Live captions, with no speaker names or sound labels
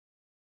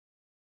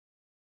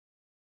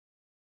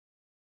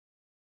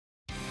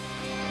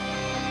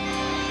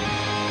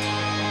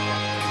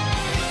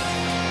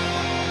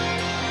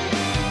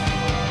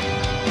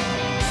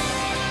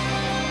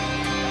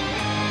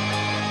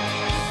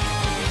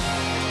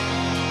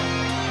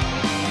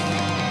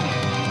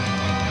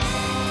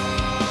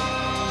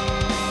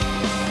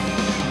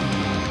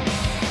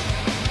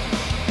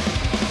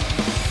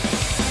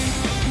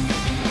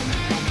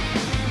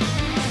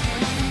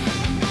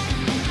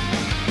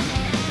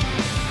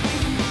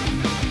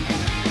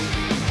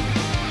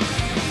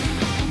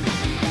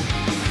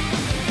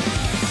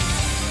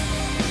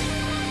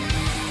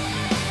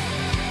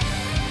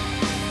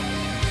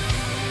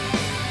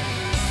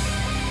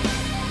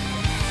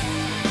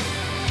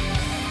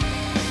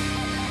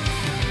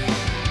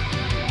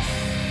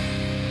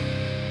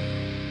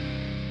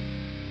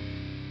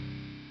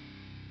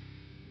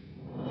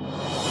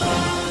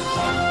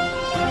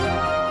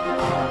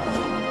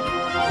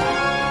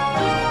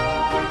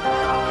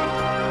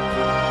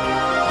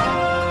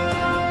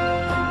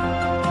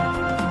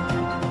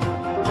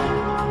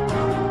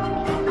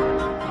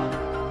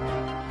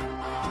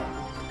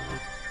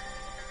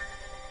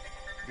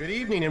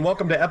and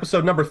welcome to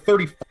episode number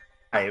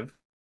 35,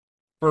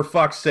 for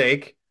fuck's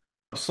sake,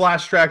 of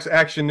Slash Trax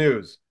Action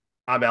News.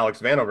 I'm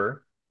Alex Vanover.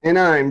 And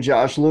I'm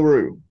Josh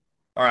LaRue.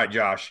 All right,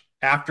 Josh.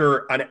 After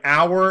an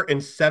hour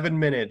and 7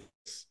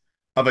 minutes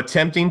of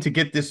attempting to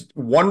get this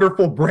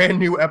wonderful brand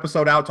new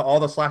episode out to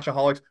all the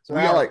Slashaholics. So,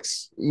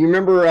 Alex, you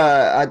remember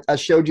I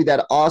showed you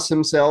that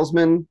awesome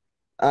salesman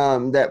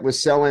that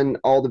was selling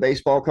all the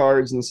baseball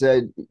cards and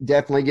said,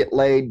 definitely get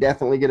laid,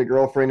 definitely get a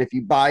girlfriend if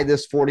you buy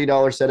this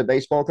 $40 set of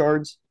baseball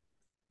cards?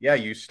 Yeah,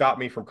 you stopped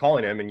me from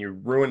calling him and you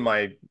ruined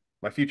my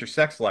future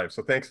sex life.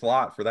 So thanks a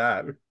lot for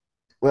that.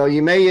 Well,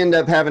 you may end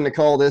up having to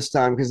call this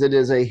time because it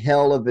is a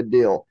hell of a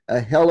deal. A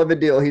hell of a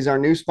deal. He's our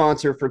new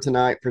sponsor for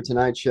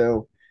tonight's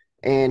show.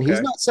 And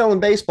he's not selling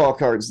baseball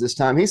cards this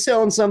time. He's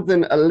selling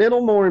something a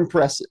little more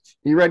impressive.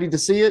 You ready to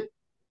see it?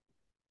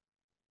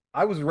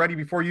 I was ready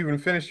before you even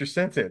finished your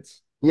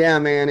sentence. Yeah,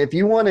 man. If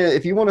you want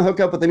to hook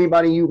up with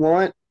anybody you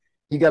want,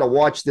 you got to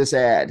watch this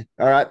ad.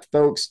 All right,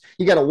 folks.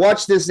 You got to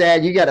watch this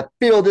ad. You got to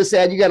feel this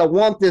ad. You got to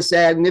want this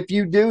ad. And if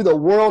you do, the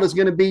world is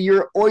going to be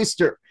your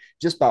oyster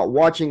just by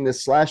watching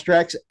this Slash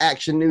Trax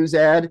Action News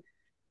ad.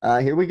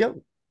 Here we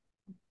go.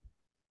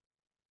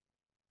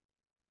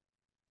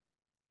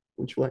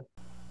 Which way?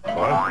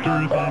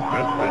 After these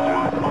messages,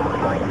 be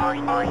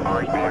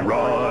right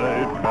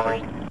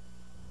back.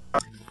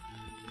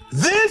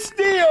 This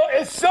deal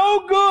is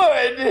so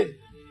good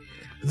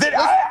that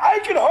I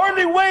can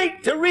hardly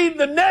wait to read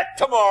the net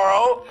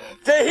tomorrow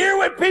to hear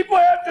what people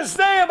have to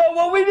say about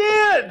what we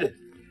did.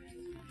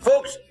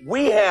 Folks,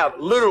 we have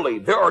literally,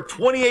 there are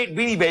 28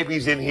 Beanie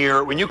Babies in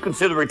here when you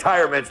consider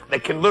retirements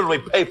that can literally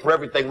pay for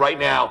everything right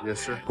now. Yes,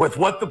 sir. With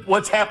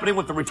what's happening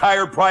with the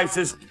retired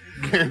prices.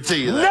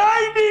 Guarantee you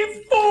that.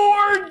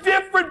 94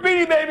 different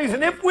Beanie Babies,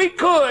 and if we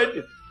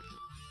could,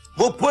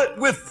 we'll put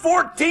with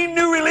 14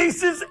 new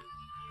releases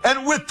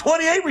and with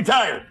 28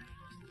 retired.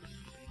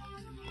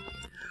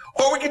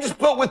 Or we can just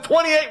put with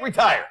 28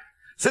 retired,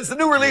 since the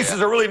new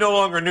releases are really no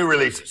longer new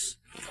releases.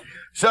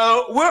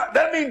 So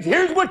that means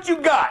here's what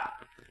you got.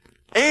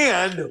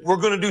 And we're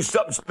going to do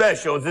something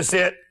special. Is this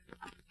it?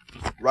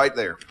 Right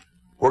there.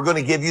 We're going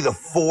to give you the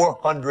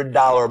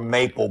 $400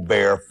 Maple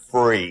Bear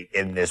free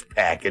in this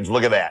package.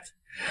 Look at that.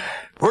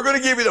 We're going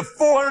to give you the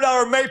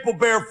 $400 Maple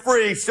Bear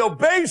free. So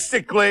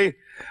basically,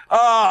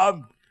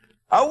 I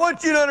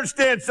want you to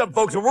understand something,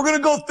 folks, and we're going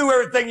to go through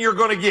everything you're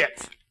going to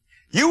get.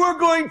 You are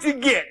going to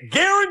get,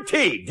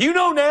 guaranteed, do you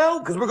know now?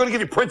 Because we're going to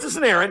give you Princess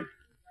and Aaron.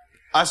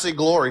 I see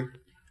Glory.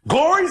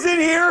 Glory's in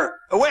here.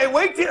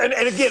 Wait till, and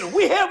again,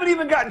 we haven't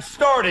even gotten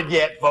started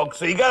yet, folks,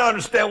 so you got to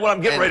understand what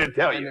I'm getting ready to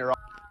tell you.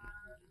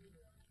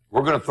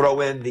 We're going to throw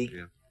in the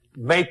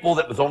Maple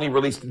that was only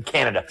released in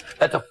Canada.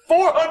 That's a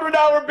 $400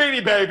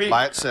 Beanie Baby.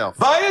 By itself.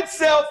 By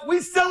itself.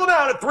 We sell them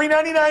out at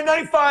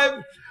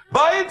 $399.95.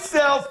 By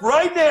itself,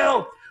 right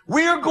now,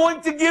 we are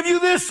going to give you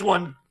this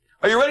one.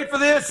 Are you ready for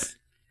this?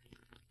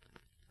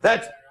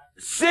 That's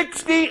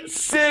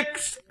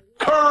 66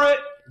 current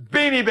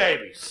Beanie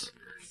Babies,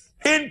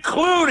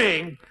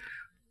 including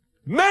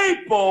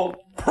Maple,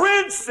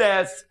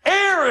 Princess,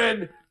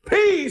 Aaron,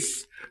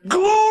 Peace,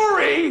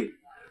 Glory,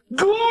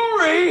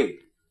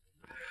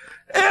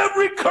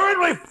 every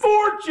currently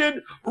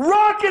Fortune,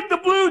 Rocket the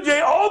Blue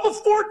Jay, all the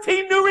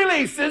 14 new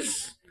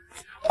releases,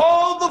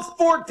 all the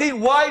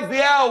 14, Wise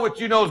the Owl, which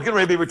you know is getting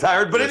ready to be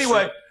retired, but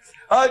anyway,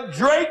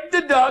 Drake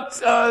the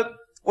Ducks,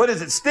 what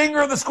is it,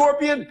 Stinger the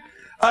Scorpion,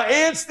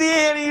 Ants the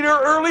Anteater,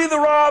 Early the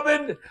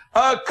Robin,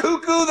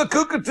 Cuckoo the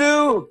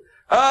Cockatoo,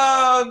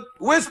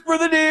 Whisper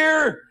the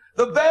Deer,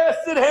 the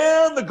Basset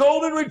Hound, the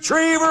Golden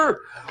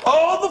Retriever,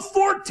 all the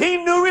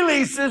 14 new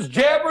releases,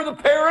 Jabber the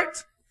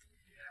Parrot,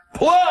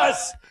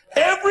 plus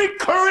every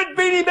current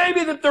Beanie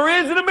Baby that there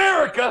is in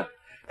America,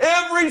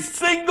 every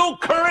single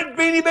current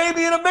Beanie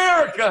Baby in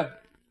America.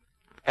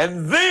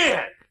 And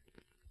then,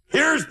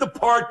 here's the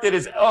part that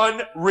is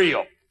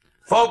unreal.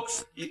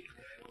 Folks,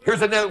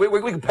 here's another,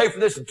 we can pay for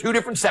this in two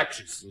different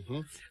sections.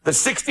 The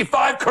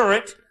 65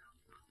 current,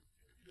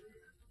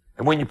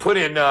 and when you put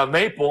in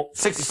Maple,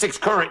 66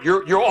 current,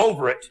 you're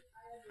over it.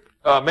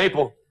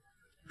 Maple.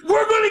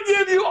 We're going to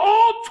give you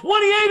all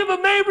 28 of the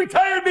May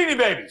retired Beanie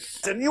Babies.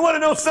 And you want to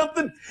know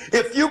something?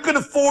 If you can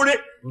afford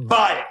it,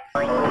 buy it.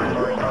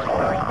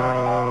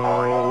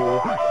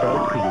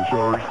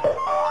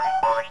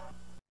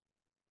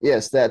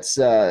 Yes, that's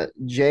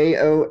JOSHLA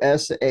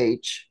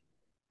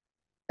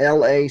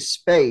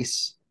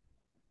space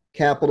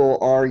capital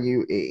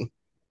RUE.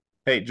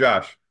 Hey,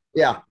 Josh.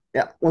 Yeah.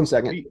 1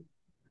 second.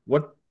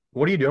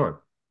 What are you doing?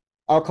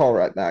 I'll call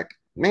right back.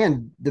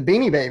 Man, the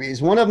Beanie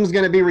Babies, one of them's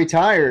going to be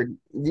retired.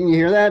 Didn't you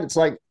hear that? It's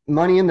like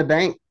money in the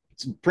bank.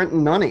 It's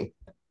printing money.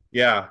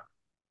 Yeah,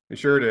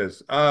 sure it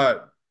is.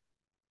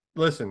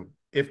 Listen,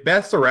 if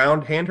Beth's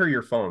around, hand her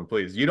your phone,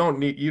 please. You don't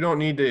need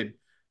to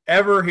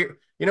ever hear.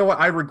 You know what?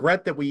 I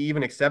regret that we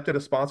even accepted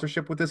a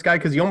sponsorship with this guy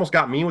because he almost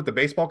got me with the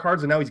baseball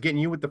cards, and now he's getting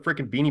you with the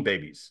freaking Beanie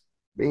Babies.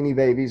 Beanie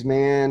Babies,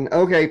 man.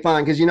 Okay,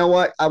 fine. Because you know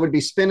what? I would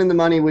be spending the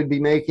money we'd be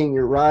making.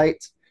 You're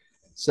right.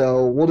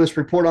 So we'll just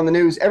report on the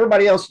news.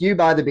 Everybody else, you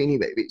buy the Beanie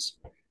Babies.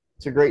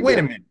 It's a great Wait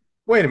deal. a minute.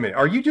 Wait a minute.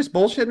 Are you just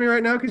bullshitting me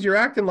right now? Because you're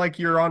acting like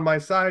you're on my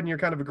side and you're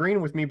kind of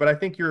agreeing with me, but I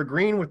think you're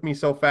agreeing with me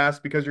so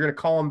fast because you're going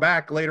to call him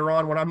back later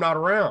on when I'm not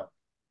around.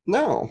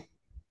 No,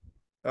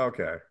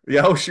 Okay.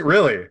 Yeah. Oh,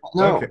 really?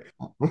 no.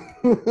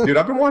 Okay. Dude,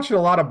 I've been watching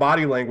a lot of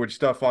body language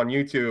stuff on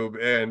YouTube,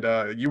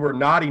 and you were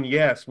nodding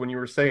yes when you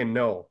were saying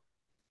no.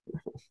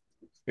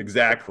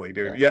 Exactly,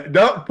 dude. Yeah.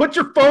 No, put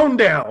your phone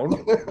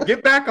down.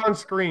 Get back on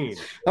screen.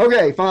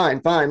 Okay, fine,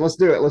 fine. Let's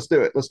do it. Let's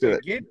do it. Let's do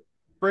it. Get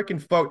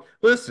freaking phone.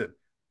 Listen,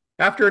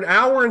 after an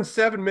hour and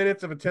 7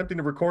 minutes of attempting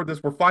to record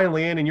this, we're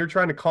finally in, and you're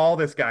trying to call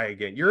this guy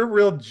again. You're a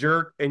real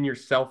jerk and you're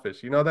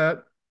selfish. You know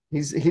that?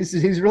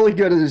 He's really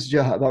good at his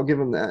job. I'll give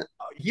him that.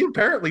 He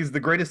apparently is the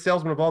greatest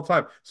salesman of all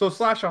time. So,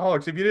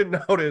 Slashaholics, if you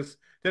didn't notice,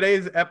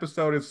 today's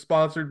episode is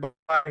sponsored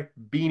by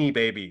Beanie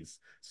Babies.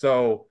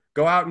 So,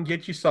 go out and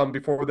get you some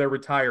before they're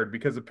retired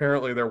because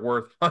apparently they're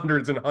worth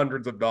hundreds and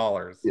hundreds of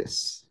dollars.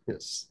 Yes,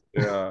 yes.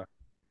 Yeah,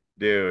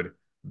 dude,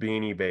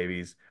 Beanie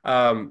Babies.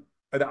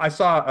 I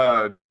saw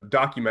a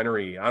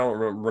documentary. I don't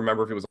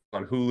remember if it was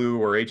on Hulu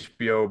or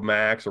HBO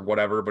Max or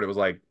whatever, but it was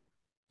like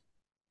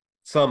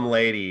some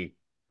lady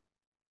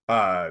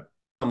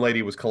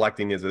was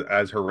collecting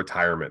as her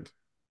retirement.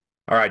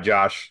 All right,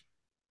 Josh,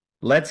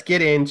 let's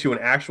get into an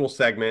actual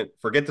segment.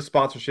 Forget the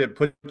sponsorship.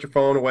 Put your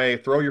phone away.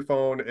 Throw your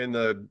phone in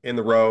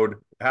the road.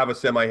 Have a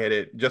semi hit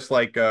it, just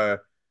like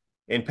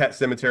in Pet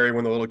Cemetery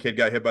when the little kid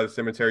got hit by the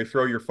cemetery.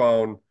 Throw your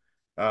phone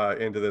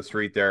into the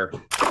street there.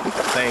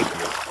 Thank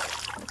you.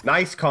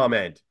 Nice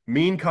comment.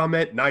 Mean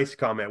comment. Nice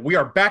comment. We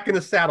are back in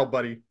the saddle,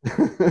 buddy.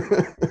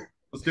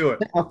 Let's do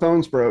it. My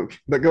phone's broke,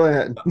 but go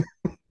ahead.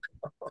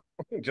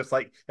 Just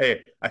like,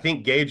 hey, I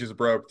think Gage is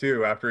broke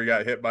too after he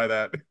got hit by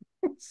that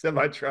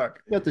semi truck.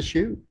 Got the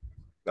shoe.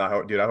 I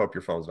hope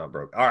your phone's not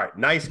broke. All right,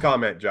 nice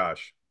comment,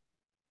 Josh.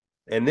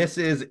 And this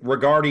is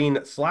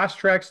regarding Slash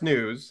Trax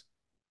News,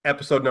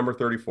 episode number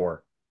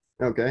 34.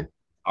 Okay.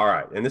 All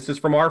right, and this is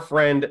from our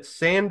friend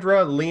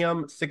Sandra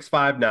Liam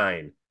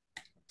 659.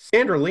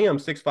 Sandra Liam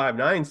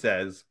 659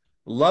 says,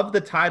 "Love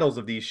the titles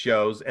of these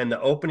shows and the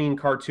opening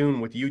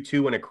cartoon with you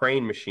two in a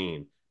crane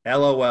machine.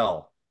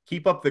 LOL.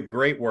 Keep up the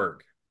great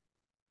work."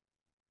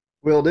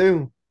 Will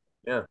do.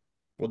 Yeah,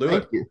 we'll do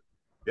Thank it. you.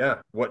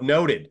 Yeah, what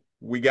noted.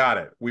 We got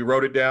it. We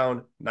wrote it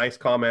down. Nice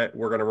comment.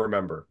 We're going to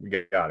remember.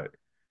 We got it.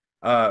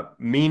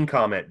 Mean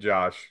comment,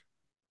 Josh.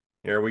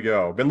 Here we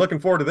go. Been looking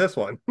forward to this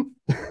one.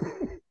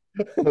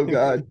 Oh,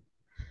 God.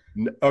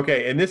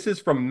 Okay, and this is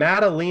from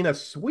Madalena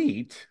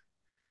Sweet.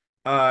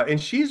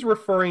 And she's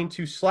referring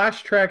to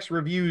Slash Trax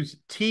Reviews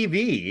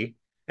TV.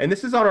 And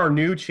this is on our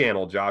new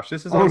channel, Josh.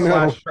 This is on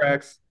Slash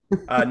Trax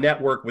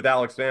Network with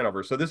Alex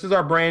Vanover. So this is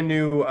our brand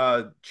new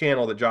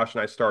channel that Josh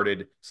and I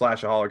started,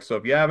 Slashaholics. So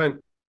if you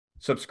haven't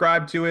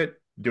subscribed to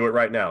it, do it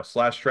right now.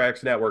 Slash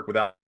Trax Network with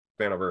Alex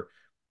Vanover.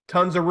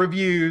 Tons of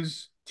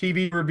reviews,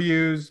 TV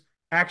reviews,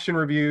 action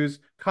reviews,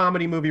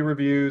 comedy movie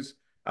reviews.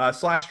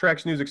 Slash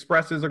Trax News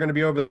Expresses are going to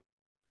be over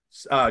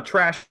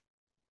trash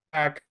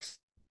packs.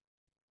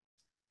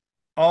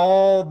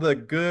 All the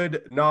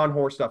good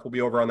non-horror stuff will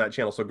be over on that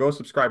channel. So go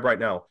subscribe right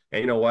now.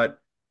 And you know what?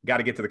 Got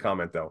to get to the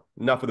comment, though.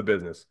 Enough of the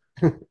business.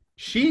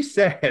 She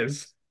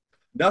says,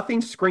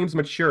 "Nothing screams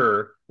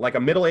mature like a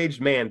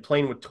middle-aged man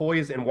playing with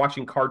toys and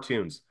watching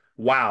cartoons.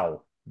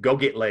 Wow. Go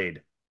get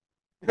laid."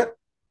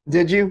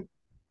 Did you?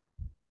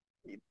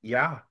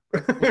 Yeah.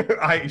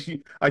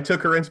 I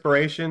took her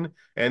inspiration,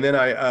 and then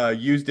I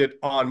used it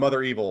on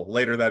Mother Evil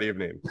later that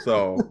evening.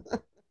 So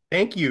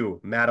thank you,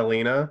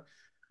 Madalena.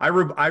 I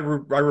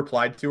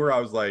replied to her. I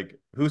was like,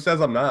 "Who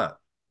says I'm not?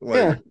 Like,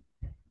 Yeah.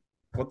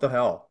 What the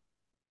hell?"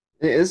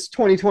 It's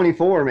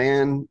 2024,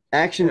 man.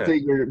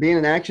 Being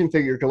an action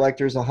figure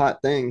collector is a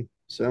hot thing.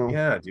 So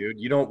yeah, dude,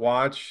 you don't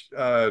watch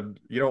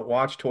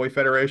Toy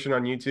Federation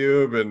on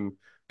YouTube and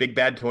Big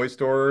Bad Toy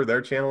Store,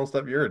 their channel and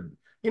stuff. You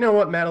know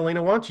what,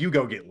 Madalena? Why don't you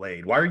go get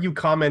laid? Why are you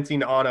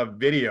commenting on a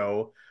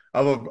video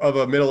of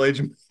a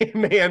middle-aged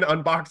man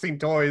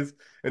unboxing toys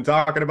and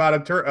talking about a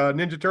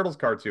Ninja Turtles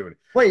cartoon?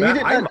 wait,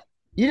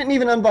 you didn't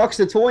even unbox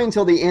the toy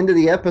until the end of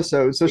the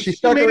episode. So she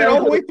stuck made it around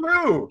all the way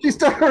through. She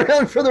stuck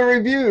around for the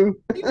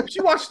review.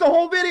 She watched the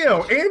whole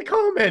video and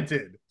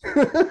commented.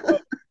 Why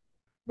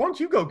don't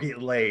you go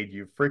get laid,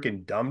 you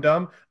freaking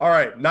dum-dum? All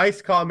right,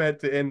 nice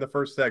comment to end the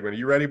first segment. Are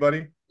you ready,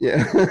 buddy?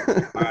 Yeah. All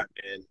right, man.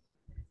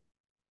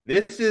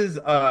 This is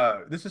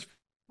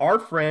our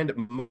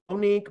friend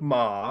Monique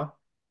Ma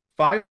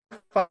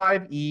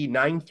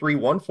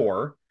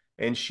 55E9314,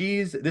 and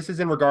this is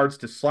in regards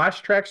to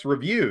Slash Trax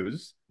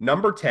Reviews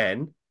number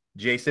 10,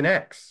 Jason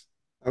X.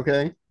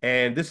 Okay.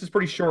 And this is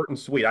pretty short and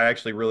sweet. I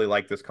actually really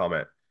like this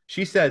comment.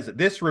 She says,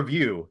 "This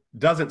review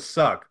doesn't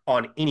suck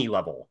on any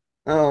level."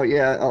 Oh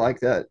yeah, I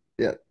like that.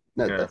 Yeah,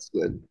 that's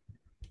good.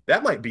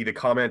 That might be the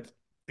comment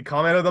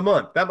of the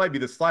month. That might be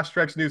the Slash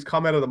Trax News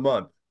comment of the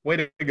month. Way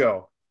to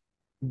go.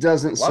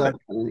 Doesn't suck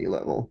on any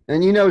level.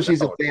 And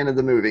she's a fan of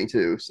the movie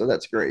too, so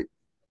that's great.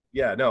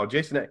 Yeah, no,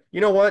 Jason X.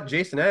 You know what?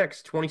 Jason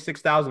X,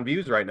 26,000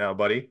 views right now,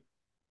 buddy.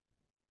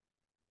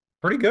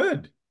 Pretty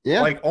good.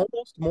 Yeah. Like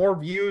almost more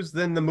views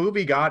than the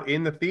movie got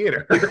in the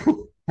theater.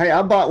 Hey,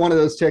 I bought one of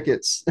those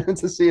tickets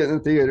to see it in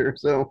the theater.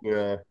 So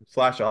Yeah.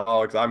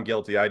 Slashaholics, I'm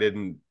guilty. I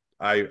didn't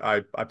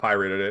I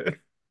pirated it.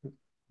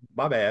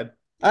 My bad.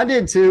 I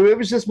did too. It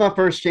was just my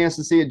first chance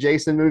to see a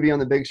Jason movie on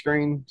the big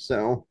screen.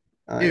 So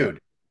I Dude,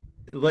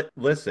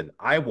 listen,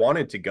 I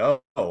wanted to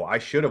go. I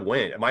should have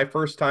went. My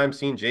first time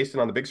seeing Jason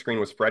on the big screen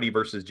was Freddy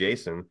versus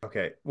Jason.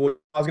 Okay. Well,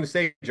 I was gonna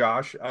say,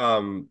 Josh,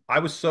 I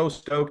was so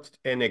stoked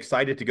and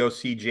excited to go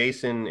see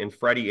Jason and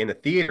Freddy in the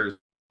theaters.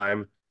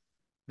 Time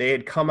they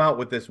had come out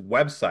with this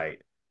website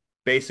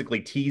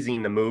basically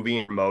teasing the movie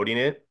and promoting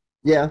it.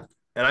 yeah.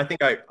 And I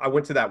think I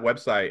went to that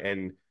website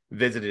and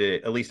visited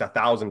it at least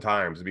 1,000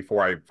 times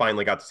before I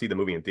finally got to see the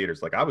movie in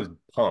theaters. Like I was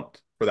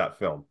pumped for that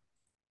film.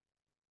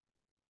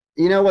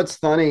 You know what's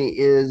funny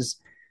is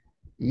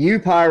you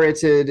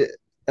pirated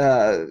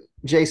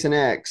Jason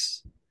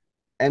X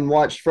and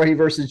watched Freddy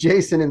versus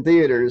Jason in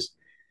theaters.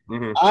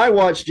 Mhm. I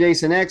watched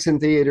Jason X in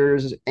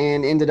theaters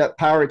and ended up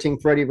pirating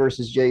Freddy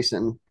versus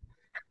Jason.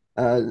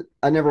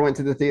 I never went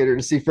to the theater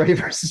to see Freddy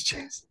versus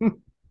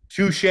Jason.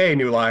 Touche,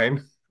 New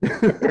Line. We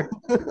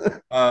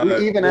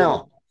even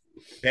out.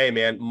 Hey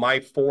man, my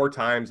 4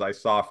 times I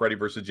saw Freddy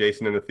versus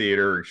Jason in the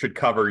theater should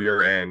cover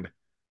your end.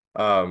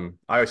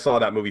 I saw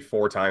that movie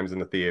 4 times in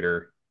the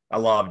theater. I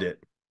loved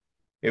it.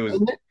 It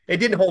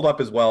didn't hold up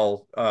as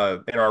well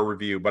in our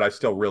review, but I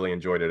still really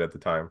enjoyed it at the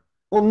time.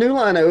 Well, New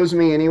Line owes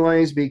me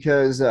anyways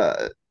because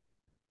I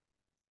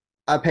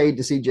paid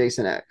to see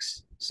Jason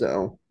X.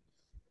 So,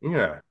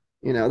 Yeah.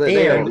 you know,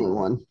 they owe And me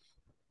one.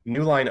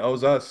 New Line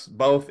owes us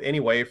both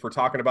anyway for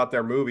talking about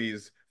their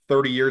movies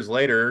 30 years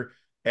later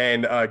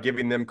and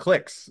giving them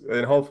clicks.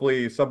 And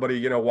hopefully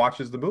somebody,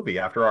 watches the movie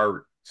after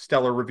our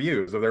stellar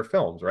reviews of their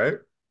films, right?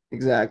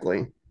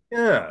 Exactly.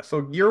 Yeah.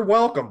 So you're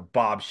welcome,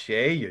 Bob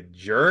Shea, you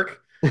jerk.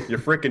 You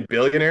freaking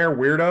billionaire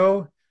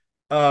weirdo.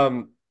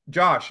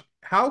 Josh,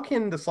 how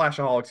can the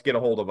Slashaholics get a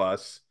hold of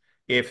us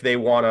if they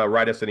want to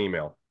write us an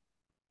email?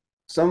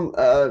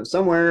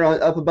 Somewhere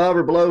up above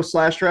or below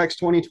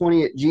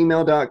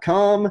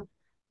slashtrax2020@gmail.com.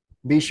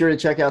 Be sure to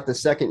check out the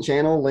second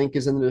channel. Link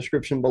is in the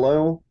description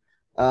below.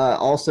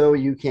 Also,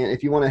 you can,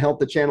 if you want to help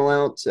the channel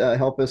out,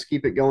 help us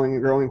keep it going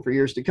and growing for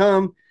years to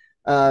come,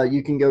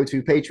 you can go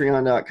to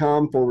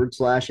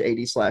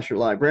patreon.com/80slasher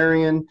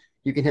librarian.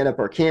 You can hit up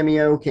our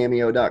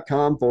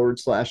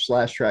cameo.com//Slash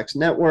Trax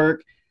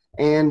Network.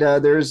 And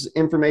there's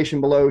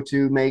information below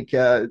to make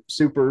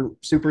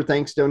super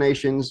thanks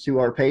donations to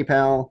our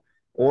PayPal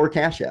or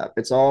Cash App.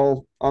 It's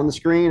all on the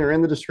screen or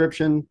in the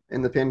description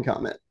in the pinned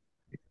comment.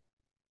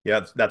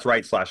 Yeah, that's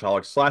right,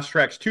 Slashaholics.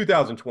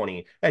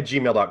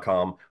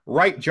 SlashTrax2020@gmail.com.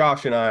 Write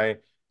Josh and I.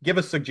 Give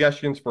us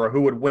suggestions for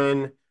who would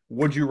win.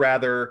 Would you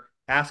rather?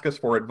 Ask us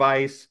for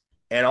advice.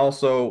 And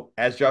also,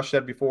 as Josh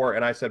said before,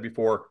 and I said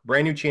before,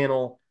 brand new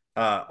channel,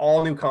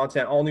 all new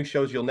content, all new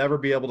shows you'll never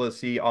be able to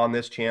see on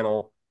this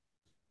channel.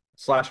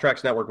 Slash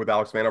Trax Network with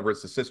Alex Manover.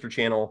 It's the sister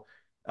channel.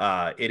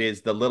 It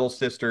is the little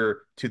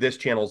sister to this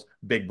channel's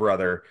big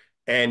brother.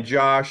 And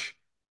Josh,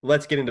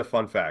 let's get into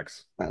fun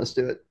facts. All right, let's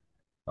do it.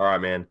 All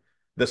right, man.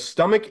 The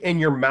stomach in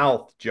your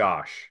mouth,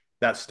 Josh.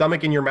 That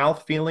stomach in your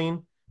mouth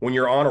feeling when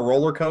you're on a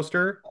roller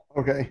coaster.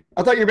 Okay.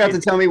 I thought you were about to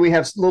tell me we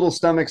have little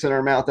stomachs in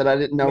our mouth that I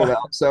didn't know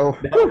about. So,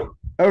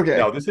 okay.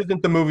 No, this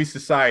isn't the movie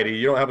Society.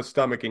 You don't have a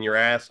stomach in your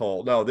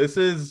asshole. No, this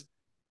is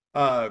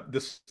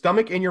the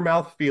stomach in your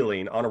mouth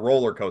feeling on a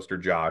roller coaster,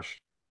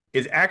 Josh,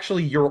 is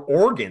actually your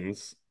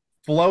organs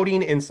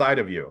floating inside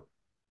of you.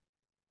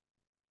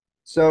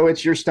 So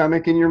it's your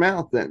stomach in your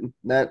mouth then.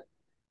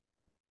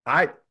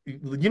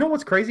 You know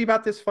what's crazy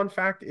about this fun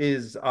fact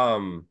is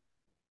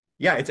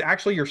yeah, it's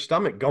actually your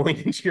stomach going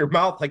into your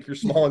mouth, like your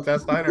small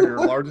intestine or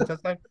your large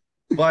intestine.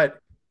 But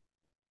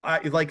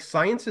like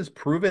science has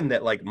proven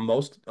that like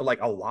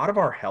a lot of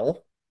our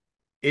health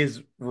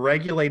is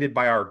regulated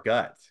by our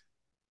gut.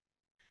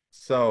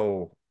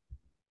 So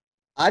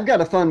I've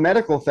got a fun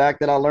medical fact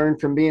that I learned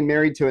from being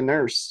married to a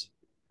nurse.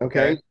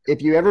 Okay.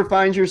 If you ever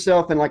find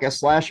yourself in like a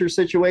slasher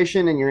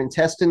situation and your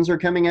intestines are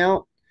coming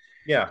out,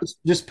 yeah,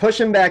 just push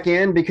them back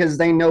in because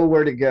they know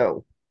where to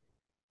go.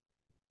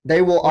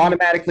 They will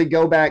automatically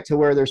go back to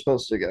where they're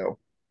supposed to go.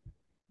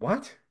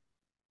 What?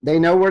 They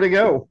know where to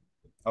go.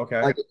 Okay.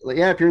 Like,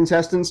 yeah, if your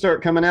intestines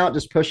start coming out,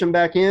 just push them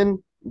back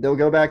in. They'll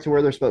go back to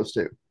where they're supposed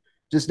to.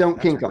 Just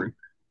don't kink them.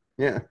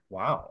 Yeah.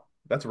 Wow.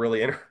 That's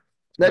really interesting.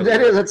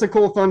 That's a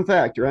cool fun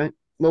fact, right?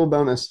 Little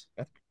bonus.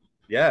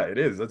 Yeah, it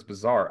is. That's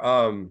bizarre.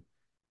 All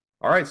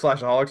right,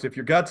 Slashaholics, if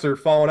your guts are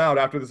falling out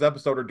after this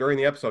episode or during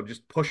the episode,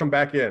 just push them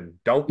back in.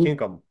 Don't kink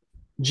them.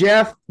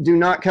 Jeff, do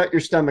not cut your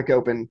stomach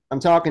open. I'm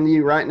talking to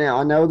you right now.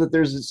 I know that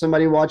there's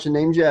somebody watching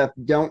named Jeff.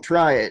 Don't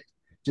try it.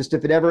 Just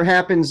if it ever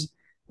happens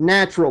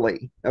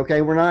naturally,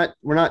 okay? We're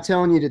not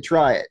telling you to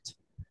try it,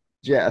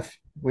 Jeff.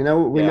 We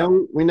know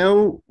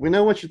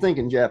what you're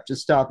thinking, Jeff.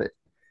 Just stop it.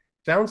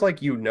 Sounds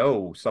like you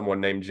know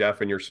someone named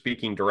Jeff and you're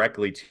speaking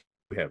directly to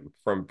him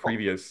from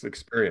previous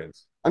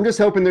experience. I'm just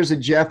hoping there's a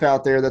Jeff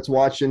out there that's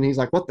watching. He's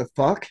like, what the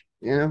fuck?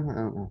 You know, I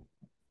don't know.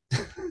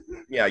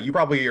 Yeah, you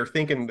probably are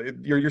thinking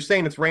you're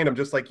saying it's random,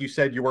 just like you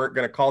said you weren't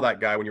going to call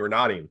that guy when you were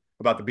nodding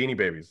about the Beanie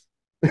Babies.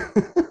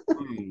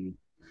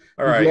 All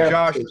right, Yeah.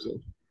 Josh.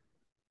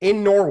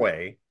 In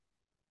Norway,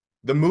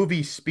 the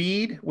movie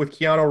Speed with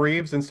Keanu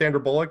Reeves and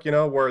Sandra Bullock,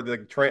 where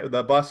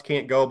the bus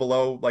can't go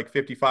below like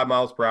 55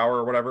 miles per hour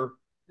or whatever.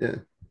 Yeah.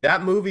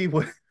 That movie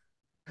was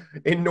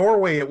in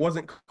Norway. It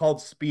wasn't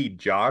called Speed,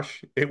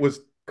 Josh. It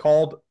was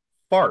called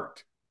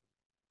Fart.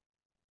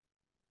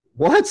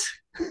 What?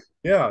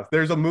 Yeah,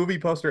 there's a movie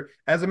poster.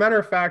 As a matter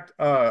of fact,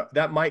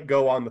 that might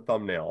go on the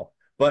thumbnail.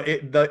 But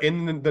in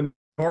the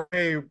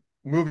Norway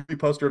movie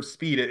poster of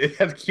Speed, it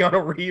has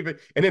Keanu Reeves,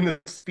 and in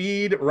the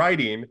Speed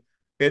writing,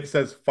 it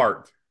says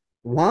fart.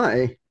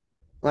 Why?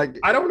 Like,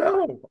 I don't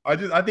know.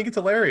 I think it's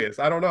hilarious.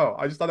 I don't know.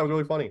 I just thought that was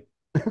really funny.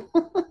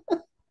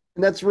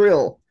 that's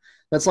real.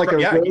 That's like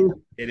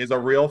it is a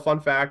real fun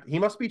fact. He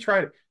must be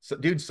trying to,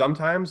 dude,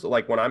 sometimes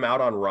like when I'm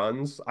out on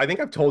runs, I think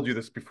I've told you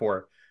this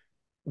before.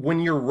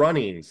 When you're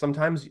running,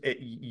 sometimes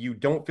you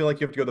don't feel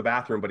like you have to go to the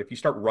bathroom, but if you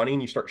start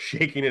running, you start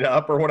shaking it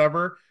up or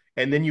whatever,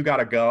 and then you got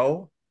to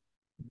go.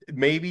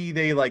 Maybe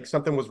they like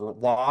something was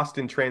lost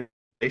in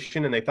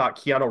translation and they thought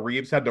Keanu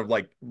Reeves had to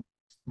like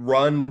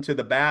run to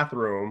the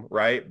bathroom,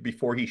 right,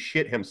 before he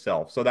shit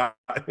himself. So that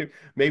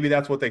maybe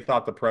that's what they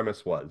thought the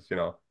premise was,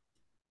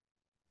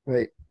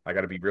 Right. I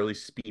got to be really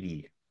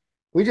speedy.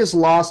 We just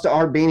lost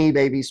our Beanie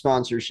Baby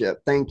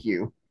sponsorship. Thank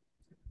you.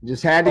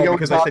 Just had to go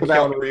because I said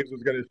Keanu Reeves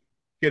was going to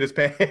shit his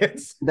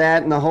pants.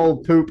 That and the whole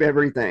poop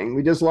everything.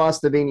 We just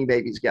lost the Beanie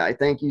Babies guy.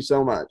 Thank you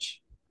so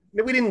much.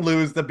 We didn't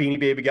lose the Beanie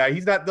Baby guy.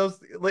 He's not those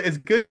as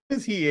good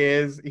as he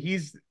is.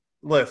 He's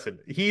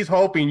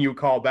hoping you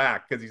call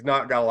back because he's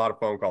not got a lot of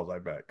phone calls, I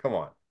bet. Come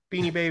on.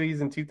 Beanie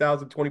Babies in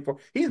 2024.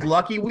 He's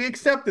lucky we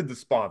accepted the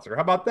sponsor.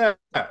 How about that?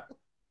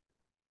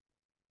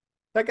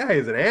 That guy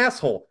is an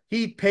asshole.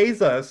 He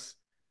pays us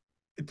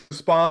to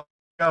sponsor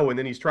the show, and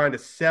then he's trying to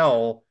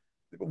sell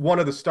one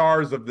of the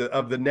stars of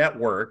the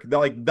network,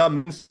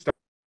 the star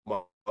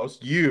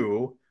most,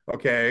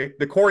 okay,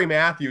 the Corey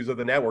Matthews of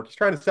the network. He's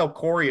trying to sell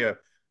Corey a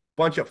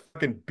bunch of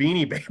fucking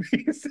Beanie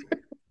Babies.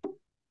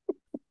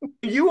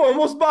 You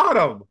almost bought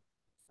them.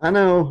 I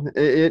know.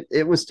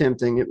 It was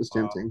tempting. It was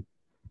tempting.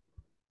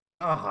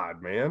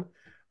 God, man.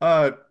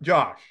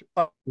 Josh,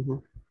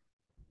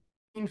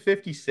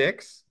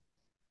 1956,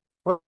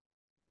 for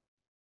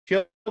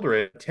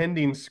children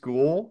attending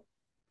school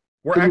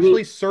were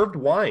actually served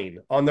wine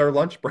on their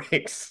lunch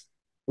breaks.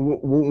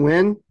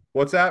 When?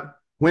 What's that?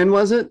 When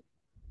was it?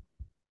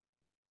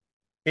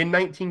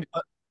 Until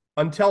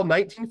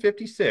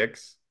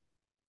 1956,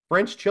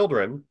 French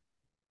children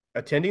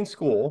attending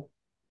school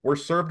were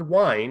served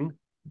wine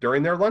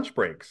during their lunch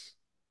breaks.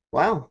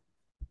 Wow.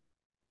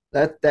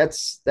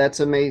 That's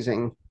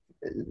amazing.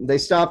 They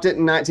stopped it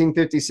in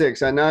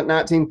 1956, not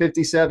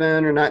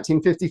 1957 or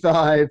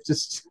 1955.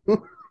 Just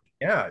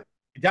yeah,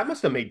 that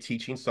must have made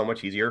teaching so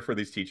much easier for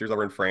these teachers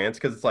over in France,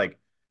 because it's like,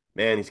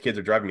 man, these kids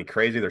are driving me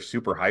crazy. They're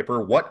super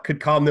hyper. What could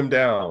calm them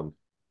down?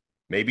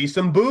 Maybe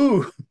some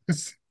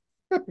booze.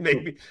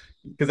 Maybe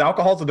because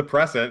alcohol's a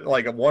depressant.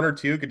 Like one or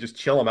two could just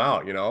chill them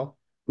out,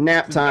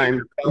 Nap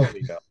time.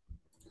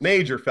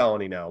 Major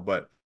felony now.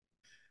 But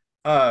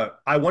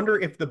I wonder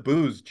if the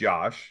booze,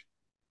 Josh,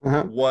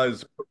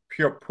 was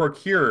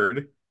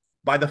procured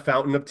by the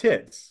Fountain of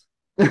Tits.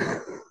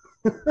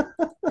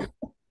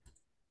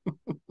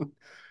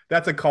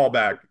 That's a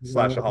callback,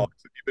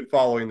 Slashaholics. If you've been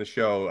following the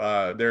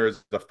show,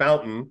 there's the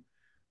fountain.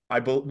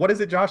 What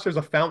is it, Josh? There's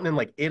a fountain in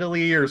like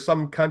Italy or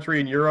some country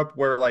in Europe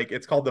where like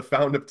it's called the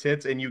Fountain of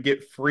Tits, and you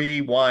get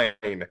free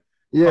wine.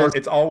 Yeah,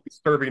 it's always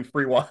serving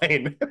free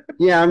wine.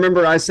 Yeah, I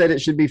remember I said it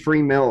should be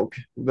free milk,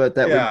 but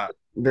that was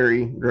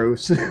very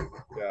gross.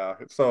 Yeah,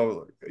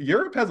 so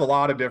Europe has a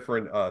lot of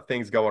different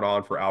things going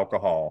on for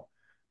alcohol.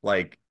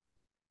 Like,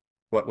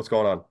 what's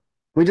going on?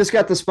 We just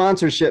got the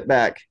sponsorship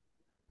back.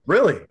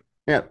 Really?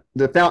 Yeah,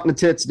 the Fountain of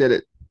Tits did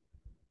it.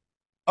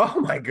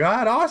 Oh my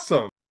God,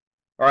 awesome.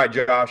 All right,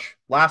 Josh,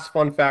 last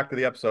fun fact of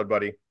the episode,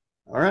 buddy.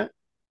 All right,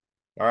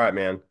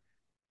 man.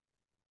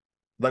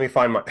 Let me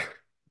find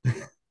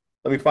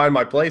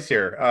my place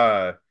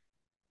here.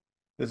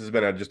 This has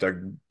been just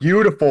a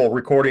beautiful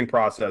recording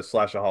process,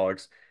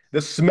 Slashaholics.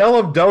 The smell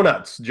of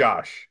donuts,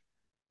 Josh,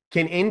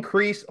 can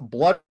increase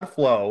blood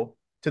flow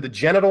to the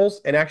genitals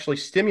and actually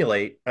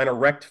stimulate an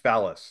erect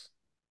phallus.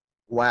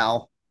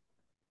 Wow.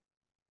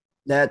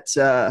 That's,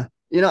 I've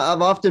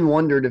often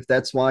wondered if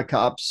that's why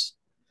cops,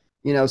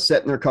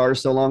 sit in their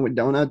cars so long with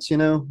donuts,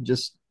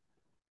 just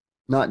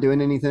not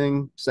doing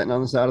anything, sitting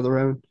on the side of the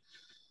road.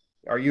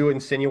 Are you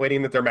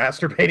insinuating that they're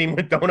masturbating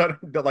with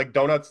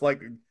donuts,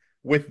 like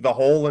with the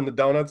hole in the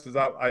donuts? Is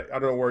that, I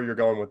don't know where you're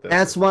going with this.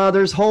 That's why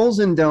there's holes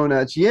in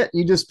donuts. Yeah,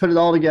 you just put it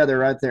all together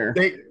right there.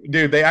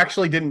 They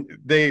actually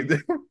didn't. They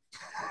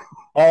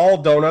all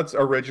donuts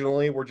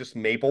originally were just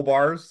maple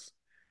bars,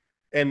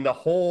 and the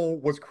hole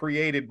was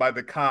created by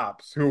the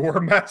cops who were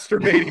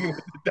masturbating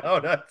with the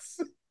donuts.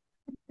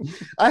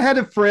 I had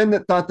a friend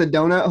that thought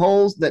donut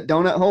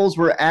holes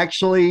were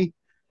actually,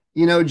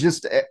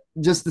 just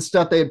the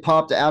stuff they had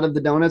popped out of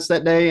the donuts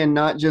that day and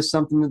not just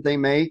something that they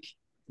make.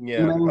 You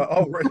Yeah. know?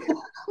 Oh, right.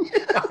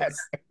 Yes.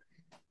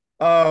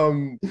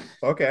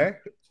 Okay.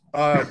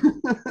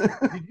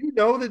 Did you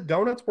know that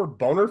donuts were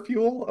boner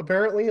fuel,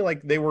 apparently?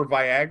 Like they were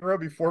Viagra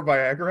before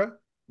Viagra?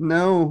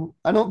 No,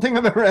 I don't think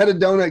I've ever had a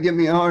donut give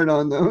me a hard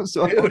on though.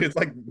 So I Dude, don't, it's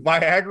like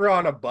Viagra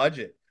on a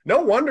budget.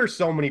 No wonder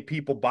so many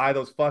people buy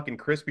those fucking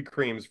Krispy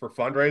Kremes for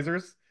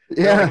fundraisers.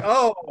 They're like, yeah,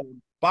 oh,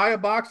 buy a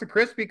box of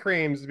Krispy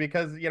Kremes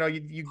because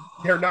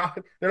they're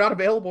not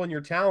available in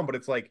your town, but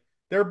it's like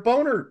they're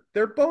boner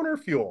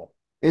fuel.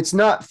 it's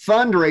not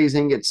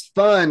fundraising, it's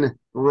fun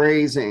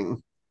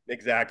raising.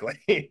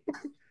 Exactly.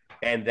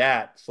 And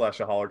that,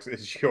 Slashaholics,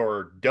 is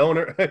your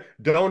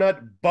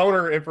donut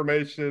boner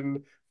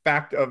information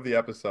fact of the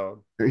episode.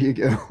 There you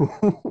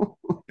go.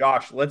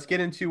 Josh, let's get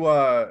into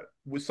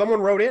someone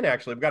wrote in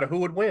actually. We've got a who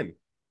would win.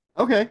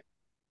 Okay.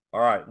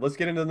 All right, let's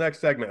get into the next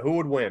segment. Who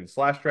would win?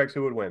 Slash Trax,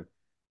 who would win?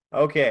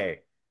 Okay.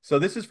 So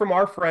this is from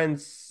our friend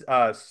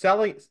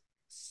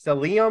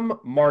Seliam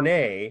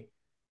Marnay,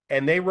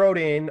 and they wrote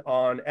in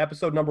on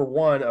episode number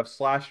 1 of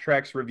Slash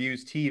Trax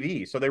Reviews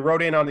TV. So they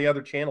wrote in on the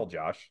other channel,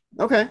 Josh.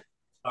 Okay.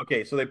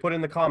 Okay, so they put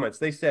in the comments.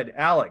 They said,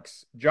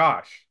 Alex,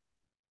 Josh,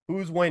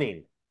 who's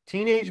winning?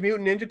 Teenage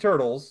Mutant Ninja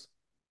Turtles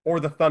or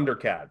the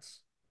Thundercats?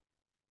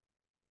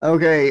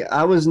 Okay.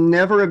 I was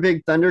never a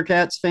big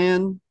Thundercats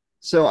fan,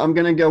 so I'm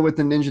gonna go with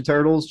the Ninja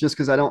Turtles just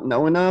because I don't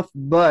know enough.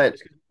 But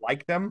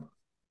Like them?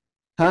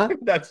 huh?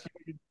 That's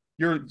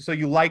so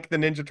you like the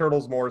Ninja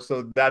Turtles more,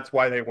 so that's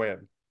why they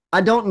win.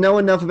 I don't know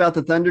enough about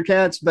the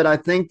Thundercats, but I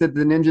think that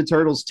the Ninja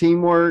Turtles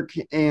teamwork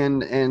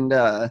and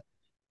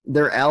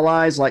their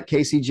allies like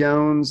Casey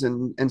Jones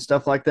and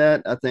stuff like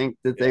that, I think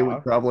that Yeah.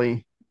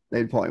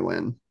 they'd probably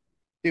win.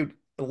 Dude,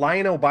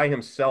 Lion-O by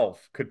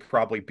himself could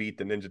probably beat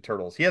the Ninja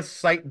Turtles. He has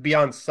sight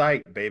beyond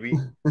sight, baby.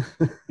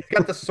 He's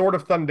got the sword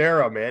of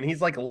Thundera, man.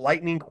 He's like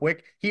lightning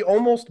quick. He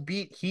almost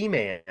beat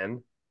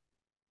He-Man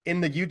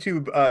in the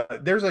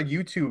YouTube. There's a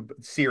YouTube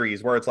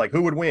series where it's like,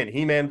 who would win?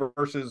 He-Man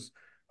versus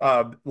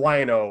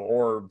Lion-O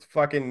or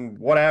fucking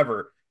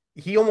whatever.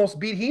 He almost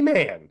beat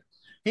He-Man.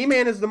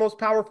 He-Man is the most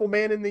powerful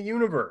man in the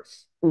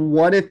universe.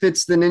 What if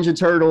it's the Ninja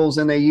Turtles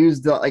and they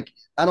use the like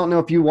I don't know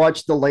if you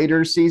watched the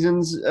later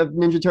seasons of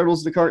Ninja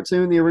Turtles the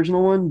cartoon, the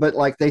original one, but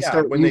like they Yeah,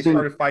 start when they using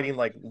started fighting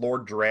like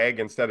Lord Drag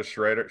instead of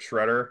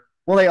Shredder.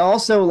 well, they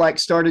also like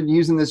started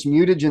using this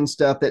mutagen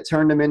stuff that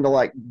turned them into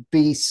like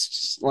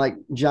beasts, like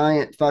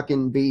giant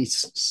fucking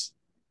beasts.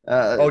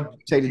 Oh, do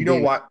Mutated you know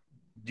beasts, what?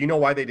 Do you know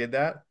why they did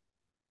that?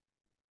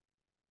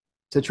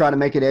 to try to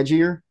make it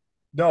edgier.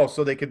 No,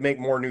 so they could make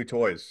more new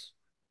toys.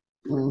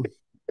 Mm.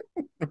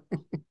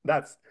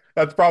 That's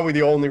probably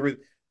the only reason.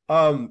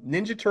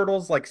 Ninja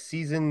Turtles like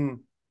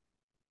season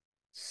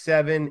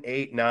 7,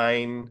 8,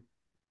 9,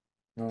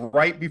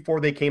 right before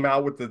they came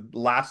out with the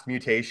last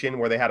mutation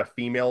where they had a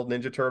female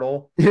Ninja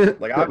Turtle.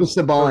 Like I That was was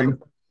the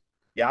bond.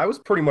 yeah, I was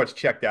pretty much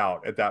checked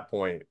out at that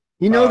point.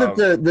 You know that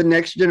Um, the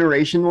next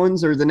generation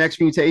ones or the next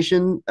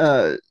mutation,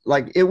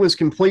 like it was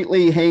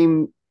completely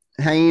Haim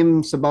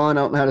Saban. I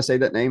don't know how to say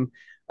that name.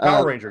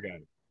 Power Ranger guy.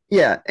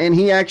 Yeah, and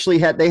he actually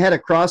they had a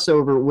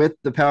crossover with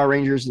the Power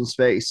Rangers in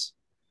space.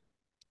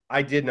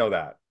 I did know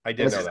that. I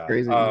did That's know that.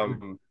 crazy.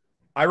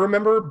 I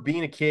remember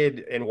being a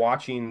kid and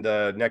watching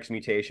the Next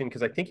Mutation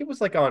because I think it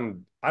was like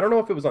on, I don't know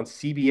if it was on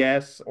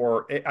CBS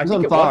or I was think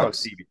on it was on Fox.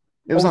 CBS.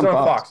 It was Oh, on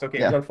Fox. Fox. Okay,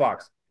 it was Yeah. on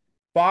Fox.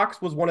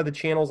 Fox was one of the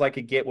channels I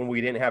could get when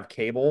we didn't have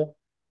cable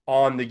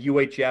on the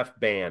UHF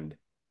band.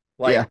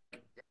 Yeah. Like,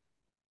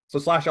 so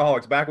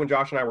Slashaholics, back when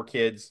Josh and I were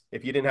kids,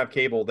 if you didn't have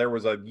cable, there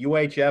was a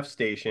UHF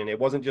station. It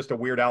wasn't just a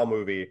Weird Al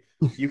movie.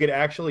 You could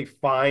actually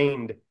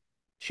find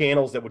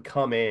channels that would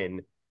come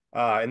in.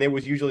 And there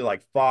was usually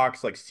like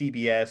Fox, like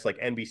CBS, like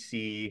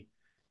NBC.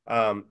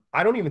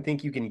 I don't even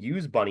think you can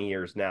use bunny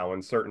ears now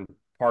in certain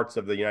parts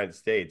of the United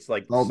States.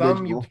 Like All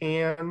some you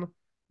digital. can,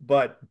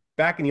 but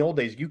back in the old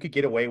days, you could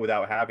get away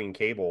without having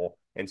cable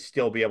and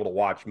still be able to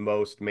watch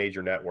most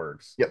major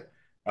networks. Yep.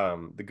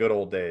 The good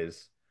old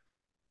days.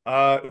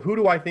 Who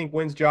do I think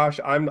wins, Josh?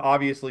 I'm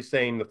obviously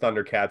saying the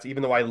Thundercats,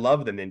 even though I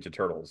love the Ninja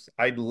Turtles.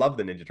 I love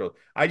the Ninja Turtles.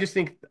 I just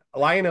think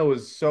Lion-O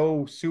is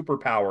so super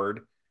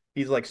powered.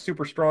 He's like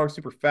super strong,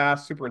 super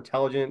fast, super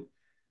intelligent.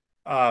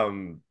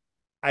 Um,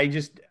 I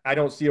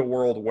don't see a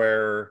world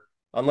where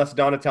unless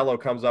Donatello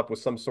comes up with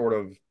some sort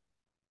of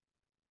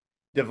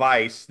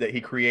device that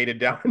he created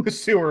down in the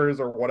sewers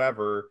or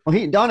whatever.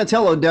 Well,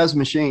 Donatello does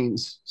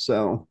machines,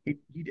 so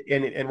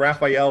And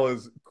Raphael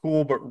is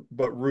cool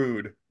but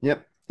rude.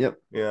 yep, yep,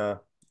 Yeah.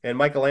 And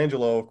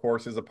Michelangelo, of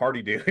course, is a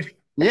party dude.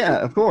 yeah,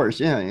 of course,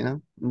 yeah, you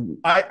know,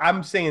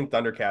 I'm saying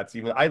Thundercats.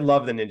 Even I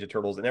love the Ninja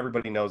Turtles, and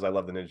everybody knows I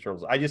love the Ninja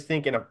Turtles. I just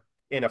think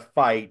in a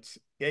fight,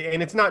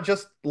 and it's not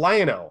just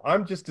Lion-O.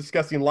 I'm just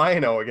discussing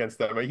Lion-O against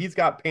them. I mean, he's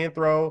got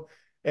Panthro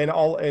and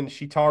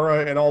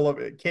Shitara and all of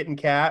it, Kit and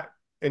Cat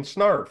and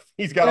Snarf.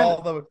 He's got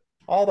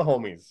all the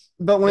homies.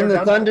 but when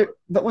They're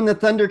when the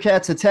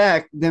Thundercats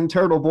attack, them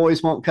turtle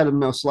boys won't cut them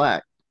no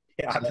slack.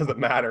 Yeah, it doesn't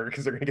matter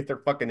because they're gonna get their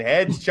fucking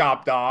heads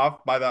chopped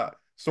off by the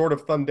sword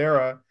of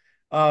Thundera.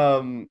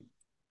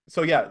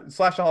 So yeah,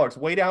 Slashaholics,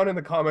 way down in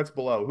the comments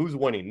below. Who's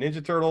winning,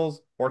 Ninja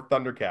Turtles or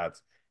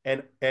Thundercats?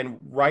 and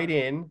write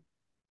in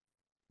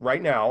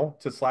right now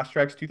to Slash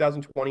Trax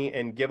 2020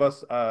 and give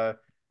us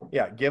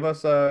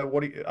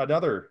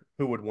another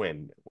who would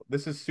win.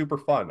 This is super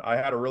fun. I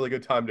had a really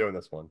good time doing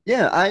this one.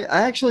 Yeah, I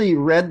actually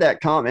read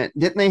that comment.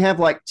 Didn't they have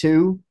like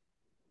two,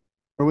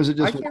 or was it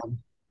I just can't. one?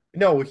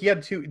 No, he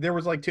had two. There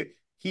was like two.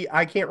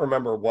 I can't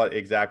remember what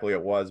exactly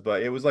it was,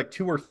 but it was like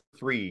two or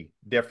three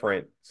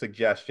different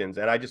suggestions,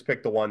 and I just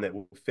picked the one that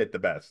would fit the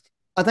best.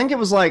 I think it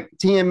was like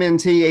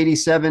TMNT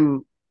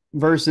 87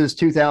 versus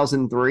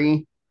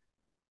 2003.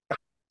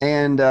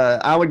 And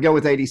I would go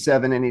with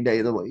 87 any day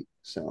of the week.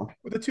 So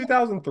The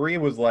 2003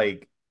 was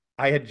like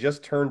I had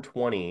just turned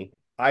 20.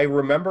 I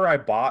remember I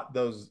bought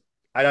those.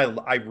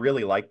 I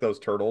really like those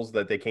turtles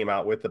that they came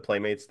out with, the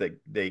Playmates that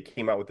they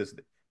came out with this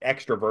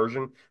extra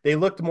version. They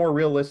looked more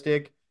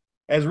realistic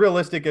as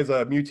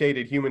a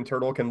mutated human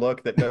turtle can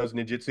look that knows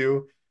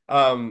ninjutsu.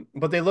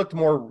 But they looked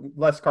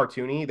less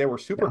cartoony. They were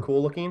super yeah.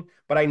 cool looking,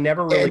 but I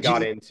never really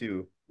got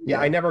into. Yeah,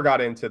 Yeah. I never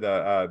got into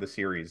the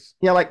series.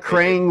 Yeah, like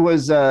Krang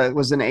was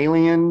an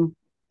alien.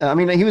 I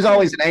mean, he was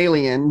always an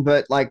alien,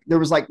 but like there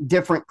was like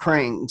different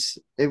Krangs.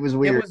 It was It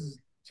weird. was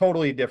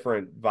totally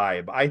different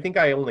vibe. I think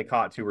I only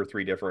caught two or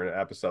three different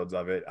episodes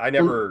of it.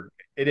 In,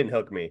 It didn't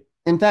hook me.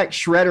 in fact,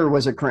 Shredder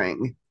was a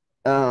Krang.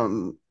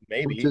 Which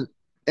Maybe. is,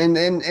 and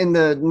then in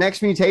the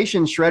next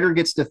mutation, Shredder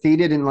gets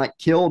defeated and like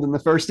killed in the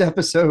first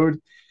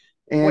episode.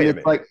 And Wait a it's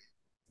minute. like,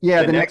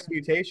 yeah, The next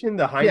mutation,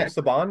 the Haim yeah,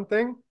 Saban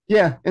thing?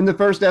 yeah, in the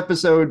first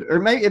episode, or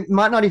it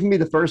might not even be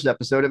the first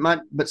episode. It might,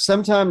 but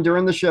sometime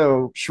during the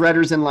show,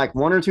 Shredder's in like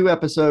one or two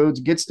episodes,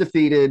 gets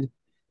defeated,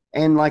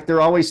 and like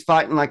they're always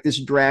fighting like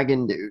this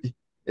dragon dude.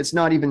 It's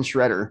not even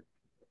Shredder.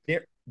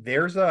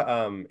 There's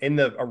a in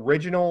the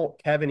original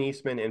Kevin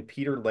Eastman and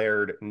Peter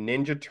Laird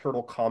Ninja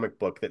Turtle comic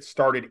book that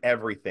started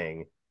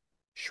everything.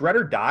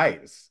 Shredder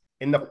dies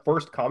in the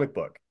first comic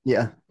book.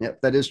 Yeah, yeah,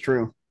 that is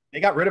true. They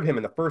got rid of him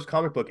in the first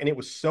comic book, and it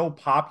was so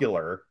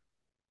popular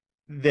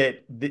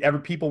that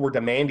people were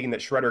demanding that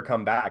Shredder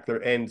come back.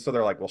 And so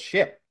they're like, "Well,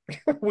 shit,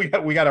 we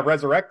got to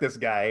resurrect this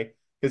guy,"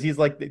 because he's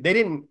like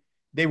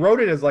they wrote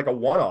it as like a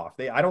one-off.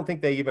 I don't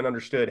think they even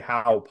understood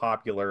how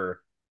popular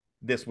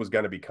this was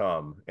going to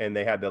become, and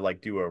they had to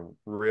like do a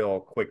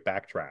real quick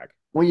backtrack.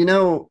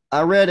 Well,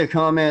 I read a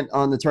comment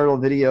on the turtle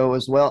video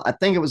as well. I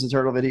think it was the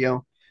turtle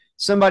video.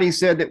 Somebody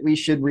said that we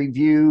should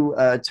review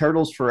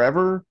Turtles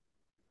Forever,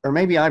 or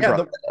maybe I brought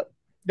that up.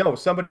 No,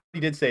 somebody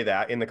did say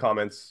that in the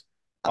comments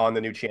on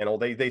the new channel.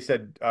 They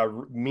said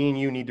me and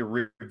you need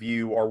to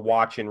review or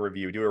watch and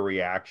review, do a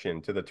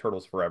reaction to the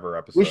Turtles Forever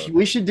episode.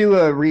 We should do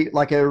a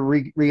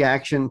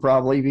reaction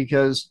probably,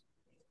 because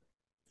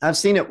I've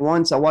seen it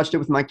once. I watched it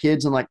with my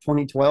kids in like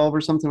 2012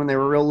 or something when they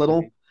were real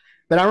little.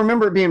 But I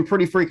remember it being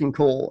pretty freaking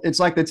cool. It's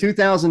like the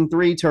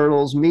 2003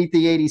 Turtles meet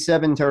the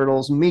 87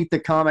 Turtles, meet the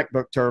comic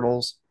book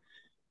Turtles.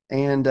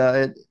 And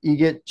you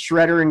get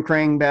Shredder and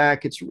Krang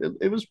back.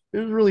 It was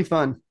really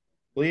fun.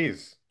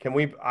 Please,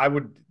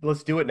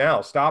 let's do it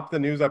now. Stop the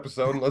news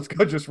episode and let's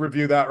go just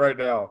review that right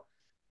now.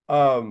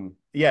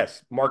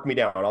 Yes, mark me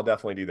down. I'll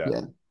definitely do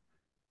that.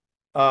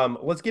 Yeah.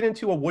 Let's get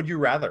into a would you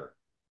rather.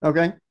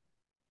 Okay.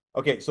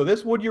 Okay, so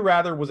this would you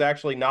rather was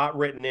actually not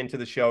written into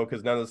the show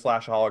because none of the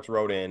Slashaholics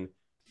wrote in.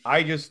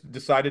 I just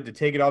decided to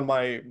take it on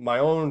my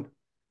own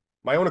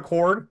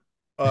accord,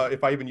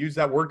 if I even use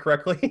that word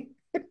correctly.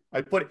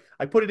 I put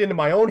it into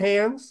my own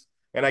hands,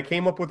 and I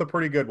came up with a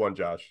pretty good one,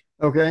 Josh.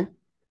 Okay.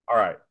 All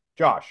right,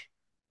 Josh,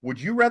 would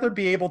you rather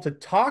be able to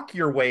talk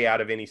your way out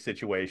of any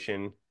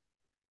situation,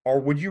 or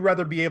would you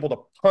rather be able to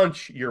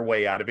punch your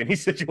way out of any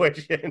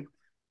situation?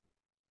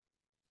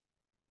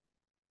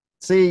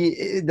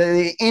 See,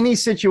 the any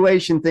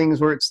situation things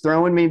where it's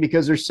throwing me,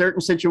 because there's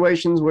certain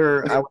situations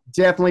where I would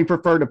definitely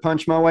prefer to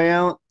punch my way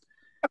out,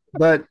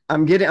 but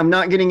I'm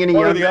not getting any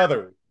One or younger. the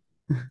other.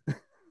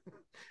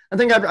 I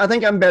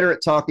think I'm better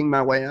at talking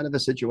my way out of a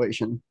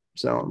situation.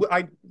 So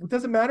It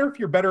doesn't matter if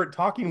you're better at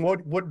talking.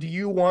 What do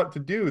you want to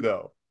do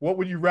though? What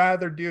would you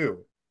rather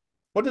do?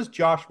 What does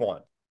Josh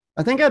want?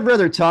 I think I'd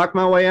rather talk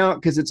my way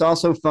out, because it's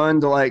also fun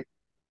to like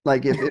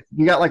if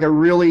you got like a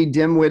really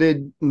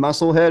dim-witted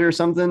muscle-head or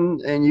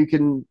something, and you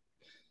can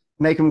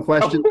make them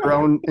question their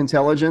own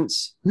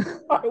intelligence.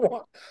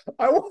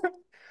 I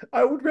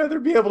would rather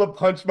be able to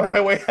punch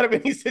my way out of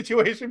any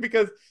situation,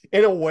 because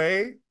in a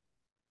way,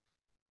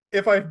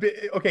 if I've been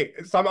okay,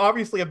 so I'm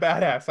obviously a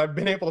badass. I've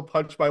been able to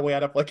punch my way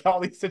out of like all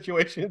these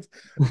situations.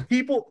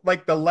 People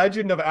like the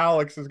legend of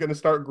Alex is going to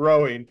start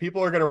growing.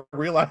 People are going to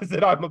realize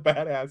that I'm a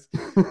badass.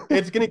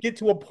 It's going to get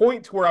to a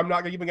point to where I'm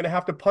not even going to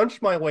have to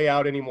punch my way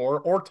out anymore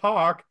or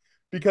talk,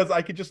 because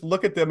I could just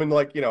look at them and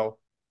like, give them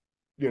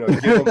you know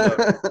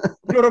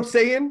what I'm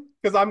saying?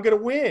 Because I'm going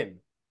to win.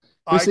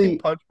 I can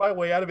punch my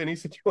way out of any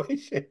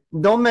situation.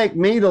 Don't make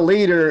me the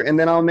leader, and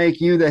then I'll make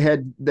you the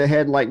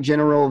head like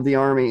general of the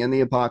army in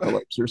the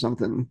apocalypse or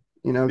something.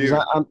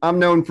 Because I'm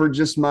known for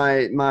just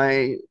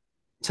my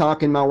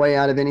talking my way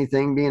out of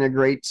anything, being a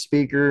great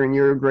speaker, and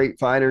you're a great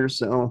fighter.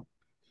 So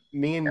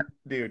me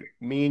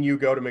and you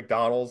go to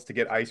McDonald's to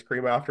get ice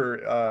cream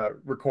after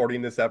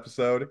recording this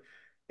episode,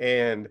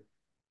 and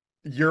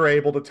you're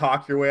able to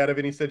talk your way out of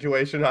any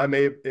situation. I'm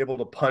able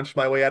to punch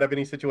my way out of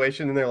any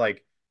situation. And they're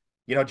like,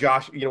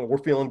 Josh, we're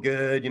feeling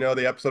good.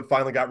 The episode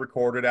finally got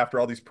recorded after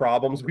all these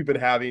problems we've been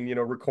having,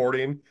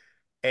 recording.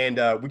 And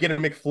we get a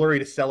McFlurry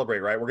to celebrate,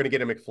 right? We're going to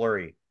get a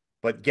McFlurry.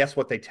 But guess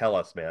what they tell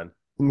us, man?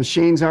 The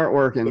machines aren't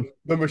working.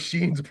 The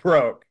machine's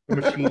broke. The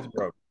machine's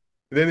broke.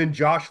 And then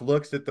Josh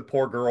looks at the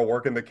poor girl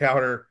working the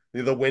counter,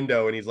 the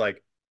window, and he's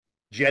like,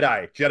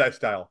 Jedi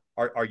style.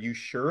 Are you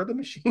sure the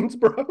machine's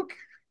broke?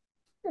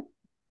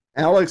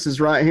 Alex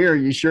is right here.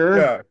 You sure?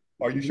 Yeah.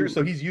 Are you sure?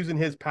 So he's using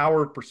his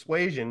power of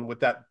persuasion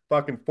with that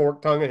fucking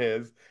forked tongue of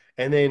his.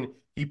 And then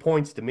he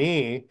points to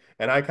me,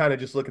 and I kind of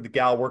just look at the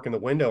gal working the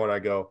window, and I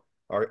go,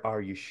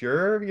 Are you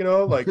sure? We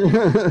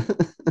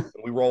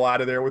roll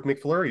out of there with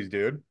McFlurries,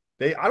 dude.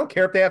 I don't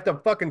care if they have to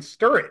fucking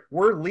stir it.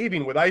 We're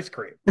leaving with ice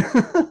cream,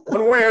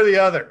 one way or the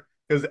other,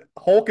 because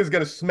Hulk is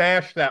gonna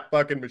smash that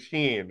fucking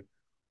machine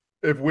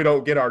if we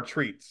don't get our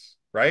treats,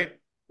 right?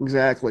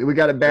 Exactly. We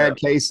got a bad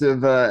case of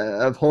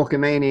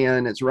Hulkamania,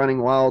 and it's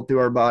running wild through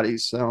our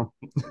bodies. So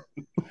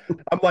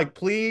I'm like,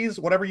 please,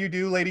 whatever you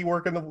do, lady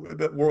working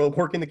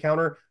the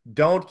counter,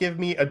 don't give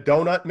me a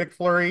donut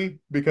McFlurry,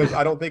 because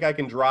I don't think I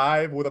can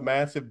drive with a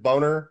massive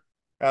boner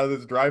out of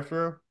this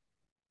drive-through.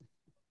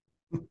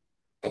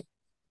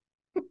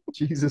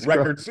 Jesus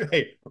Records,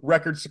 hey,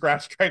 record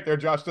scratched right there.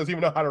 Josh doesn't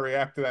even know how to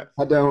react to that.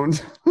 I don't.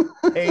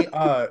 Hey,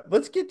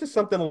 let's get to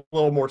something a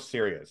little more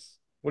serious.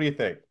 What do you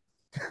think?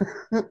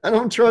 I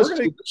don't trust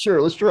you.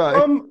 Sure, let's try.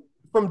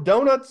 From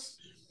donuts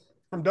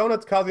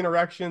causing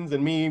erections,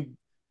 and me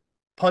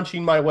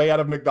punching my way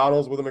out of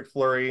McDonald's with a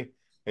McFlurry,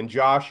 and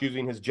Josh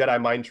using his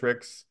Jedi mind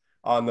tricks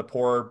on the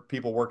poor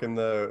people working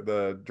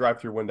the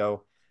drive-through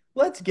window.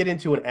 Let's get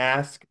into an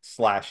Ask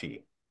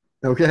Slashy.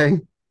 Okay.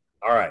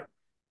 All right.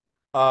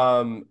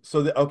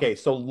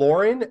 So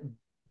Lauren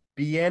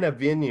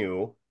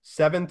Bienavenu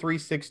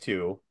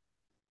 7362,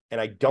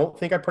 and I don't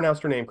think I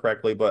pronounced her name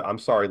correctly, but I'm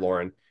sorry,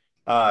 Lauren.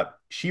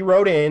 She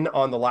wrote in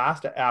on the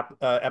last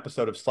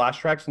episode of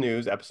Slash Trax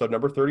News, episode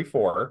number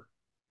 34.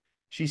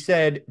 She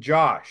said,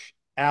 Josh,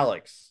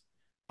 Alex,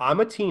 I'm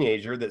a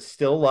teenager that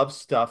still loves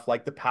stuff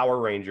like the Power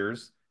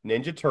Rangers,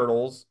 Ninja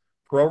Turtles,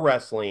 pro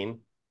wrestling,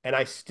 and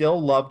I still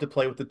love to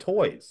play with the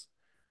toys.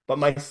 But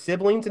my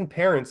siblings and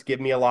parents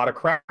give me a lot of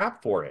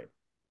crap for it.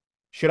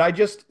 Should I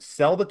just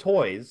sell the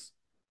toys,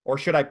 or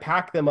should I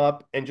pack them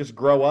up and just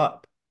grow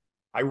up?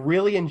 I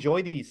really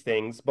enjoy these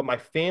things, but my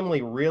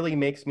family really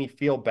makes me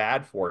feel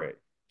bad for it.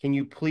 Can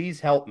you please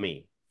help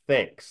me?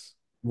 Thanks.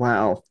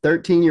 Wow.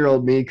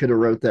 13-year-old me could have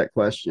wrote that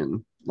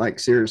question. Like,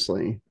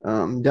 seriously.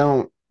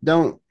 Don't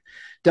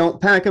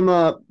pack them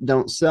up.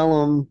 Don't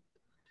sell them.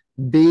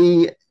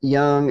 Be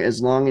young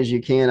as long as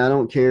you can. I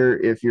don't care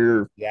if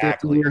you're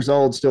 15 years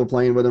old still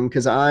playing with them,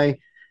 because I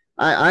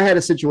had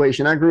a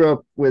situation. I grew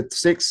up with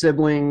 6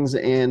 siblings,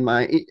 and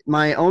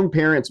my own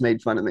parents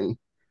made fun of me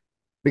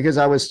because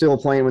I was still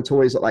playing with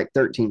toys at like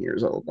 13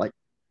 years old, like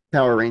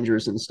Power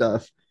Rangers and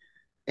stuff.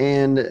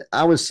 And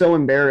I was so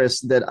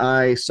embarrassed that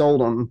I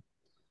sold them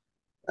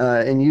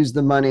and used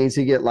the money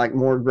to get like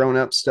more grown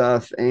up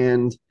stuff.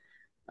 And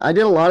I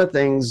did a lot of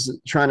things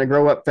trying to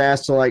grow up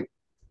fast to like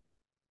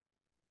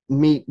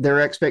meet their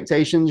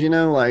expectations,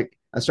 like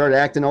I started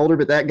acting older,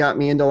 but that got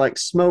me into like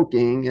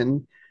smoking,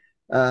 and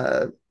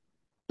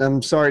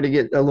I'm sorry to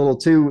get a little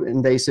too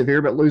invasive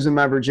here, but losing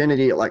my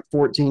virginity at like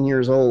 14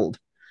 years old.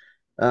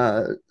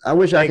 I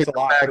wish I could. Thanks a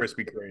lot,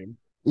 Krispy Kreme.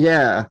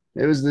 Yeah,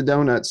 it was the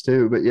donuts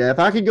too. But yeah, if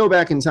I could go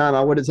back in time,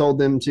 I would have told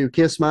them to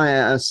kiss my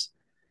ass,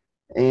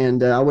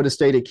 and I would have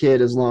stayed a kid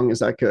as long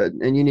as I could.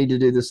 And you need to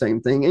do the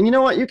same thing. And you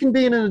know what? You can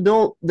be an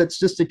adult that's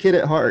just a kid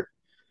at heart.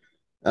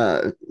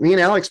 Me and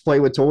Alex play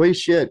with toys.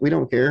 Shit, we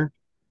don't care.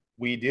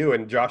 We do.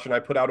 And Josh and I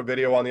put out a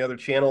video on the other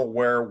channel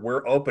where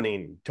we're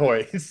opening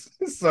toys.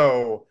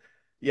 So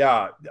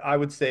yeah, I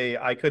would say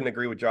I couldn't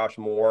agree with Josh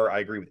more. I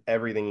agree with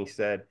everything he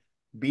said.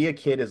 Be a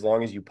kid as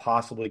long as you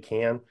possibly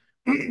can.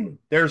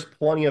 There's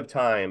plenty of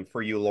time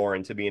for you,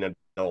 Lauren, to be an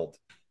adult.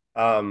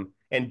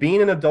 And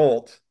being an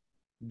adult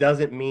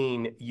doesn't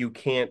mean you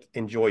can't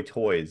enjoy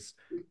toys.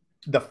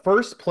 The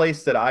first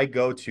place that I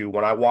go to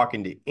when I walk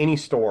into any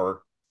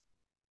store,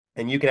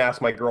 and you can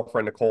ask my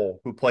girlfriend,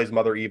 Nicole, who plays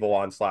Mother Evil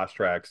on Slash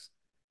Trax,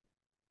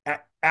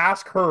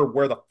 ask her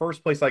where the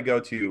first place I go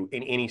to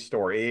in any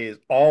store. It is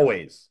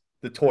always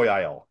the toy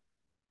aisle.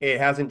 It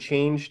hasn't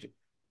changed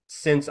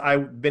since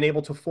I've been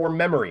able to form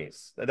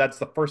memories. That's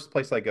the first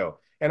place I go.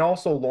 And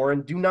also,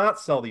 Lauren, do not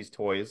sell these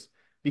toys,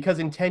 because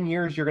in 10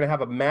 years, you're going to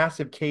have a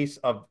massive case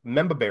of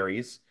member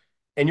berries,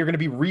 and you're going to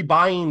be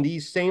rebuying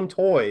these same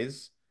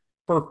toys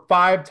for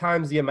 5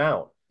 times the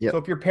amount. Yep. So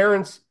if your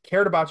parents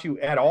cared about you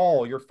at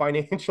all, your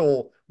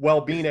financial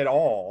well-being at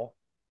all,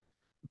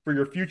 for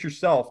your future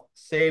self,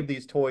 save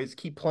these toys,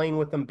 keep playing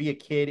with them, be a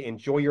kid,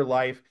 enjoy your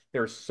life.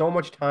 There's so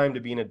much time to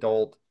be an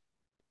adult.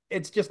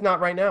 It's just not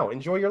right now.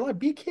 Enjoy your life.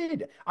 Be a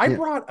kid. I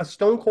brought a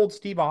Stone Cold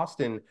Steve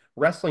Austin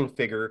wrestling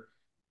figure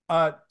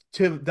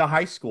to the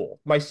high school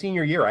my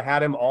senior year. I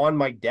had him on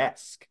my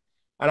desk,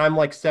 and I'm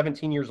like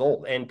 17 years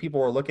old, and people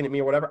were looking at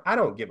me or whatever. I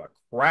don't give a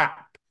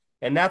crap.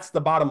 And that's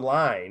the bottom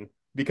line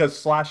because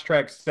Slash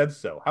Trax said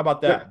so. How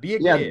about that? Be a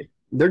Yeah, kid.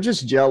 they're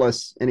just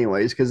jealous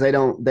anyways because they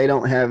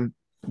don't have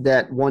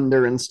that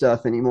wonder and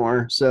stuff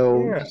anymore.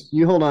 So Yeah. just,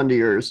 you hold on to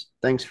yours.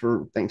 Thanks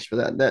for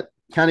that. That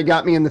kind of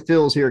got me in the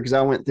feels here because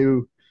I went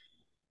through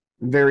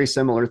very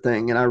similar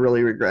thing and I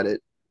really regret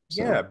it.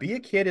 So Yeah, be a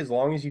kid as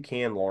long as you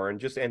can, Lauren.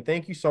 Just and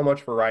thank you so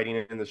much for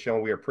writing in the show.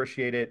 We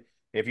appreciate it.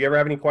 If you ever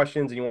have any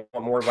questions and you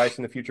want more advice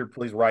in the future,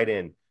 please write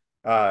in.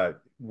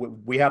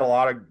 We had a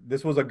lot of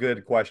this was a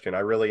good question. I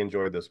really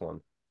enjoyed this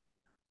one.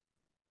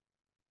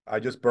 I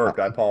just burped.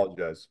 I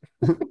apologize.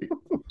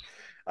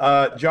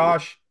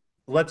 Josh,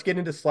 let's get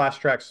into Slash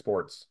Track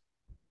Sports.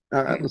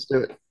 all right, let's do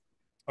it.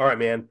 All right,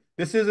 man.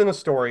 This isn't a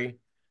story.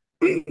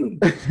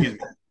 Excuse me.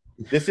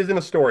 This isn't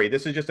a story.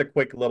 This is just a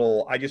quick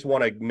little, I just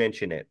want to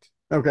mention it.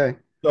 Okay.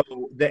 So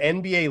the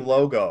NBA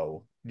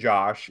logo,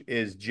 Josh,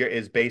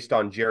 is based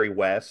on Jerry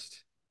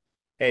West.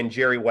 And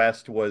Jerry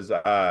West was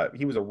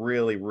he was a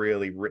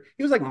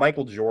he was like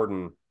Michael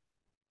Jordan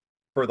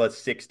for the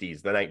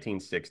 60s, the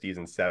 1960s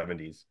and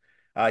 70s.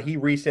 He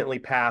recently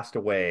passed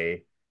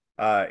away.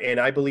 And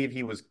I believe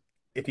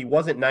if he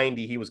wasn't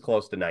 90, he was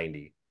close to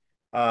 90.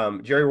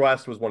 Jerry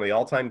West was one of the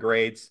all-time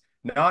greats,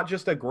 not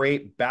just a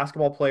great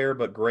basketball player,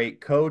 but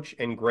great coach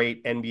and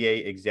great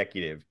NBA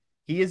executive.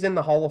 He is in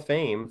the Hall of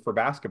Fame for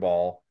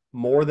basketball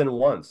more than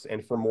once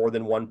and for more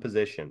than one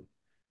position.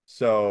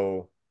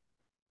 So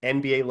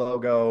NBA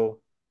logo,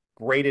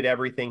 great at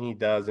everything he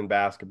does in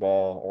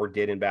basketball or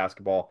did in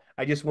basketball.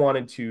 I just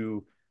wanted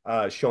to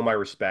show my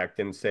respect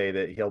and say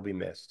that he'll be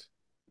missed.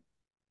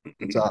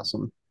 It's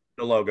awesome.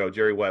 The logo,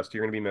 Jerry West,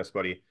 you're going to be missed,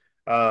 buddy.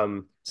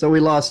 So we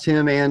lost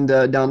him and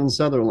Donald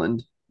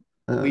Sutherland.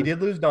 We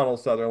did lose Donald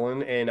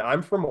Sutherland, and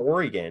I'm from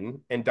Oregon,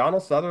 and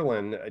Donald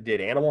Sutherland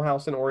did Animal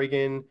House in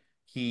Oregon.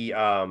 He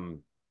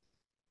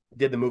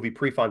did the movie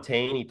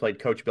Prefontaine. He played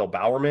Coach Bill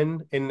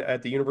Bowerman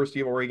at the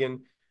University of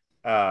Oregon.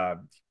 He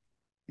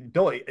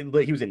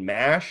was in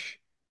MASH,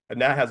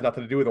 and that has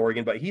nothing to do with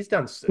Oregon, but he's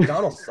done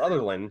Donald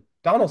Sutherland.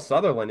 Donald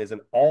Sutherland is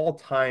an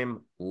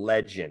all-time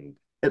legend.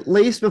 At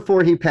least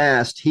before he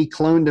passed, he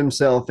cloned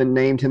himself and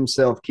named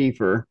himself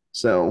Kiefer.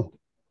 So,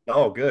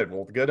 oh, good.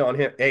 Well, good on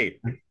him. Hey,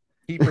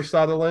 Kiefer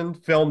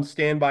Sutherland filmed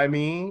Stand By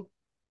Me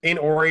in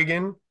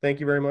Oregon. Thank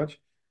you very much.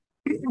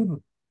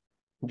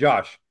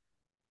 Josh,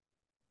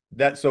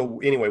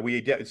 anyway,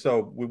 we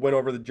went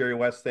over the Jerry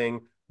West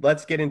thing.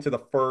 Let's get into the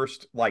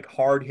first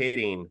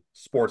hard-hitting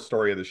sports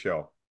story of the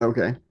show.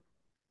 Okay.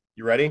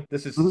 You ready?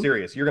 This is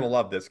serious. You're going to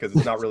love this because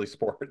it's not really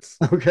sports.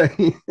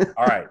 Okay.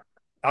 All right.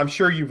 I'm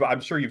sure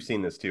you've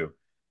seen this too.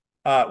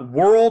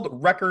 World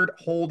record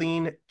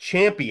holding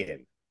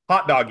champion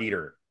hot dog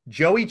eater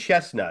Joey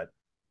Chestnut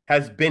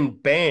has been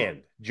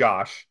banned,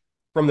 Josh,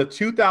 from the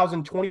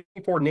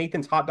 2024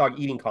 Nathan's Hot Dog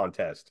Eating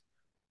Contest.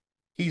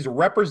 He's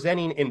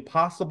representing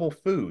Impossible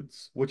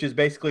Foods, which is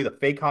basically the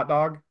fake hot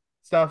dog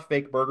stuff,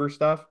 fake burger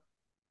stuff.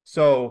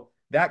 So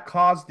that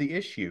caused the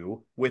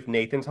issue with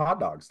Nathan's Hot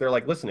Dogs. They're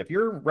like, listen, if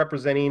you're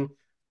representing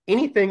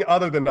anything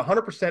other than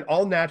 100%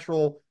 all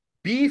natural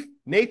beef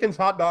Nathan's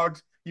Hot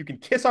Dogs, you can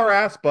kiss our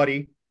ass,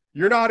 buddy.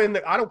 You're not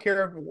I don't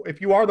care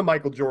if you are the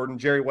Michael Jordan,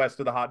 Jerry West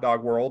of the hot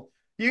dog world.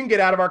 You can get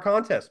out of our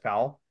contest,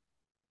 pal.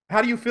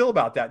 How do you feel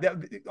about that?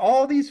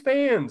 All these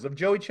fans of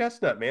Joey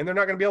Chestnut, man, they're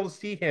not going to be able to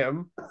see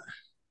him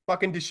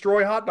fucking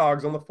destroy hot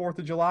dogs on the 4th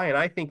of July, and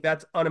I think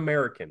that's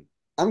un-American.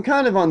 I'm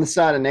kind of on the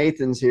side of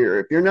Nathan's here.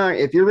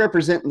 If you're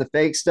representing the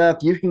fake stuff,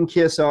 you can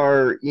kiss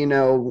our,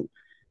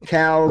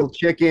 cow,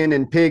 chicken,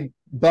 and pig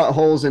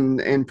buttholes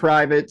and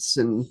privates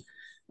and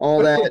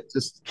all that.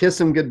 Just kiss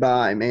them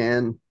goodbye,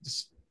 man.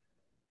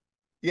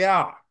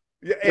 Yeah.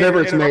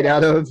 Whatever it's made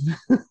out of.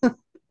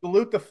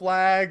 Salute the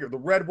flag or the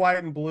red, white,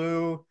 and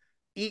blue.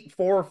 Eat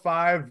 4 or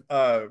 5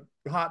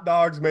 hot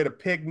dogs made of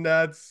pig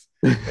nuts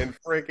and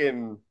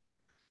freaking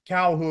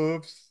cow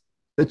hoofs.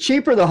 The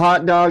cheaper the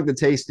hot dog, the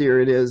tastier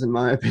it is, in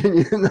my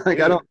opinion. I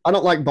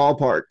don't like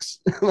ballparks.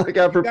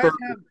 I prefer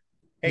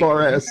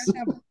Bar S.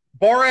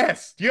 Bar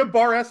S. Do you have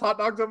Bar S hot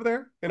dogs over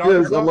there?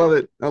 Yes, I love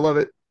it. I love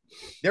it.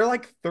 They're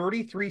like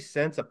 33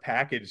 cents a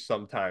package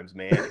sometimes,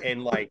 man.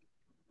 And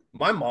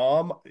my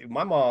mom,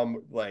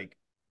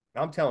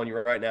 I'm telling you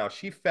right now,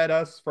 she fed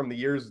us from the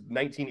years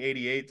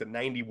 1988 to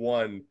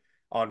 91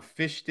 on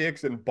fish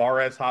sticks and Bar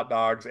S hot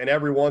dogs, and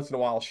every once in a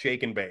while,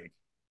 shake and bake.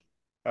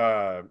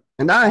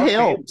 And that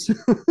helps.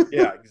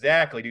 Yeah,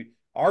 exactly, dude.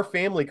 Our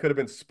family could have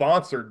been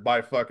sponsored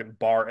by fucking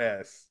Bar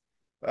S.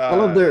 I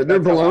love their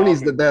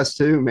bologna's the best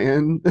too,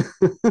 man.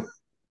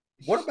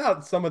 What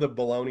about some of the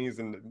bolognas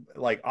and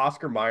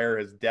Oscar Mayer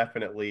has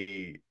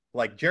definitely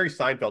Jerry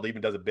Seinfeld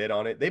even does a bit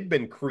on it. They've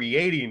been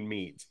creating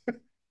meat.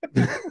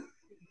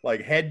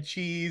 Like head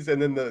cheese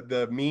and then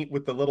the meat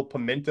with the little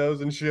pimentos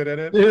and shit in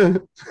it.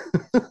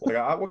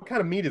 Yeah. What kind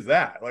of meat is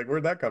that?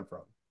 Where'd that come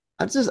from?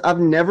 I've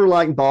never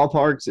liked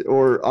ballparks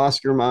or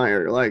Oscar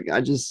Mayer.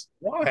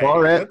 Why?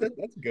 Bar S.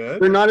 That's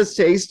good. They're not as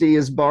tasty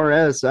as Bar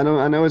S. I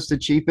know it's the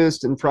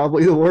cheapest and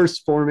probably the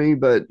worst for me,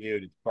 but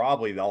dude, it's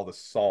probably all the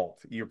salt.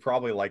 You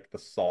probably like the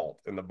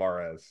salt in the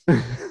Bar S.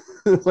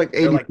 It's like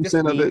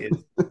 80% of it.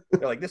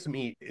 They're like, this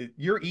meat,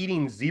 you're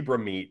eating zebra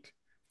meat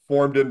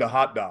formed into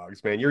hot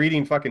dogs, man. You're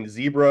eating fucking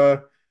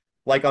zebra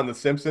like on The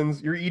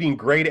Simpsons. You're eating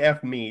grade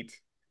F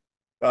meat,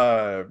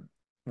 uh,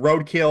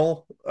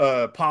 roadkill,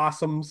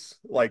 possums,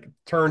 like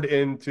turned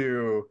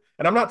into.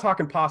 And I'm not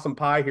talking possum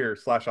pie here,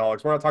 Slash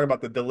Alex. We're not talking about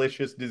the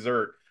delicious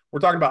dessert. We're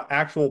talking about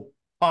actual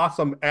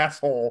possum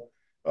asshole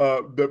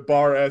that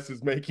Bar S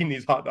is making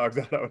these hot dogs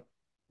out of.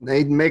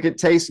 They make it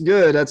taste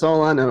good. That's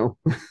all I know.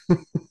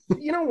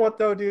 You know what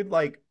though, dude?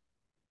 Like,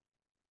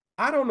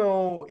 I don't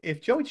know if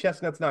Joey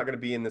Chestnut's not going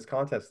to be in this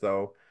contest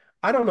though.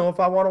 I don't know if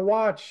I want to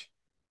watch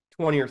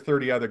 20 or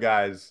 30 other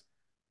guys,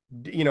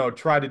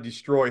 try to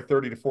destroy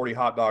 30 to 40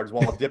 hot dogs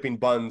while dipping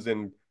buns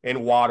in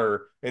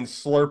water and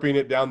slurping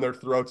it down their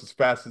throats as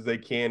fast as they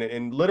can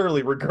and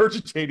literally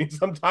regurgitating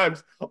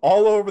sometimes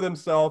all over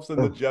themselves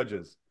and the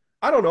judges.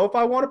 I don't know if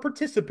I want to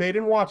participate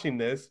in watching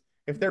this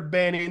if they're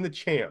banning the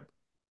champ.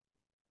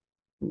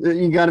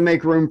 You got to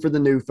make room for the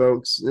new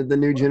folks, the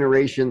new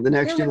generation, the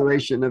next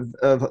generation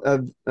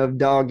of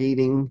dog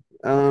eating.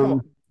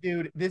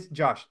 Dude,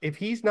 Josh, if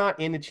he's not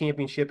in the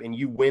championship and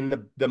you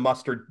win the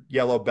mustard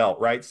yellow belt,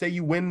 right? Say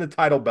you win the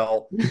title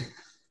belt.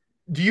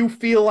 Do you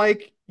feel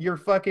like you're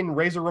fucking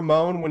Razor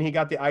Ramon when he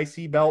got the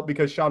IC belt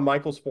because Shawn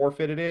Michaels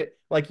forfeited it?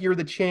 Like you're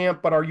the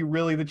champ, but are you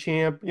really the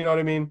champ? You know what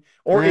I mean?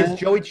 Or is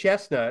Joey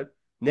Chestnut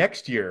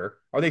next year,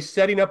 are they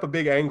setting up a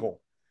big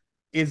angle?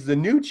 Is the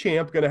new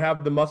champ going to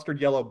have the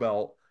mustard yellow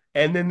belt?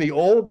 And then the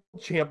old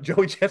champ,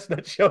 Joey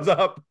Chestnut, shows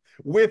up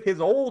with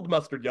his old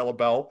mustard yellow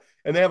belt,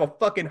 and they have a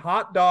fucking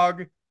hot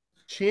dog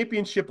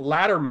championship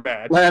ladder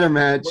match. Ladder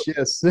match,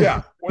 yes.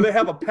 Yeah, where they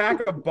have a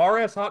pack of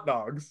bar-ass hot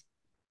dogs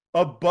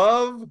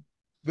above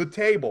the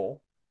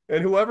table,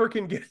 and whoever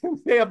can get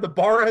they have the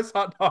bar-ass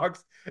hot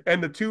dogs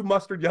and the 2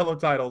 mustard yellow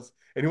titles,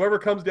 and whoever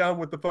comes down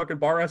with the fucking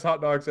bar-ass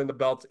hot dogs and the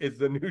belts is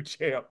the new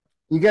champ.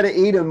 You got to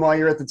eat them while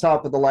you're at the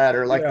top of the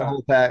ladder, like the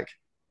whole pack.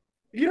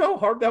 You know how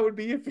hard that would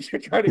be if you're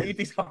trying to eat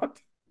these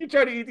hot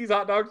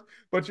dogs,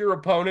 but your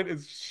opponent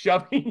is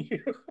shoving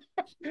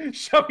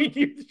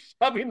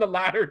the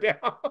ladder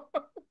down.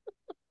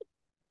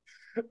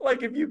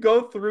 Like if you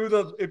go through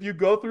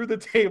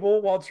the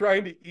table while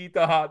trying to eat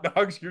the hot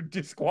dogs, you're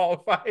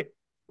disqualified.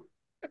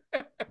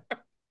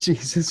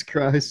 Jesus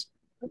Christ.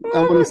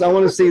 I want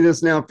to see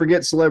this now.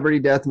 Forget celebrity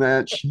death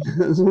match.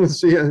 I want to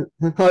see a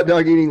hot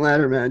dog eating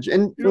ladder match.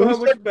 And you know how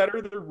much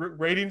better the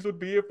ratings would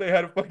be if they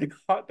had a fucking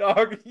hot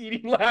dog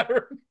eating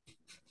ladder?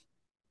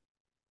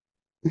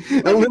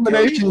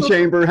 Elimination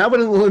chamber. How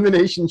would an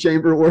elimination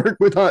chamber work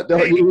with hot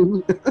dog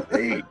eating?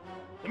 Hey,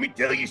 let me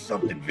tell you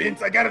something,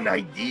 Vince. I got an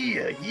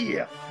idea.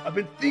 Yeah, I've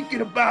been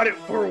thinking about it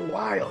for a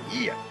while.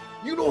 Yeah,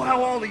 you know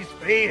how all these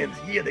fans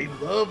here, they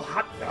love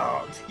hot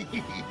dogs.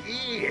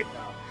 Yeah.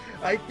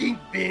 I think,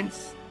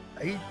 Vince,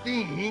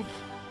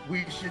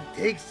 we should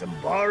take some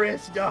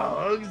bar-ass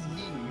dogs,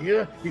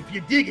 yeah, if you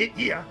dig it,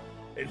 yeah,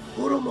 and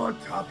put them on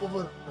top of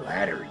a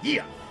ladder,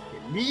 yeah.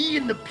 And me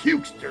and the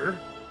pukester,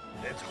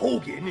 that's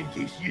Hogan, in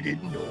case you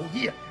didn't know,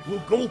 yeah,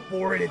 we'll go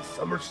for it at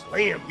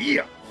SummerSlam,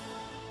 yeah.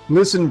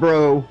 Listen,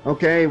 bro,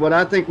 okay, what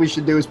I think we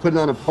should do is put it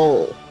on a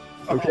pole,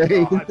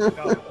 okay? Oh, God,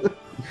 no.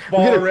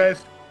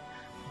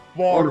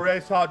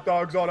 Bar-ass hot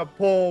dogs on a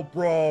pole,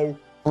 bro.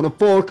 On a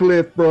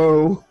forklift,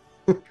 bro.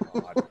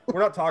 God. We're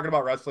not talking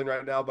about wrestling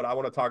right now, but I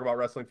want to talk about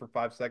wrestling for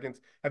 5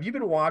 seconds. Have you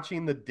been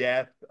watching the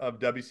death of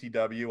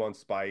WCW on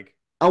Spike?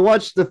 I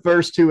watched the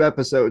first 2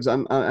 episodes. I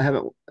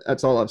haven't.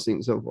 That's all I've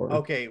seen so far.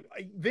 Okay,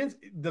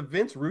 the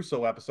Vince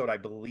Russo episode, I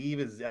believe,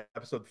 is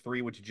episode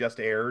 3, which just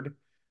aired.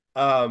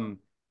 I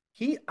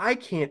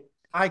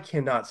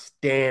cannot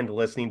stand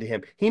listening to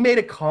him. He made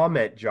a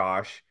comment,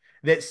 Josh,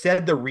 that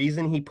said the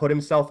reason he put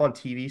himself on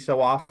TV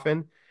so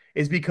often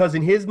is because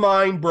in his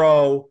mind,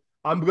 bro,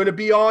 I'm going to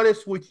be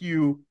honest with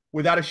you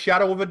without a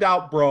shadow of a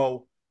doubt,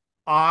 bro.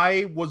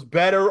 I was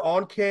better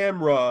on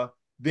camera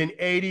than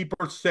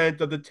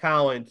 80% of the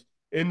talent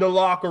in the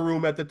locker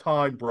room at the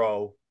time,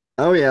 bro.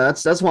 Oh, yeah.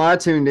 That's why I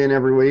tuned in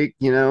every week,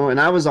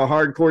 and I was a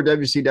hardcore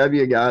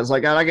WCW guy. I was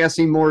like, I got to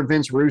see more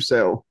Vince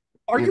Russo.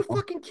 Are you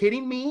fucking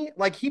kidding me?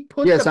 Like, he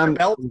put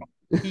the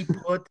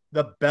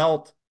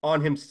belt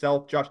on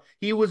himself, Josh.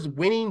 He was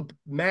winning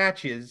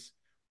matches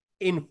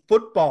in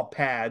football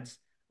pads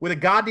with a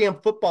goddamn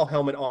football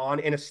helmet on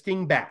and a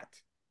sting bat.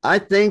 I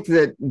think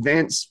that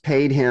Vince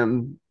paid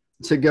him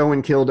to go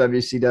and kill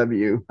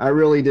WCW. I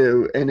really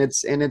do. And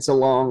it's a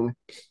long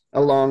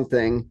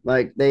thing.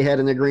 Like they had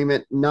an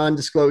agreement,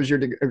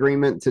 non-disclosure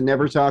agreement to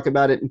never talk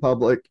about it in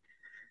public.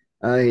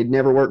 He'd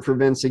never work for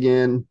Vince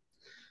again.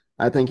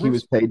 I think he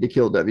was paid to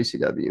kill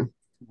WCW.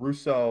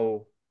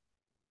 Russo,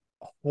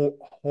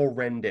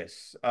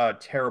 horrendous,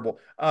 terrible.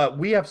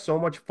 We have so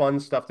much fun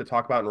stuff to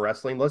talk about in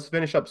wrestling. Let's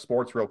finish up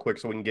sports real quick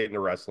so we can get into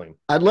wrestling.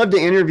 I'd love to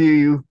interview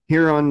you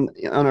here on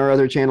our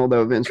other channel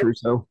though, Vince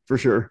Russo, for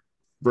sure,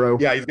 bro.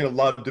 Yeah, he's gonna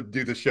love to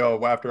do the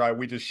show after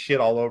we just shit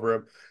all over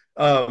him.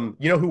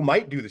 You know who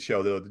might do the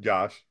show though,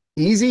 Josh?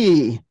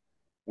 Easy.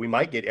 We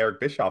might get Eric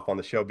Bischoff on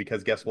the show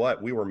because guess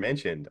what? We were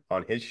mentioned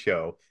on his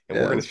show, and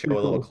we're gonna show a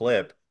little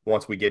clip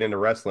once we get into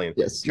wrestling.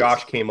 Yes.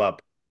 Josh came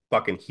up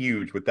fucking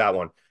huge with that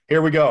one.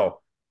 Here we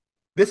go.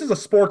 This is a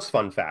sports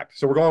fun fact.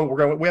 So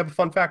we have a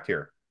fun fact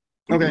here.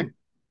 Okay.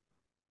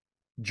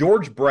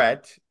 George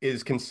Brett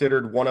is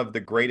considered one of the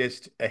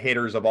greatest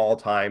hitters of all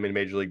time in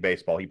Major League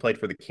Baseball. He played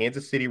for the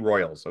Kansas City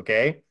Royals,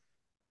 okay?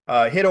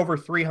 Hit over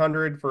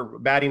 300 for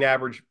batting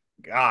average,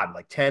 God,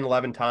 like 10,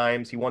 11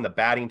 times. He won the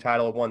batting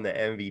title, won the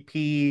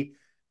MVP.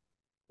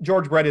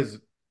 George Brett is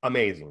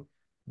amazing.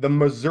 The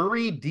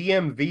Missouri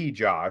DMV,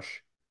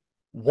 Josh,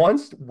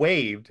 once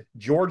waived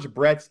George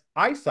Brett's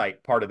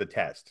eyesight part of the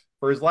test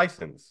for his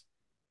license.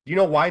 Do you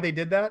know why they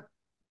did that?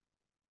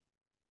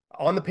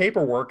 On the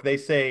paperwork, they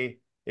say,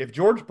 if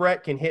George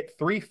Brett can hit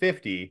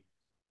 350,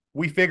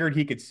 we figured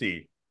he could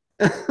see.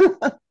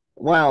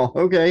 Wow.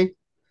 Okay.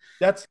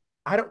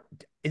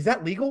 Is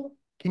that legal?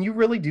 Can you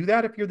really do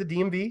that if you're the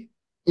DMV?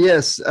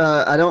 Yes.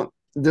 I don't,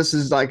 this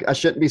is like, I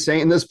shouldn't be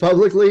saying this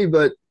publicly,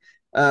 but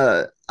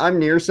I'm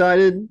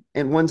nearsighted.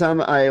 And one time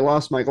I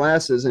lost my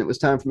glasses and it was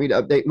time for me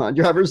to update my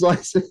driver's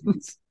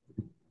license.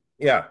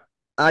 Yeah.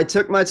 I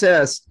took my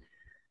test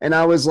and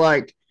I was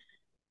like,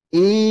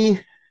 E,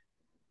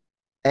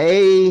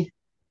 A,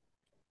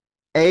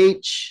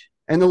 H,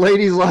 and the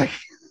lady's like,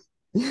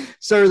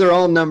 sir, they're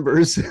all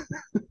numbers.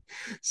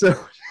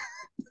 So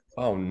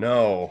oh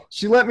no.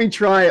 she let me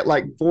try it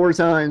like 4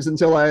 times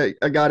until I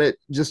got it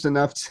just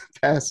enough to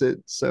pass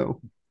it.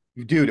 So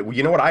Dude,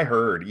 you know what I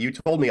heard? You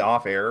told me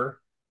off air,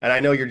 and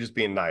I know you're just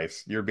being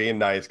nice. You're being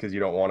nice because you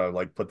don't want to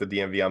like put the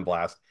DMV on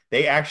blast.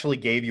 They actually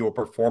gave you a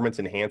performance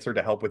enhancer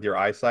to help with your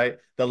eyesight.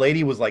 The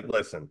lady was like,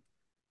 listen,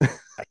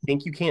 I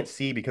think you can't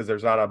see because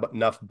there's not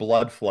enough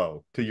blood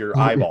flow to your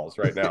eyeballs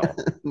right now.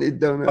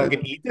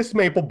 Fucking eat this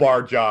maple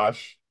bar,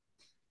 Josh.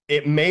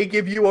 It may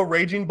give you a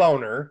raging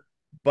boner,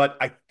 but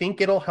I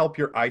think it'll help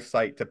your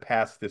eyesight to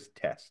pass this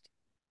test.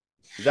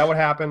 Is that what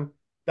happened?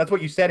 That's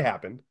what you said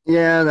happened.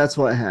 Yeah, that's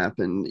what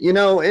happened. You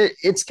know,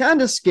 it's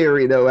kind of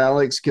scary though,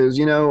 Alex, because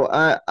you know,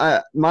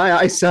 my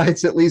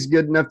eyesight's at least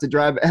good enough to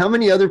drive. How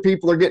many other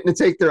people are getting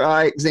to take their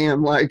eye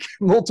exam like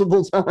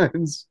multiple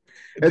times?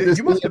 Dude,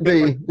 you must have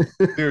been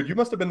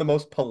the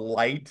most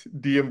polite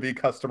DMV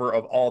customer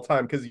of all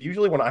time. Because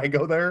usually when I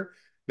go there,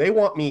 they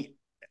want me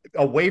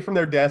away from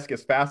their desk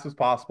as fast as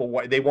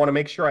possible. They want to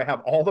make sure I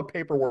have all the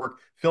paperwork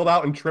filled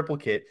out in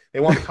triplicate.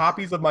 They want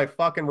copies of my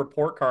fucking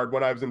report card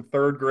when I was in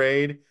 3rd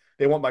grade.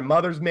 They want my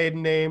mother's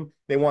maiden name.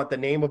 They want the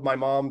name of my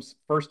mom's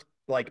first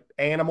like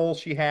animal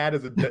she had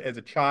as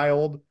a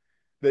child.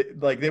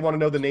 They want to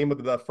know the name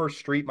of the first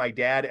street my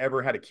dad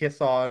ever had a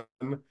kiss on.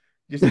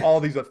 Just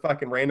all these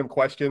fucking random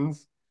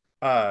questions.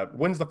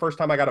 When's the first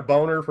time I got a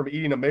boner from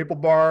eating a maple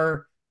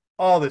bar?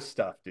 All this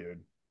stuff, dude.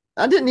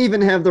 I didn't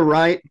even have the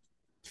right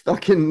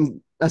fucking.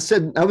 I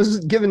said I was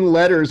given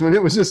letters when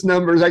it was just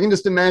numbers. I can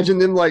just imagine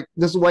them like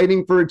just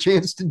waiting for a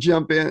chance to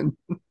jump in.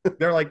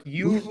 They're like,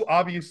 you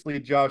obviously,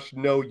 Josh,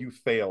 know you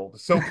failed.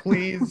 So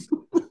please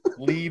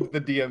leave the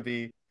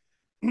DMV.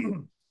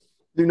 Do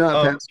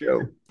not pass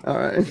go. All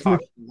right.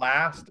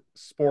 Last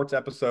sports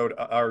episode,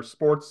 our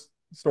sports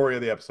story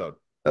of the episode.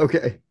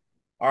 Okay.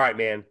 All right,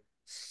 man.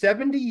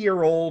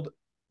 70-year-old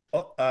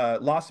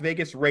Las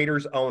Vegas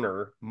Raiders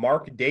owner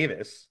Mark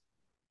Davis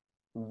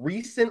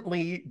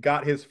recently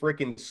got his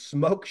freaking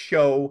smoke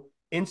show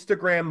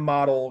Instagram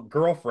model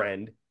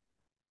girlfriend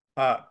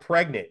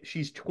pregnant.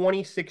 She's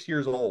 26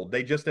 years old.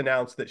 They just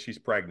announced that she's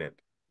pregnant.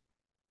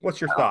 What's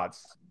your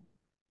thoughts?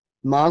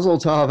 Mazel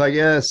tov, I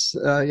guess.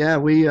 Yeah,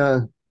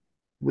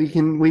 we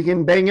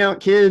can bang out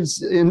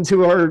kids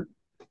into our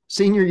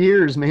senior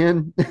years,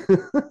 man.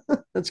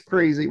 That's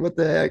crazy. What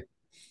the heck?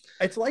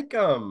 It's like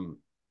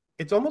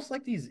it's almost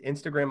like these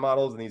Instagram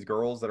models and these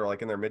girls that are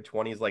like in their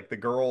mid-20s, like the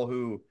girl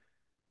who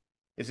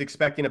is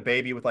expecting a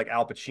baby with like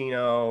Al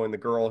Pacino and the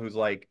girl who's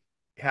like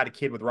had a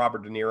kid with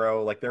Robert De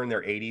Niro, like they're in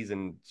their 80s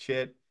and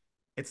shit.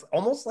 It's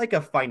almost like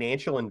a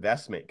financial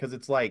investment because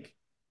it's like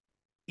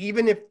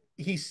even if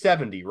he's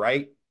 70,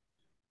 right?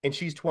 And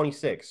she's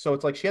 26. So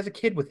it's like she has a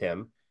kid with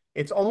him.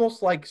 It's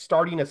almost like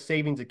starting a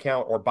savings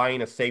account or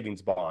buying a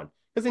savings bond.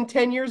 Because in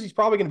 10 years, he's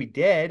probably going to be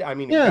dead. I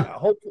mean, yeah.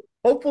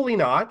 Hopefully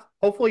not.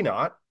 Hopefully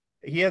not.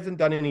 He hasn't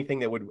done anything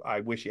that would I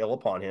wish ill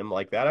upon him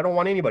like that. I don't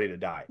want anybody to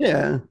die.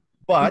 Yeah.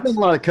 But a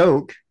lot of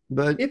coke.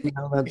 But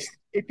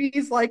if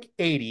he's like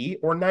 80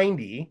 or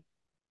 90,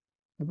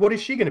 what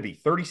is she going to be?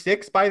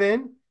 36 by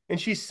then? And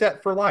she's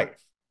set for life.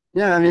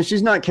 Yeah, I mean, if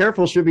she's not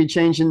careful, she'll be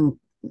changing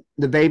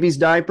the baby's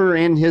diaper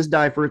and his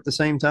diaper at the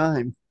same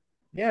time.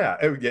 Yeah,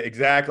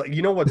 exactly.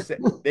 You know what?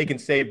 They can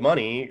save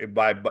money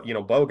by,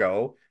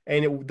 BOGO.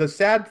 And the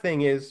sad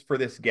thing is for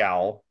this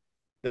gal,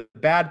 the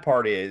bad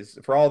part is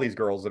for all these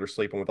girls that are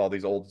sleeping with all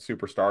these old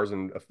superstars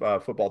and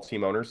football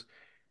team owners,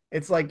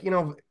 it's like,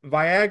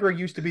 Viagra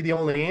used to be the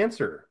only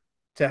answer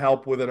to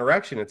help with an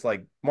erection. It's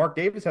like Mark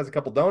Davis has a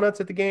couple donuts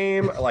at the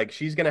game. Like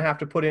she's going to have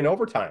to put in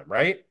overtime,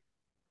 right?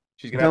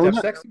 She's going to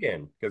have sex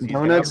again because he's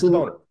going to have a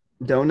boner.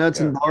 Donuts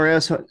and bar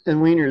ass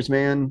and wieners,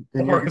 man.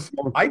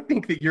 I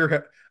think that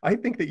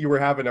you were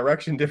having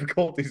erection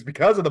difficulties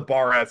because of the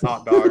bar ass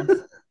hot dogs.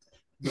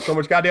 There's so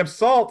much goddamn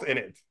salt in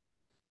it.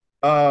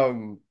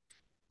 All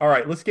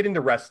right, let's get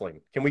into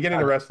wrestling. Can we get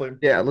into wrestling?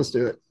 Yeah, let's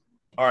do it.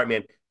 All right,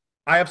 man.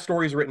 I have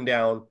stories written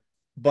down,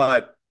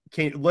 but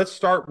let's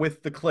start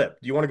with the clip.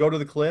 Do you want to go to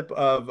the clip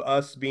of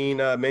us being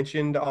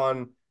mentioned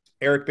on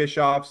Eric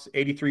Bischoff's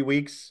 83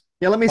 Weeks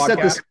Yeah, let me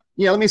set this. podcast?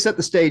 Yeah, let me set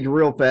the stage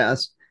real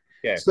fast.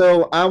 Okay.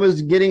 So I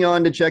was getting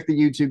on to check the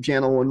YouTube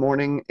channel one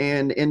morning,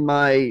 and in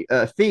my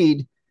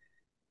feed,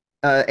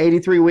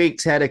 83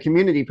 Weeks had a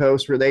community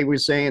post where they were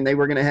saying they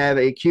were going to have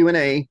a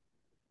Q&A,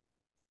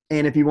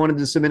 and if you wanted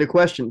to submit a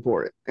question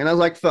for it. And I was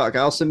like, fuck,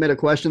 I'll submit a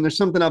question. There's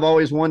something I've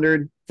always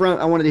wondered from.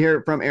 I wanted to hear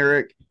it from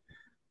Eric.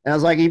 And I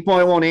was like, he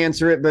probably won't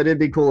answer it, but it'd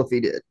be cool if he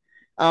did.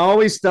 I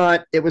always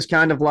thought it was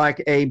kind of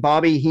like a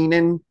Bobby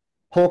Heenan,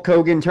 Hulk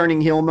Hogan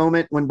turning heel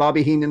moment when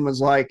Bobby Heenan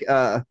was like,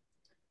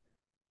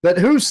 but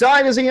whose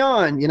side is he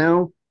on? You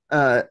know,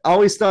 I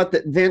always thought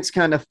that Vince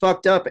kind of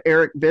fucked up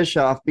Eric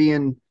Bischoff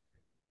being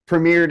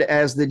premiered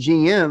as the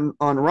GM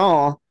on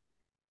Raw,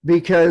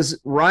 because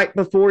right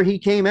before he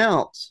came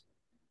out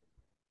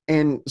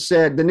and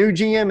said the new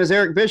GM is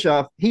Eric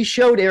Bischoff, he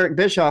showed Eric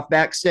Bischoff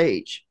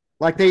backstage.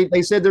 Like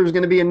they said there was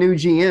going to be a new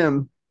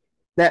GM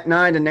that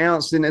night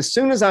announced. And as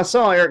soon as I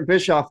saw Eric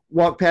Bischoff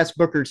walk past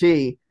Booker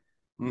T,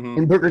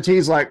 and Booker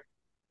T's like,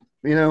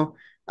 you know,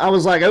 I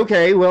was like,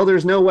 okay, well,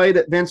 there's no way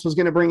that Vince was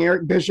going to bring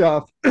Eric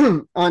Bischoff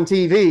on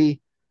TV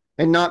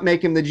and not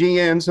make him the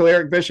GM. So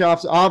Eric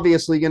Bischoff's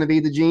obviously going to be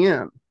the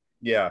GM.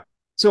 Yeah.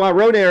 So I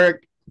wrote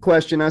Eric a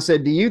question. I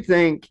said, do you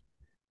think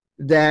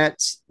that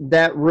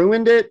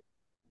ruined it?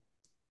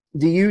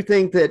 Do you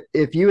think that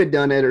if you had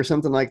done it or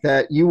something like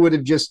that, you would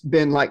have just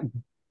been like,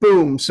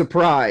 boom,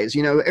 surprise,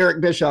 you know,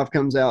 Eric Bischoff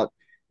comes out.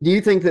 Do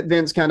you think that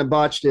Vince kind of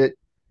botched it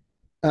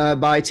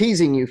by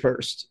teasing you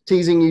first,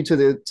 teasing you to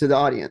the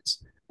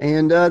audience?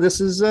 And this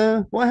is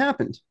what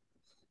happened.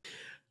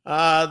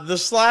 The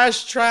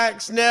Slash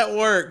Trax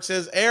Network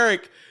says,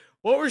 Eric,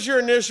 what was your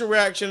initial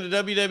reaction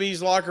to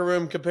WWE's locker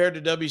room compared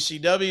to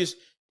WCW's? Do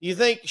you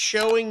think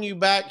showing you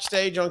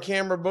backstage on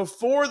camera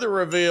before the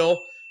reveal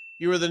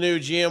you were the new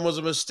GM was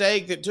a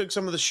mistake that took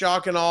some of the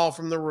shock and awe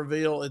from the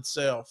reveal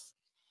itself?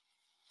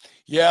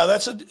 Yeah,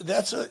 that's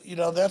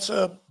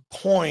a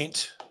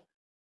point.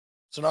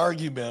 It's an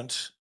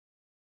argument.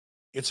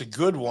 It's a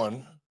good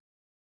one.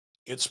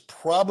 It's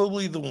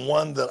probably the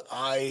one that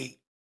I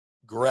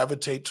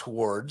gravitate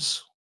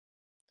towards.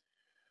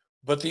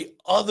 But the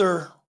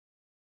other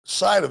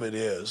side of it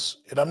is,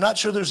 and I'm not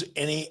sure there's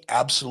any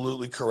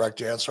absolutely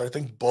correct answer. I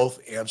think both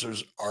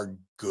answers are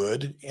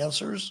good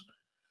answers.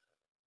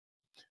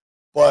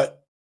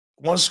 But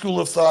one school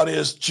of thought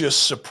is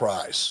just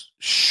surprise,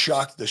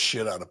 shock the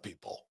shit out of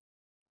people.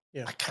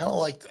 Yeah. I kind of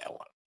like that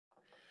one.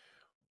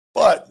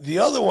 But the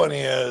other one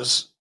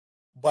is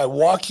by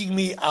walking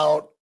me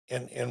out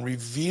and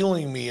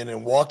revealing me and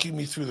then walking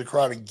me through the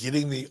crowd and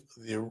getting the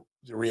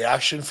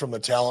reaction from the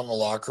talent in the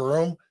locker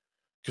room,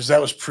 because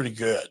that was pretty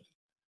good.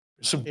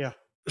 There's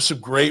some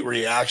great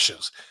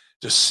reactions.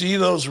 To see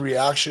those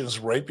reactions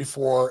right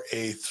before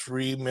a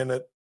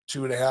 3-minute,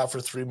 2.5 or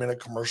 3-minute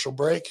commercial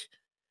break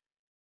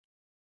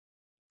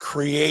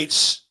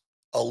creates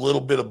a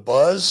little bit of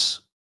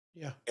buzz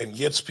and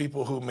gets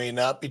people who may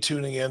not be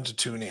tuning in to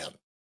tune in.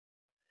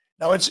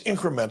 Now, it's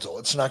incremental.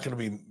 It's not going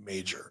to be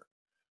major,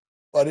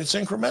 but it's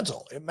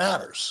incremental. It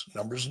matters.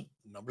 Numbers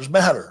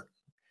matter.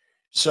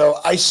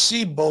 So I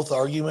see both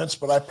arguments,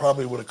 but I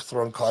probably would have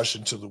thrown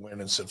caution to the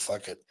wind and said,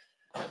 fuck it.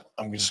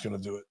 I'm just going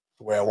to do it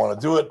the way I want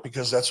to do it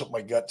because that's what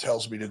my gut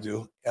tells me to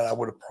do. And I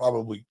would have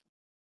probably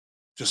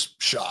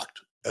just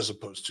shocked as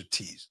opposed to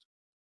teased.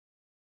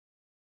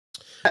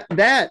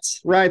 That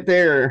right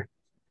there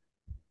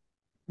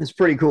is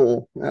pretty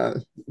cool.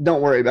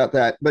 Don't worry about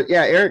that. But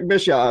yeah, Eric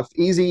Bischoff,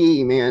 Easy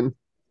E, man.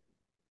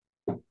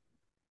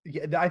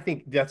 Yeah, I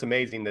think that's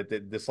amazing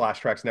that the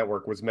Slash Trax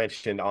Network was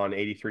mentioned on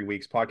 83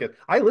 Weeks podcast.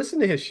 I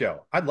listened to his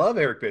show. I love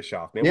Eric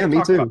Bischoff, man. Yeah, we me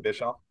talk too. about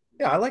Bischoff.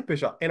 Yeah, I like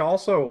Bischoff. And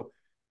also,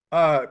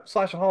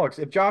 Slashaholics,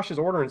 if Josh is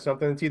ordering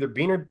something, it's either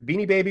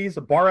Beanie Babies,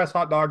 bar-ass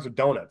hot dogs, or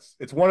donuts.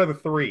 It's one of the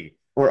three.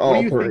 Or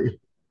all three.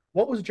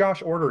 What was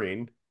Josh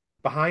ordering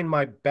behind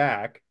my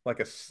back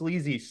like a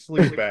sleazy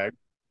sleaze bag?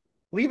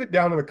 Leave it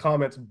down in the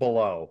comments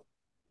below.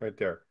 Right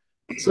there.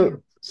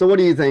 So what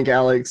do you think,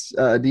 Alex?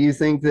 Do you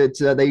think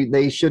that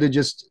they should have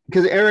just,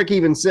 because Eric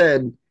even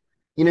said,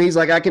 you know, he's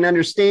like, I can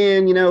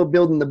understand, you know,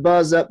 building the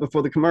buzz up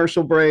before the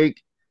commercial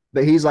break,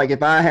 but he's like,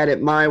 if I had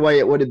it my way,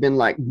 it would have been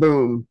like,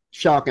 boom,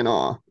 shock and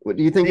awe. What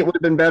do you think it would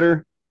have been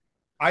better?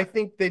 I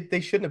think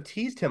they shouldn't have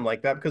teased him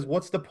like that, because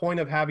what's the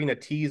point of having a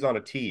tease on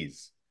a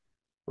tease,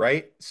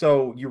 right?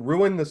 So you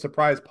ruin the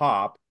surprise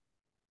pop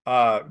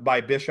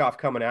by Bischoff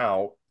coming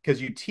out because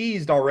you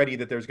teased already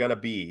that there's going to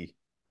be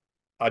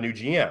a new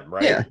GM,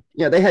 right?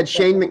 Yeah. They had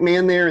Shane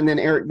McMahon there and then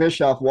Eric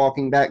Bischoff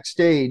walking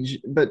backstage.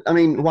 But I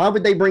mean, why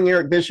would they bring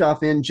Eric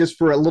Bischoff in just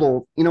for a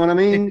little? You know what I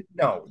mean?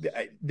 No,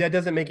 that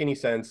doesn't make any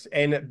sense.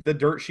 And the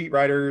dirt sheet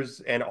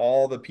writers and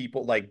all the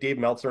people like Dave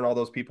Meltzer and all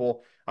those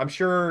people, I'm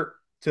sure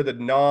to the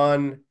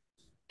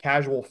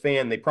non-casual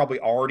fan, they probably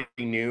already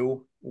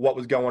knew what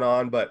was going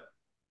on. But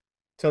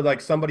to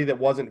like somebody that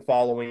wasn't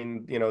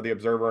following, you know, the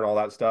Observer and all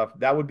that stuff,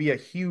 that would be a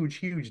huge,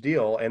 huge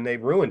deal. And they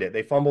ruined it.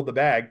 They fumbled the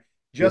bag,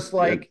 just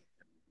like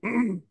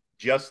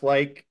just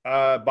like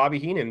Bobby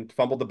Heenan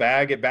fumbled the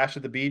bag at Bash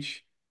at the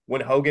Beach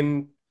when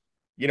Hogan,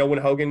 when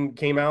Hogan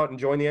came out and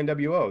joined the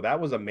NWO.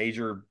 That was a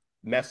major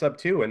mess up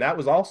too, and that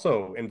was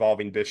also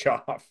involving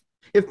Bischoff.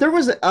 If there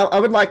was, I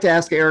would like to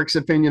ask Eric's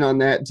opinion on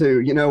that too.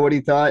 You know what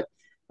he thought,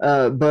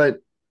 but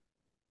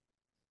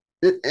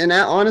and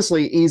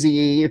honestly, Easy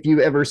E, if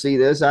you ever see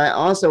this, I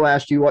also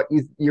asked you what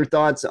your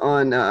thoughts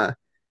on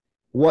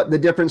what the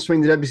difference between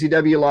the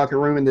WCW locker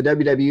room and the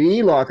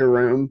WWE locker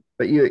room,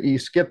 but you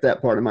skipped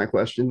that part of my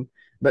question.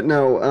 But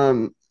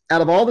no,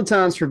 out of all the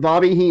times for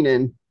Bobby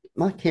Heenan,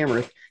 my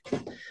camera,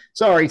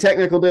 sorry,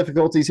 technical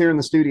difficulties here in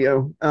the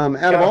studio.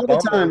 Out of all the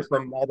times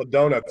from all the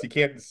donuts, you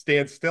can't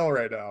stand still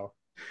right now.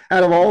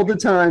 Out of all the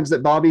times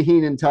that Bobby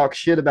Heenan talked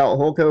shit about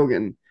Hulk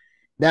Hogan,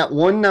 that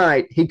one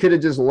night he could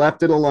have just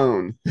left it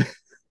alone.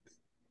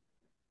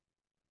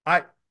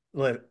 I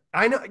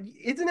know,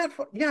 isn't that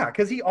fun? Yeah,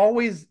 because he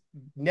always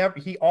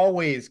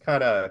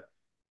kind of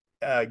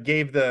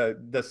gave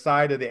the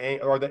side of the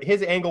angle, or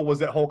his angle was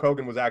that Hulk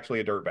Hogan was actually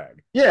a dirtbag.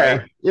 Yeah,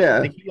 right? yeah.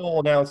 The heel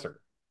announcer.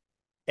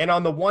 And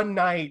on the one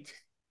night,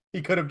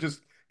 he could have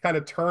just kind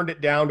of turned it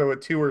down to a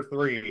 2 or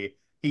 3.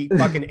 He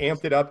fucking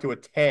amped it up to a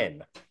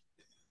 10.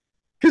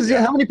 Because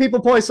how many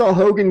people probably saw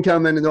Hogan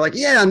come in and they're like,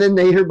 yeah, and then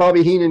they hear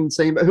Bobby Heenan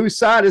saying, but whose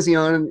side is he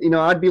on? And,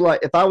 I'd be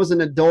like, if I was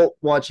an adult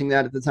watching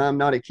that at the time,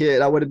 not a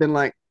kid, I would have been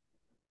like,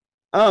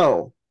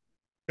 oh,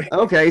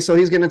 okay, so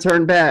he's going to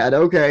turn bad.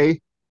 Okay.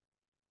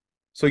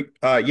 So,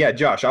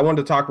 Josh, I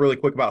wanted to talk really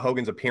quick about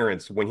Hogan's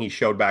appearance when he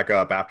showed back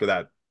up after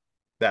that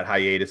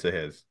hiatus of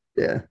his.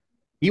 Yeah.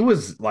 He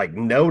was like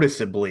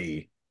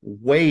noticeably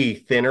way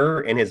thinner,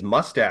 and his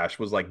mustache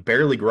was like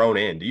barely grown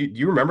in. Do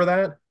you remember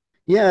that?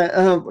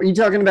 Yeah. Are you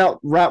talking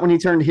about right when he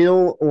turned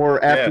heel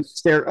or after?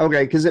 Yes.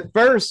 Okay. Because at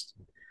first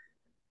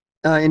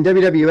in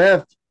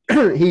WWF,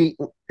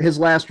 his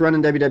last run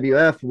in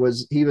WWF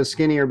was he was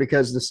skinnier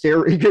because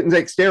he couldn't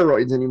take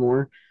steroids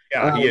anymore.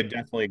 Yeah, he had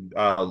definitely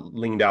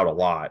leaned out a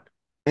lot.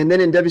 And then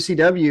in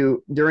WCW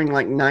during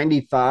like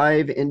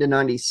 95 into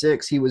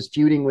 96, he was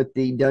feuding with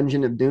the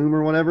Dungeon of Doom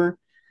or whatever.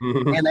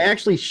 And they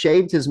actually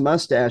shaved his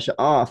mustache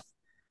off.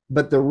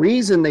 But the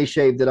reason they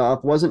shaved it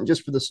off wasn't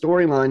just for the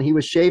storyline. He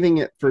was shaving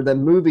it for the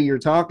movie you're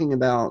talking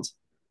about.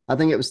 I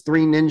think it was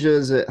Three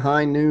Ninjas at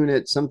High Noon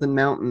at something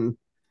mountain.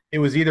 It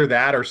was either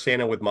that or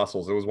Santa with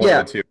Muscles. It was one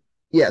of the two.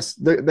 Yes,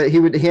 but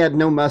he had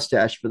no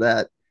mustache for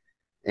that.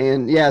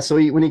 And yeah,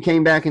 so when he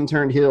came back and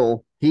turned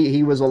heel,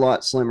 he was a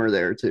lot slimmer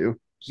there too.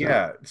 So.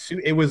 Yeah,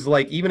 it was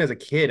like, even as a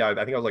kid, I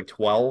think I was like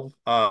 12.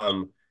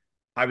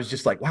 I was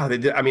just like, wow,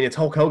 it's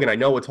Hulk Hogan. I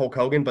know it's Hulk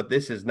Hogan, but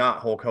this is not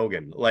Hulk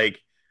Hogan. Like,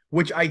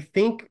 which I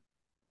think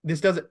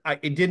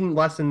it didn't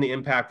lessen the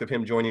impact of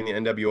him joining the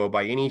NWO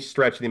by any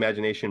stretch of the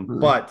imagination.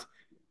 But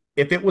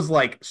if it was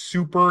like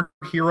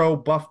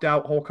superhero buffed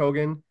out Hulk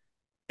Hogan,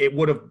 it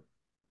would have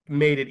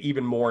made it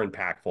even more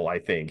impactful. I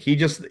think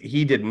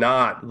he did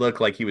not look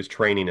like he was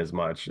training as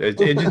much.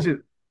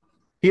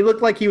 He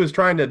looked like he was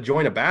trying to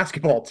join a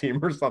basketball team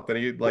or something.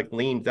 He like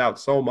leaned out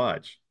so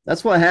much.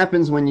 That's what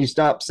happens when you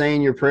stop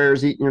saying your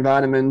prayers, eating your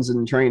vitamins,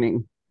 and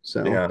training.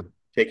 So yeah,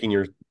 taking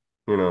your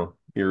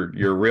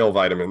real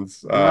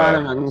vitamins.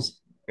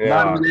 Vitamins.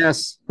 Yeah. Vitamin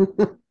S.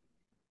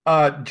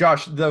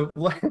 Josh,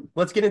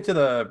 let's get into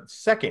the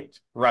second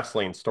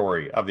wrestling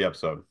story of the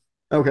episode.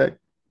 Okay.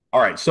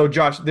 All right. So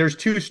Josh, there's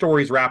 2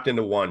 stories wrapped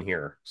into one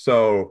here.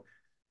 So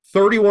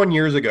 31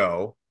 years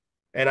ago,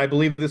 and I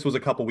believe this was a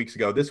couple weeks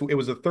ago, it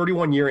was a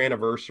 31-year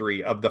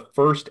anniversary of the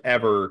first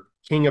ever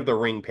King of the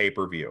Ring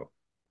pay-per-view.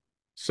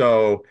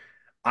 So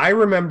I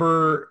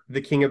remember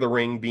the King of the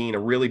Ring being a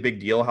really big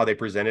deal, how they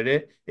presented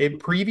it. It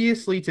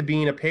previously to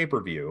being a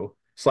pay-per-view,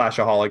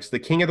 Slashaholics, the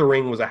King of the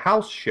Ring was a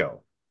house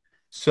show.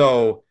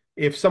 So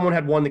if someone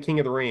had won the King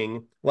of the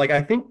Ring, like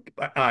I think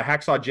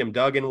Hacksaw Jim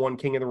Duggan won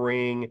King of the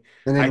Ring.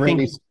 And then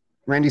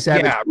Randy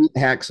Savage beat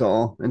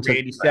Hacksaw.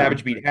 Randy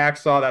Savage beat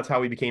Hacksaw. That's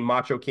how he became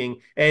Macho King.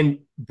 And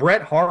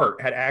Bret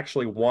Hart had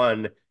actually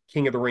won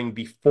King of the Ring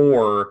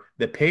before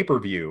the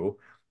pay-per-view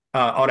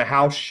on a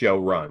house show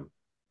run.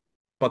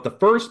 But the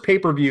first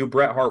pay-per-view,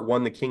 Bret Hart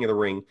won the King of the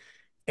Ring.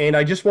 And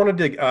I just wanted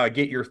to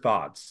get your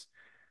thoughts.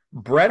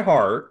 Bret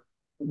Hart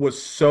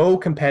was so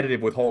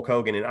competitive with Hulk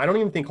Hogan, and I don't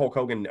even think Hulk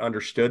Hogan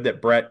understood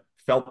that Bret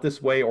felt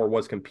this way or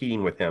was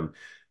competing with him.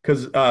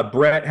 Because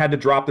Bret had to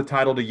drop the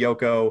title to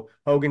Yoko.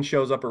 Hogan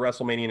shows up at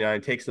WrestleMania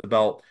 9, takes the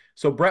belt.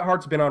 So Bret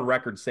Hart's been on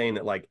record saying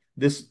that, like,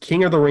 this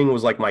King of the Ring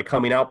was like my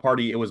coming out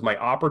party. It was my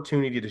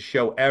opportunity to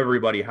show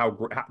everybody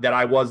that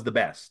I was the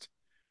best.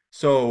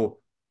 So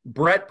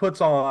Bret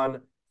puts on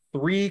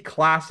 3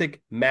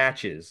 classic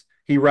matches.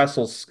 He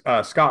wrestles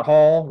Scott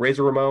Hall,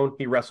 Razor Ramon.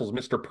 He wrestles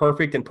Mr.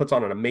 Perfect and puts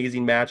on an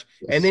amazing match.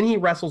 Yes. And then he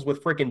wrestles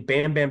with freaking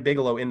Bam Bam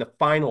Bigelow in the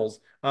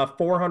finals,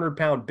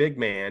 400-pound big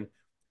man.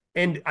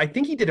 And I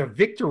think he did a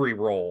victory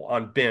roll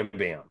on Bam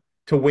Bam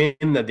to win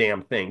the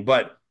damn thing.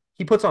 But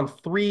he puts on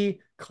 3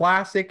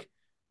 classic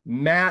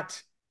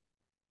mat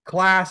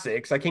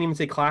classics. I can't even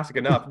say classic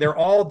enough. They're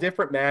all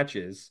different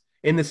matches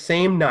in the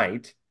same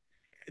night.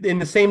 In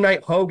the same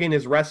night, Hogan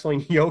is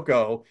wrestling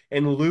Yoko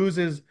and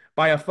loses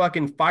by a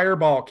fucking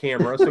fireball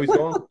camera. So he's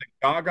going with the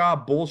gaga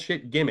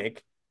bullshit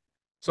gimmick.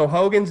 So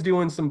Hogan's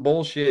doing some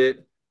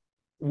bullshit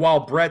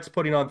while Brett's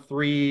putting on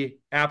 3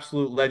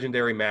 absolute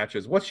legendary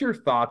matches. What's your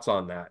thoughts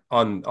on that?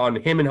 On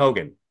him and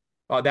Hogan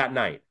that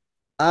night?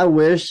 I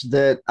wish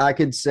that I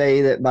could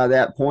say that by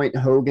that point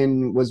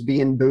Hogan was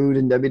being booed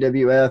in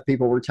WWF.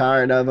 People were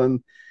tired of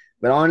him.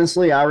 But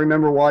honestly, I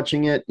remember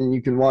watching it, and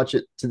you can watch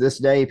it to this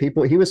day.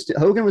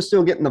 Hogan was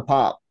still getting the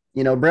pop.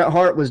 You know, Bret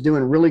Hart was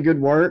doing really good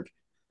work,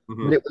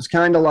 but it was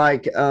kind of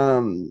like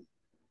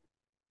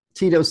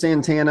Tito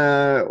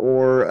Santana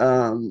or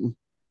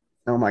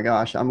oh my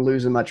gosh, I'm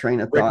losing my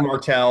train of thought. Rick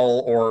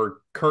Martel or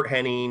Kurt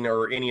Hennig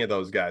or any of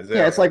those guys.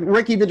 Yeah, it's like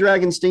Ricky the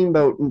Dragon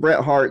Steamboat and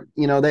Bret Hart.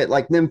 You know, they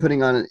like them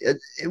putting on it.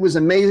 It was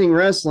amazing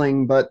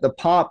wrestling, but the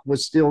pop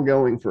was still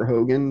going for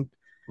Hogan.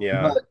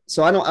 Yeah.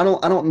 So I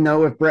don't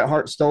know if Bret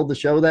Hart stole the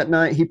show that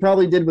night. He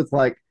probably did with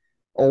like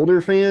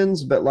older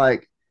fans, but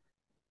like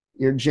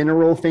your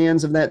general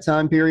fans of that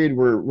time period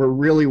were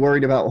really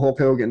worried about Hulk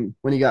Hogan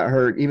when he got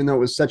hurt, even though it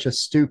was such a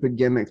stupid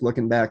gimmick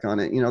looking back on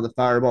it. You know, the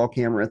fireball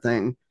camera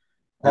thing.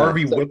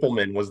 Harvey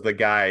Whippleman was the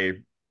guy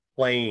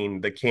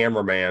playing the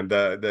cameraman,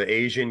 the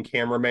Asian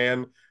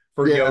cameraman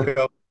for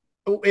Yoko.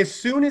 As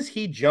soon as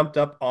he jumped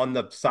up on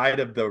the side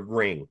of the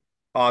ring,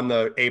 on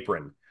the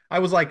apron, I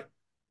was like,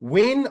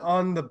 when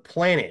on the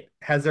planet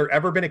has there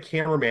ever been a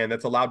cameraman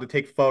that's allowed to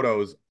take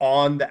photos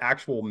on the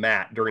actual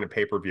mat during a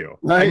pay-per-view?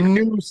 Right. I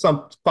knew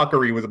some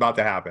fuckery was about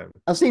to happen.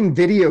 I've seen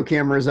video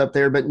cameras up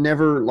there, but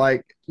never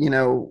like, you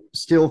know,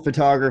 still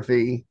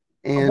photography.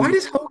 And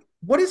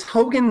what is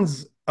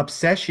Hogan's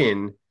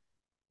obsession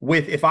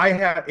with if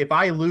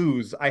I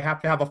lose, I have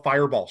to have a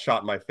fireball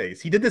shot in my face?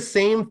 He did the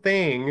same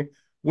thing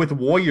with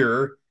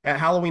Warrior at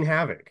Halloween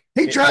Havoc.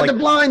 He tried to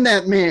blind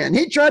that man.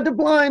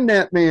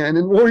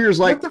 And Warrior's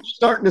like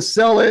starting to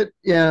sell it.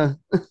 Yeah.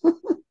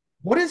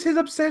 What is his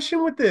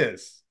obsession with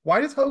this? Why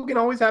does Hogan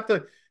always have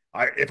to,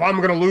 if I'm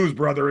going to lose,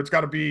 brother, it's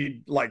got to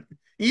be like,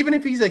 even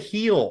if he's a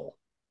heel,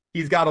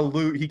 he's got to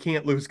lose. He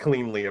can't lose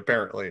cleanly,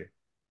 apparently.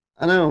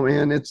 I know,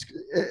 man.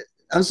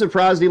 I'm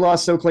surprised he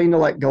lost so clean to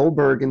like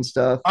Goldberg and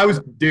stuff. I was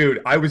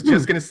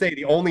just going to say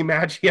the only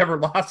match he ever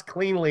lost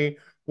cleanly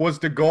was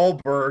to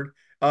Goldberg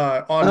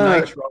on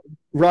Nitro.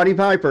 Roddy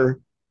Piper.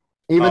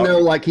 Even though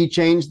like he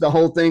changed the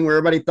whole thing where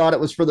everybody thought it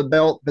was for the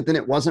belt, but then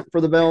it wasn't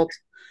for the belt.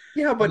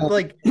 Yeah, but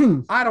like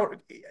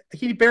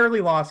he barely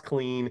lost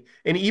clean.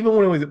 And even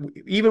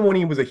when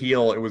he was a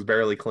heel, it was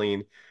barely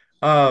clean.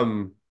 I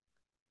don't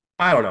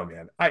know,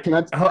 man.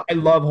 I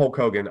love Hulk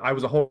Hogan. I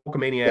was a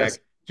Hulkamaniac. Yes.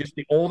 Just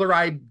the older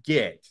I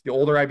get, the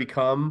older I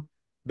become,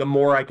 the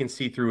more I can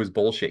see through his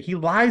bullshit. He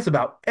lies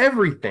about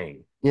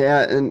everything.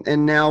 Yeah,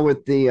 and now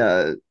with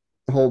the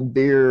whole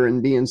beer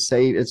and being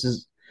safe, it's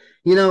just,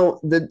 you know,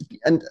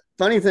 and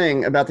funny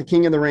thing about the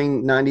King of the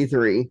Ring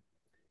 93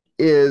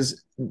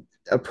 is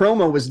a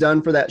promo was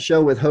done for that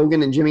show with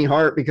Hogan and Jimmy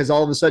Hart because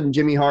all of a sudden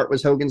Jimmy Hart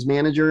was Hogan's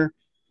manager.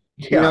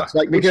 Yeah, you know, it's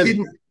like which made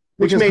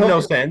Hogan, no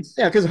sense.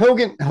 Yeah, because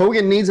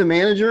Hogan needs a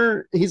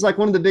manager. He's like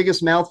one of the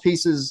biggest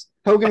mouthpieces.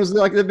 Hogan was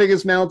like the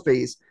biggest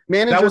mouthpiece.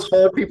 Managers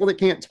for people that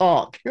can't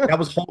talk. That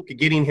was Hulk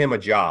getting him a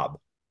job.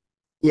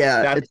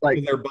 Yeah, it's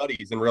like they're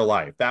buddies in real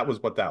life. That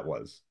was what that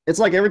was. It's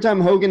like every time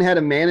Hogan had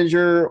a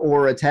manager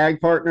or a tag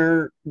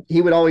partner,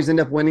 he would always end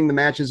up winning the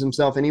matches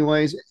himself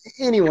anyways.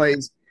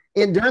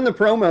 And during the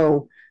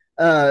promo,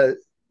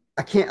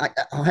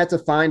 I'll have to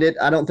find it.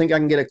 I don't think I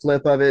can get a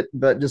clip of it,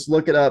 but just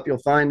look it up. You'll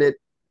find it.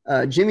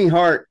 Jimmy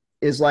Hart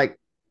is like,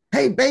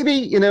 "Hey, baby,"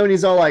 you know, and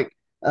he's all like,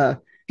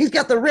 he's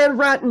got the red,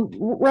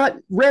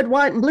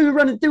 white, and blue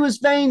running through his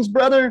veins,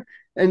 brother.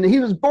 And he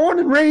was born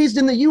and raised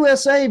in the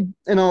USA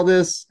and all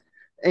this.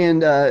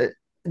 And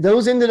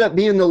those ended up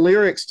being the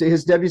lyrics to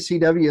his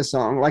WCW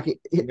song. Like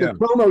the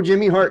promo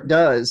Jimmy Hart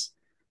does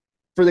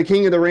for the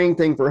King of the Ring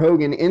thing for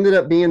Hogan ended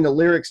up being the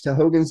lyrics to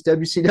Hogan's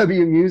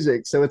WCW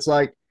music. So it's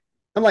like,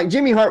 I'm like,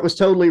 Jimmy Hart was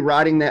totally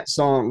writing that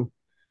song,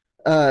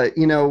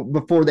 you know,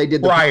 before they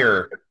did the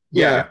prior.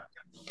 Yeah.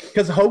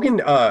 Because Hogan,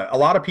 a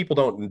lot of people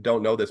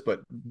don't know this, but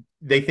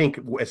they think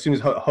as soon as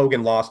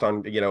Hogan lost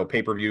on, you know,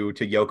 pay-per-view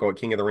to Yoko at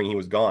King of the Ring, he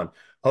was gone.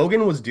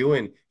 Hogan was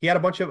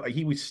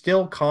he was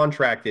still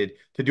contracted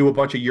to do a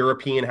bunch of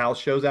European house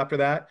shows after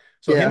that.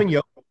 So him and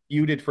Yoko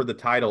feuded for the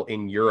title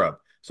in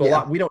Europe. So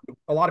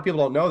a lot of people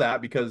don't know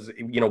that because,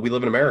 you know, we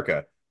live in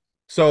America.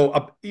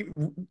 So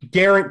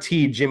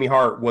guaranteed Jimmy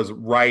Hart was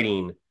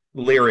writing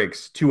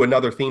lyrics to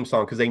another theme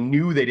song because they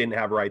knew they didn't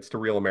have rights to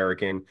Real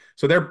American.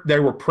 So they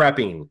were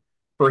prepping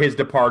for his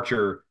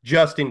departure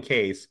just in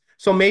case.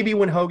 So maybe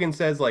when Hogan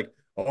says like,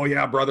 "Oh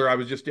yeah, brother, I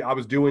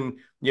was doing,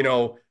 you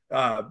know,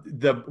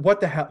 what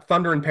the hell,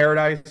 Thunder in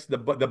Paradise, the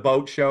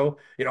boat show,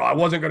 you know, I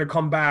wasn't going to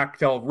come back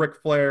till Ric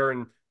Flair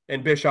and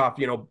Bischoff,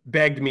 you know,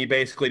 begged me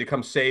basically to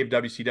come save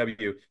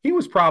WCW." He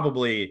was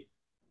probably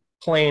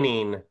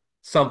planning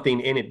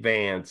something in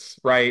advance,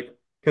 right?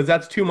 Because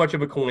that's too much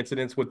of a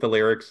coincidence with the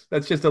lyrics.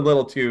 That's just a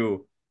little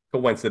too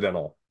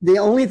coincidental. The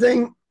only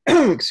thing,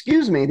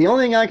 excuse me, the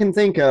only thing I can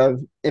think of,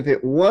 if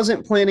it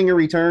wasn't planning a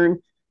return,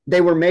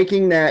 they were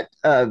making that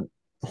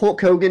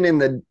Hulk Hogan in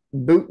the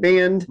boot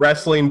band,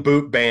 wrestling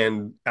boot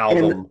band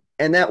album,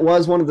 and that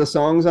was one of the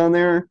songs on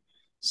there.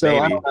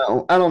 So maybe.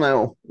 I don't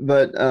know,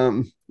 but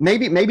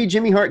maybe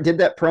Jimmy Hart did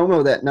that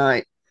promo that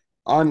night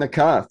on the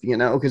cuff, you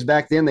know, because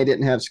back then they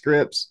didn't have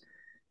scripts,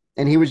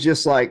 and he was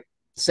just like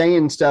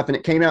saying stuff, and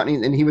it came out,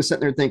 and he was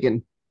sitting there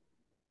thinking,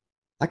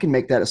 I can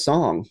make that a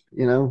song,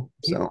 you know.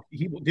 So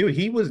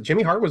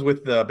Jimmy Hart was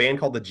with the band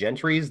called the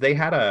Gentrys. They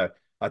had a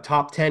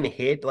top 10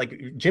 hit.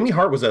 Like Jimmy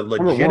Hart was a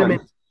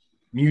legitimate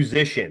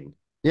musician.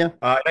 Yeah.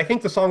 I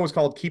think the song was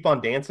called Keep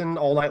on Dancing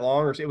All Night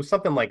Long, or it was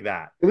something like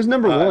that. It was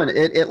number one.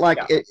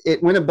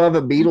 It went above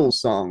a Beatles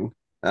song.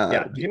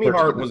 Jimmy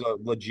Hart was a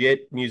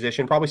legit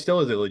musician, probably still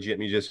is a legit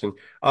musician.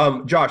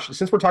 Josh,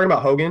 since we're talking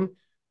about Hogan,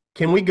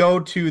 can we go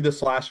to the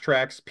Slash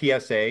Trax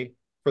PSA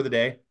for the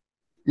day?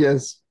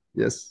 Yes.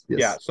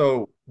 Yeah,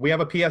 so we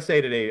have a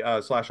PSA today,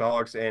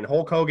 Slashaholics, and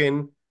Hulk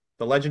Hogan,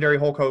 the legendary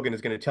Hulk Hogan,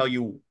 is going to tell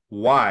you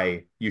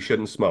why you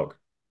shouldn't smoke.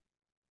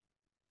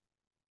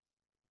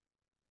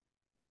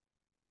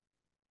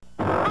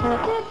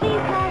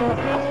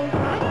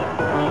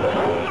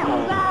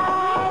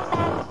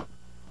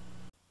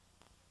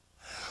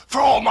 For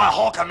all my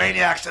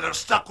Hulkamaniacs that have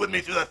stuck with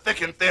me through the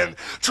thick and thin,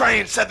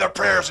 train, said their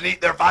prayers, and eat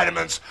their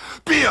vitamins,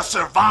 be a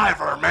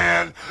survivor,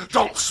 man.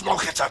 Don't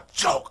smoke, it's a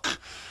joke.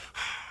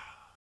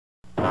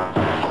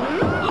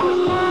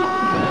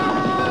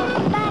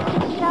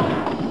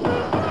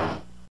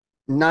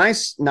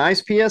 Nice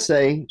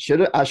PSA.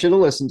 I should have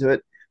listened to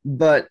it.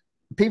 But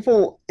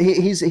people,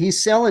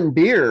 he's selling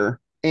beer,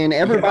 and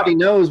everybody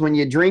knows when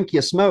you drink,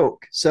 you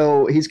smoke.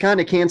 So he's kind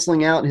of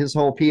canceling out his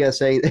whole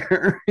PSA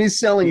there. He's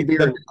selling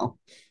beer now.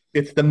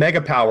 It's the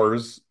mega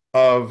powers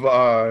of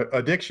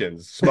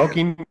addictions.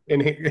 Smoking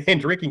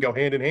and drinking go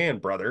hand in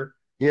hand, brother.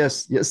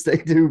 Yes, they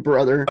do,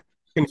 brother.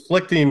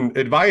 Conflicting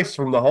advice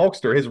from the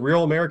Hulkster, his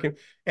real American.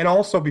 And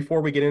also,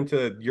 before we get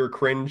into your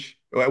cringe,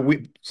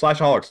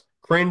 Slashaholics,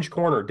 Cringe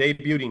Corner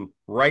debuting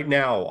right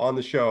now on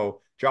the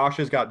show. Josh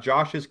has got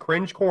Josh's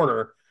Cringe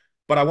Corner.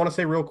 But I want to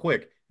say real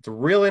quick, it's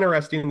real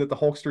interesting that the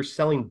Hulkster's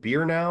selling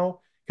beer now,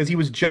 because he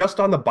was just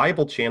on the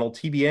Bible channel,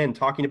 TBN,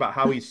 talking about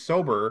how he's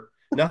sober.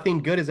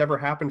 Nothing good has ever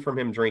happened from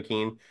him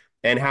drinking,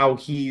 and how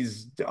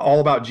he's all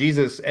about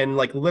Jesus. And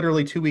like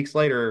literally 2 weeks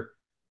later,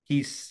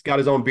 he's got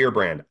his own beer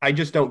brand. I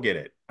just don't get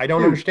it. I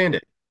don't understand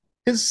it.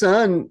 His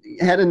son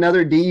had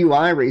another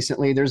DUI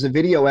recently. There's a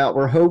video out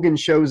where Hogan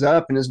shows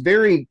up and is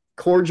very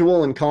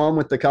cordial and calm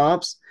with the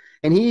cops.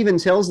 And he even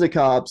tells the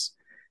cops,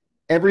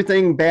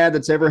 everything bad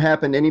that's ever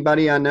happened to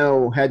anybody I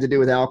know had to do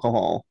with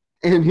alcohol.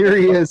 And here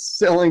he is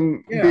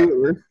selling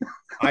beer.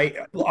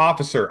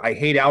 Officer, I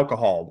hate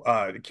alcohol.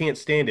 Can't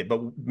stand it.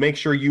 But make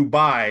sure you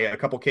buy a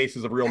couple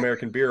cases of real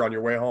American beer on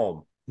your way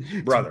home,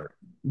 brother.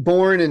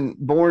 Born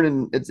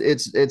and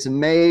it's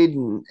made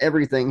and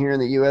everything here in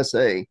the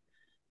USA.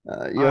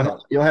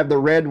 You'll have the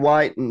red,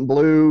 white, and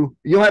blue.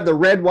 You'll have the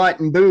red,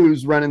 white, and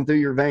booze running through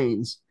your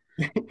veins.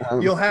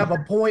 You'll have a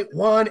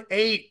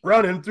 0.18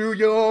 running through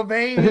your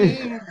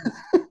veins.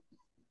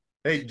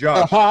 Hey, Josh.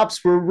 The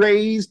hops were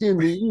raised in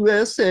the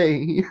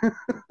USA.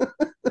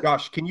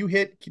 Josh, can you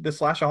hit the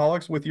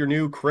Slashaholics with your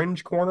new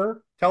Cringe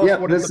Corner? Tell us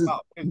what it's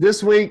about.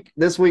 This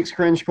week's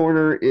Cringe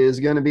Corner is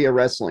going to be a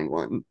wrestling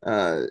one.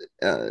 I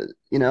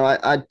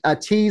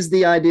teased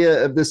the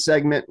idea of this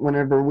segment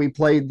whenever we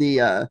played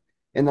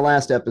in the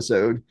last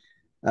episode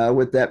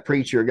with that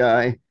preacher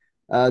guy.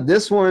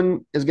 This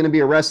one is going to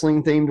be a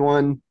wrestling themed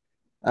one.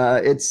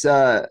 It's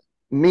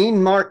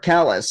Mean Mark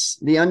Callis,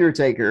 The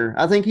Undertaker.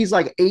 I think he's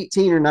like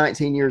 18 or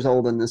 19 years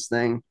old in this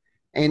thing.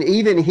 And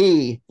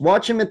even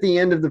watch him at the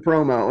end of the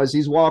promo as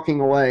he's walking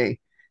away.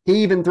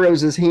 He even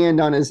throws his hand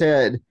on his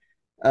head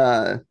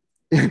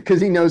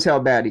because he knows how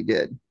bad he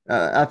did.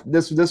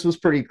 This was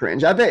pretty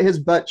cringe. I bet his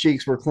butt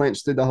cheeks were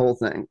clenched through the whole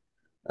thing.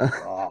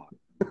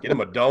 Get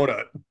him a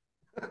donut.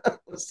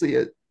 Let's see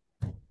it.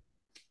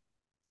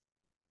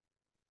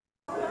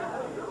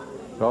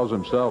 Calls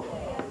himself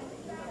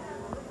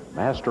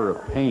Master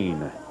of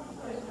Pain.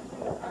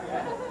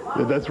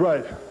 Yeah, that's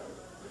right.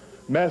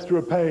 Master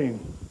of Pain.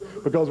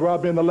 Because where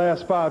I've been the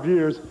last 5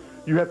 years,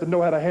 you have to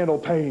know how to handle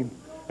pain.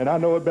 And I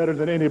know it better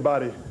than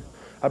anybody.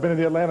 I've been in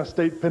the Atlanta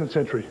State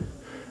Penitentiary.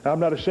 I'm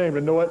not ashamed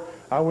to know it.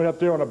 I went up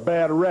there on a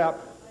bad rap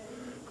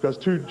because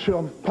two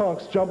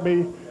punks jumped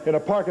me in a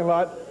parking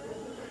lot,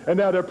 and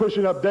now they're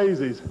pushing up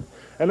daisies.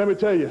 And let me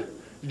tell you,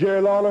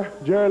 Jerry Lawler,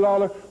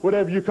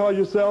 whatever you call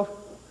yourself,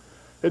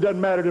 it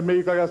doesn't matter to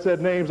me. Like I said,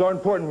 names aren't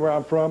important where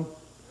I'm from.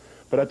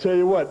 But I tell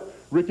you what,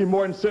 Ricky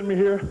Morton sent me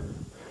here,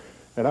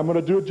 and I'm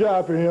going to do a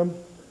job for him.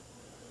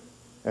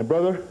 And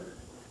brother,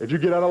 if you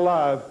get out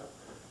alive,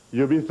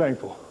 you'll be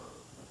thankful.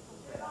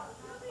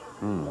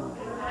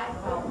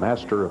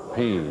 Master of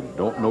Pain.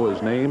 Don't know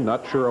his name.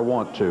 Not sure I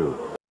want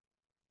to.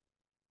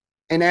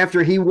 And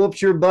after he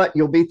whoops your butt,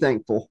 you'll be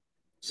thankful.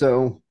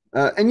 So,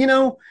 I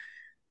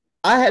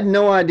had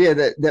no idea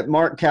that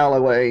Mark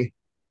Calloway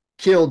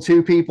killed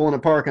two people in a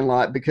parking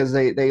lot because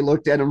they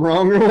looked at him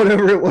wrong or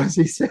whatever it was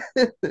he said.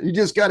 He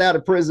just got out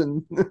of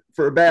prison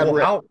for a bad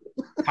rep.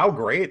 How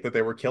great that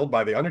they were killed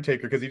by the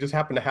Undertaker, because he just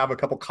happened to have a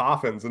couple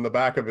coffins in the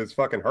back of his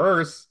fucking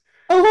hearse.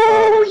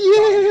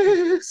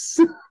 Oh, yes.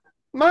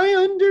 My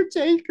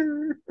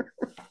Undertaker.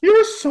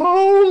 You're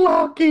so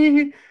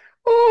lucky.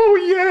 Oh,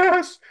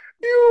 yes.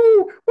 We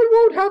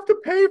won't have to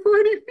pay for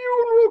any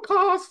funeral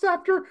costs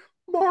after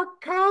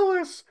Mark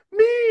Callis,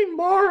 mean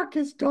Mark,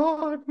 is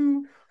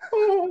done.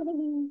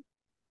 Oh,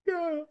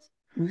 yes.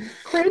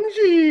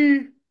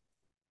 Cringy.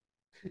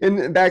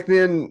 And back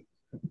then,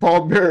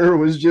 Paul Bearer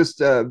was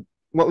just,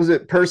 what was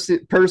it? Percy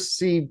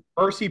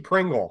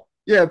Pringle.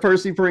 Yeah,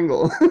 Percy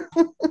Pringle.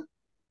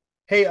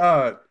 Hey,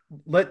 that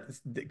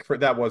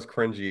was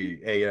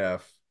cringy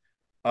AF.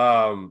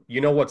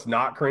 You know what's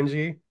not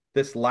cringy?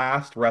 This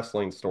last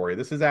wrestling story.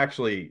 This is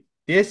actually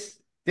this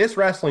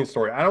wrestling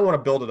story. I don't want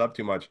to build it up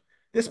too much.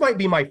 This might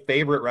be my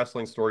favorite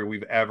wrestling story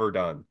we've ever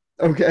done.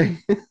 Okay.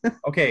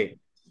 Okay.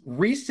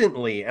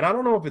 Recently, and I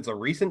don't know if it's a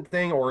recent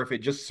thing or if it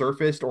just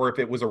surfaced or if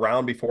it was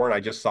around before and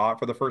I just saw it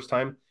for the first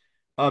time.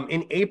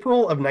 In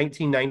April of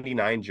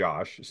 1999,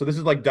 Josh, so this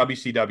is like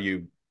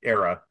WCW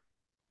era,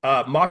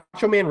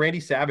 Macho Man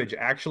Randy Savage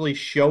actually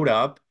showed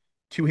up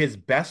to his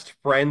best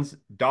friend's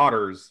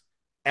daughter's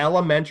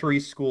elementary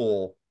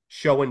school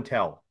show and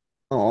tell.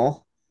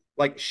 Oh.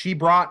 Like, she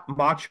brought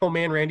Macho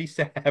Man Randy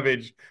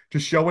Savage to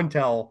show and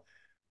tell.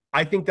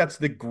 I think that's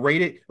the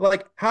greatest.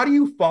 Like, how do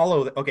you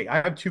follow that? Okay,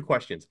 I have two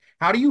questions.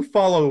 How do you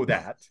follow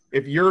that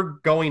if you're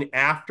going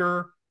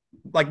after,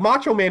 like,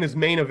 Macho Man is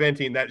main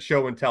eventing that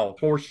show and tell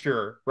for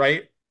sure,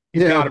 right?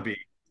 He's got to be.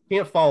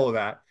 Can't follow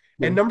that.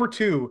 Yeah. And number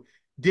two,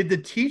 did the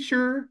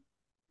teacher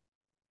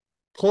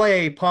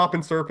play Pomp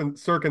and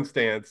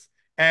Circumstance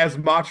as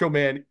Macho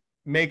Man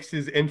makes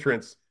his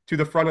entrance to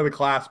the front of the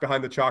class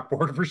behind the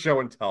chalkboard for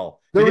show and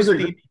tell? There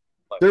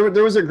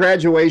was a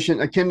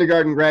graduation, a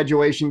kindergarten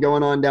graduation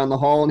going on down the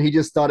hall, and he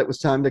just thought it was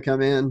time to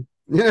come in.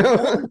 You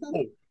know?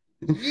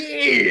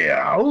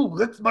 Yeah. Oh,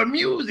 that's my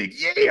music.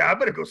 Yeah, I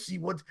better go see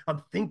what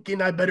I'm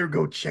thinking. I better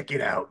go check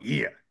it out.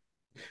 Yeah.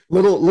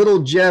 Little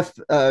Jeff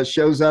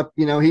shows up.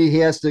 You know, he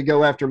has to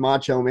go after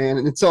Macho Man,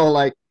 and it's all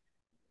like,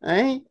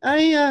 I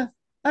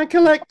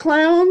collect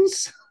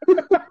clowns.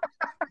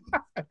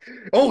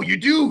 Oh, you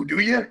do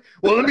you?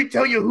 Well, let me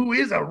tell you who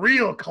is a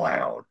real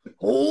clown.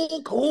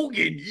 Hulk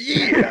Hogan,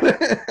 yeah.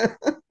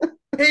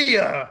 Hey,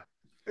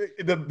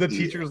 the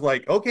teacher's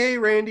like, okay,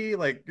 Randy,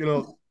 like, you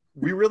know,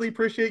 we really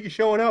appreciate you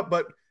showing up,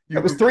 but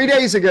that was 3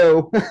 days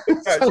ago.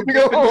 So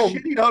go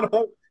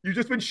home. You've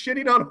just been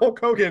shitting on Hulk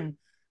Hogan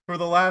for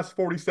the last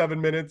 47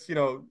 minutes. You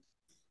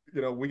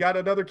know, we got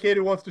another kid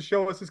who wants to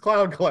show us his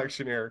clown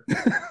collection here.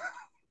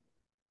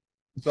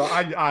 So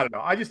I don't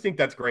know. I just think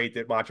that's great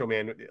that Macho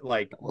Man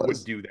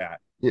would do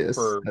that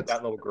for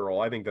that little girl.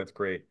 I think that's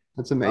great.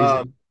 That's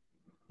amazing.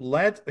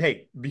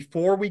 Hey,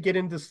 before we get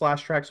into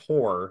Slash Trax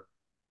horror,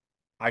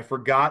 I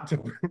forgot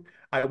to.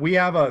 I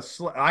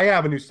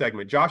have a new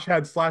segment. Josh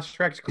had Slash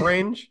Trax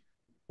cringe.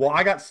 Well,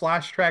 I got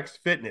Slash Trax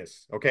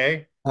fitness.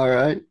 Okay. All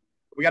right.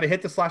 We got to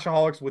hit the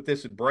Slashaholics with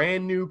this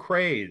brand new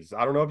craze.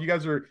 I don't know if you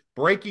guys are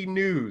breaking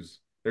news.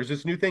 There's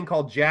this new thing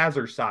called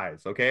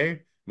jazzercise.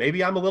 Okay.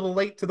 Maybe I'm a little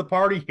late to the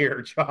party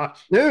here, Josh.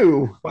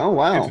 New. Oh,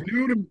 wow. It's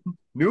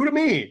new to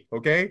me,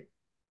 okay?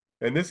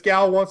 And this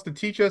gal wants to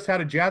teach us how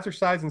to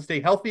jazzercise and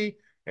stay healthy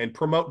and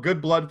promote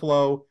good blood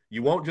flow.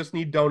 You won't just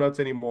need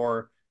donuts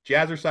anymore.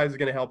 Jazzercise is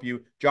going to help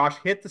you. Josh,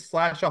 hit the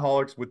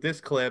Slashaholics with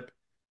this clip,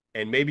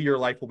 and maybe your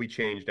life will be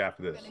changed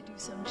after this. We're going to do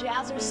some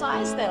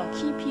jazzercise that'll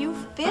keep you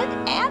fit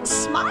and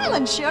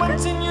smiling, sugar.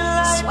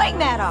 Swing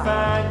that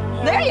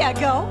arm. There you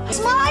go.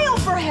 Smile,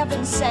 for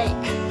heaven's sake.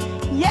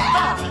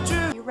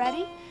 Yeah. You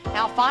ready?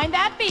 Now find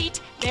that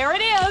beat. There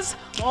it is.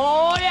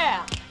 Oh,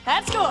 yeah.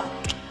 That's good.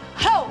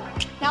 Ho.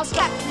 Now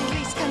contract,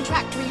 release,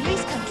 contract,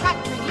 release,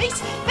 contract, release.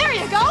 There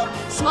you go.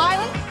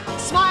 Smiling,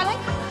 smiling,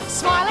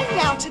 smiling.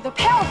 Now to the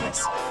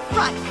pelvis.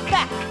 Front,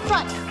 back,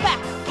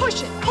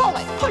 push it, pull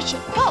it, push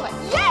it, pull it.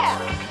 Yeah.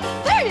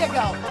 There you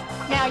go.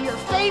 Now your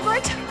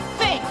favorite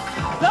thing,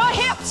 the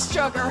hips,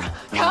 sugar.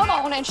 Come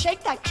on and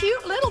shake that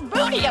cute little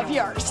booty of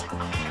yours.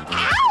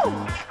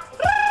 Ow.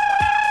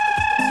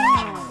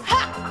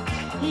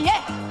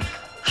 Yeah.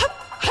 Hup,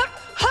 hup,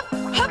 hup,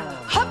 hup,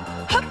 hup,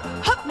 hup,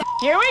 hup.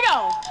 Here we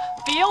go.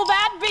 Feel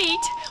that beat.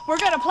 We're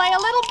going to play a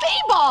little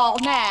b-ball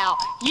now.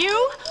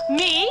 You,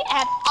 me,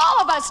 and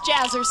all of us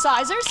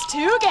jazzercisers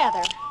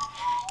together.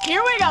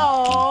 Here we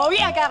go. You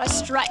got to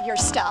strut your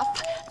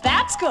stuff.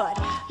 That's good.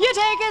 You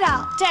take it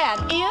out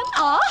and in.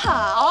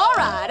 All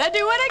right. I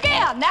do it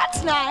again.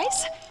 That's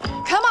nice.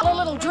 Come on, a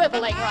little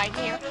dribbling right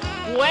here.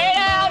 Way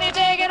down. You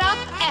take it up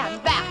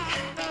and back.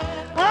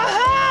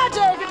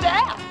 Take it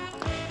down.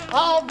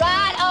 All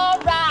right, all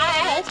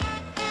right.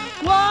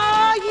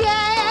 Whoa,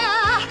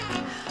 yeah.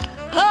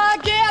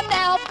 Again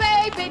now,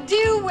 baby,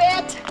 do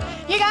it.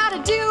 You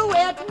gotta do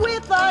it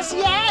with us,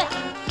 yeah.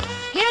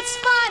 It's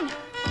fun.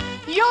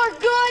 You're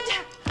good.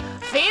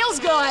 Feels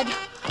good.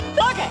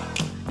 Okay,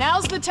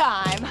 now's the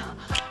time.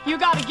 You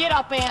gotta get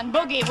up and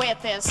boogie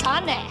with this,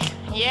 honey.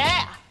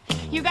 Yeah.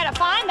 You gotta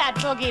find that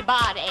boogie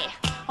body.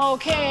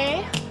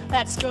 Okay,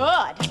 that's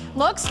good.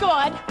 Looks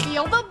good.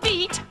 Feel the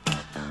beat.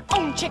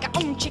 chicka,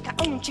 chicka,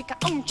 chicka,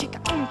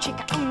 chicka,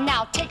 chicka.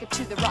 Now take it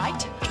to the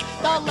right,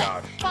 the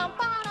left.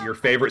 Your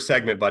favorite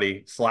segment,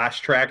 buddy.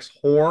 Slash Trax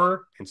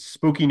horror and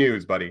spooky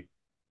news, buddy.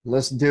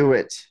 Let's do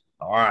it.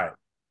 All right.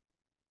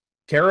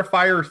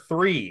 Terrifier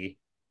 3,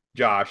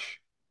 Josh.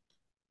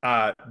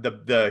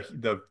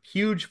 The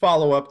huge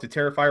follow-up to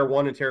Terrifier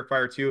 1 and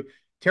Terrifier 2.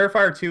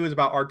 Terrifier 2 is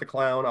about Art the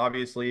Clown,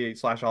 obviously,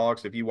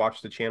 Slashaholics. If you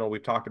watch the channel,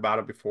 we've talked about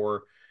it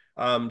before.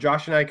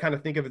 Josh and I kind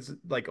of think of it as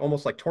like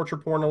almost like torture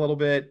porn a little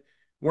bit.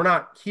 We're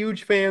not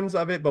huge fans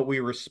of it, but we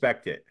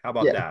respect it. How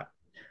about that?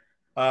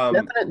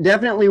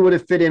 Definitely would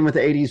have fit in with the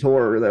 80s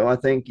horror, though. I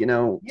think,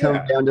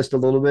 toned down just a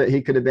little bit.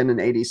 He could have been an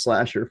 80s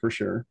slasher for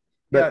sure.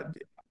 But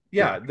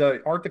yeah,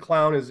 the Art the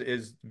Clown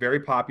is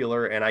very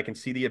popular, and I can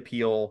see the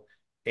appeal.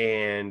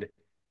 And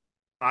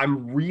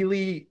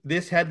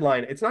this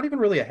headline, it's not even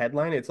really a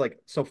headline. It's like,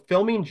 so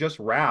filming just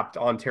wrapped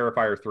on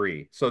Terrifier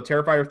 3. So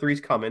Terrifier 3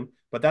 is coming,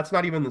 but that's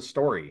not even the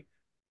story.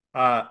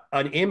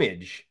 An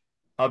image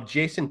of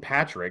Jason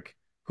Patrick,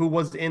 who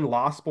was in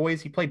Lost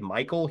Boys. He played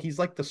Michael. He's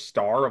like the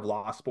star of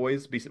Lost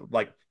Boys,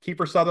 like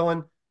Kiefer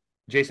Sutherland,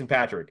 Jason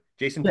Patrick.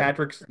 Jason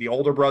Patrick's the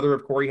older brother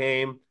of Corey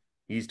Haim.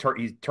 He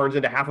turns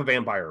into half a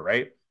vampire,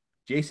 right?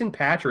 Jason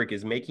Patrick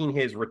is making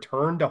his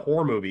return to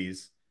horror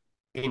movies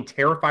in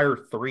Terrifier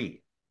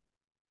 3.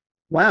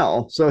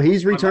 Wow. So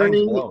he's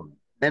returning.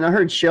 And I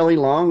heard Shelley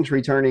Long's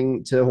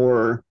returning to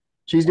horror.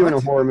 She's doing a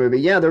horror movie.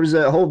 Yeah, there was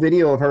a whole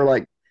video of her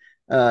like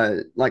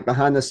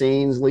behind the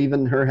scenes,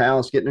 leaving her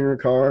house, getting in her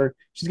car.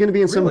 She's going to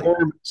be in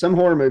some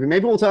horror movie.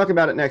 Maybe we'll talk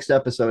about it next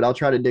episode. I'll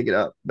try to dig it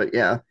up. But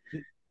yeah,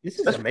 this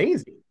is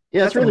amazing.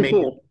 Yeah, it's really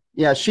cool.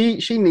 Yeah,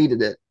 she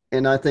needed it,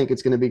 and I think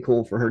it's going to be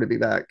cool for her to be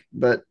back.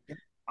 But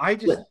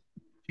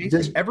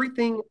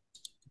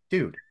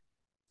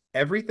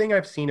everything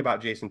I've seen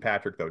about Jason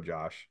Patrick, though,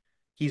 Josh,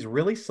 he's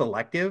really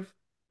selective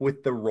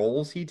with the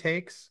roles he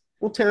takes.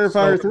 Well,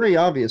 Terrifier 3,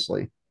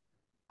 obviously.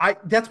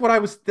 That's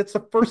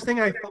the first thing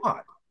I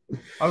thought.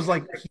 I was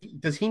like,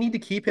 does he need to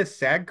keep his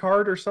SAG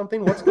card or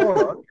something? What's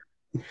going on?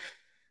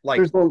 Like,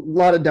 there's a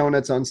lot of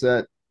donuts on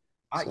set.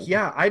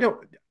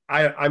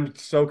 I'm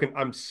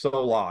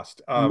so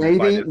lost.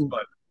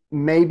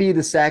 Maybe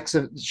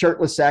the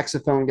shirtless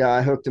saxophone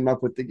guy hooked him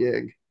up with the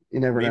gig. You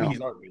never know.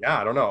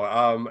 I don't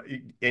know.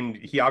 And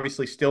he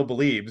obviously still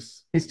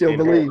believes. He still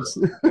believes.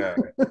 Yeah.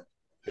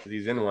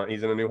 He's in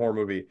a new horror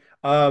movie.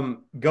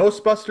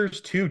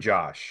 Ghostbusters 2,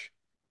 Josh.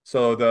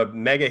 So the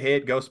mega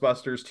hit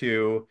Ghostbusters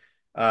 2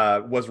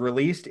 was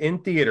released in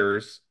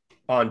theaters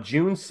on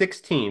June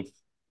 16th,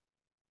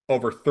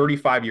 over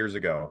 35 years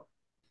ago.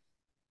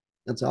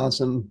 That's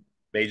awesome.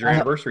 Major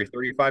anniversary,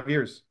 35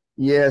 years.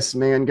 Yes,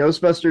 man.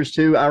 Ghostbusters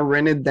 2, I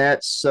rented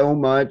that so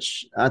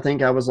much. I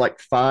think I was like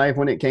 5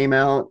 when it came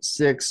out,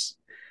 6.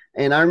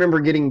 And I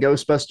remember getting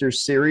Ghostbusters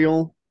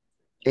cereal,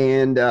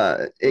 and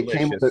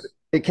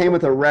it came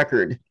with a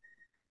record.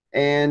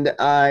 And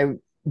I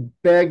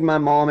begged my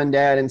mom and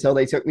dad until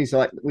they took me.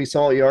 So we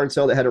saw a yard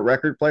sale that had a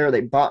record player.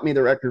 They bought me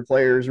the record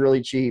player. It was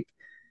really cheap.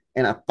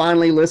 And I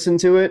finally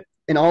listened to it.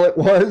 And all it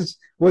was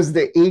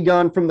the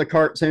Egon from the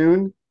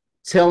cartoon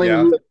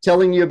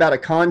telling you about a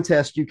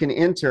contest you can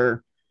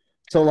enter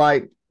to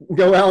like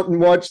go out and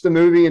watch the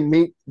movie and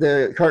meet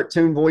the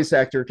cartoon voice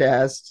actor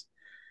cast.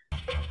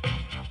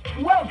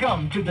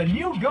 Welcome to the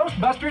new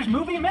Ghostbusters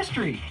movie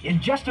mystery.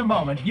 In just a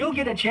moment, you'll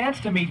get a chance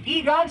to meet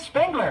Egon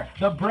Spengler,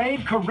 the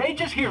brave,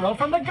 courageous hero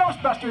from the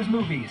Ghostbusters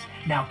movies.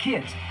 Now,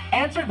 kids,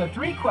 answer the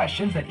 3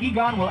 questions that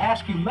Egon will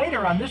ask you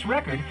later on this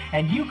record,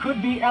 and you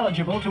could be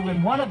eligible to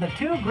win one of the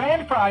 2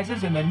 grand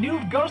prizes in the new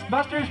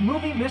Ghostbusters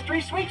movie mystery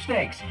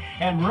sweepstakes.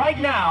 And right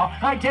now,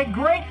 I take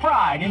great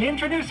pride in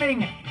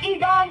introducing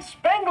Egon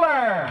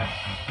Spengler.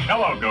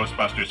 Hello,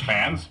 Ghostbusters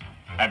fans.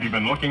 Have you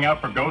been looking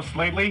out for ghosts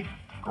lately?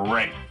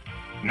 Great.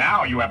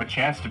 Now you have a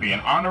chance to be an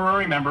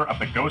honorary member of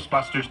the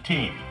Ghostbusters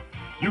team.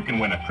 You can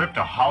win a trip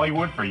to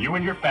Hollywood for you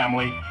and your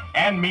family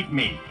and meet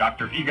me,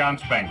 Dr. Egon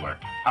Spengler.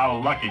 How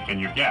lucky can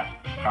you get?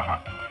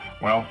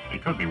 Well,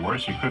 it could be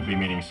worse. You could be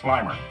meeting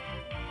Slimer.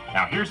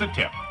 Now here's a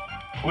tip.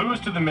 Clues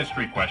to the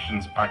mystery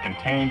questions are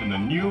contained in the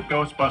new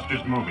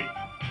Ghostbusters movie.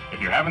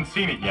 If you haven't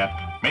seen it yet,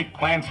 make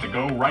plans to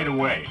go right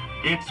away.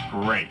 It's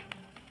great.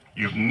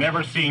 You've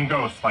never seen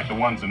ghosts like the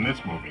ones in this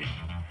movie.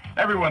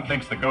 Everyone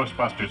thinks the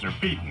Ghostbusters are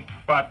beaten,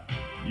 but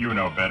you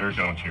know better,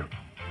 don't you?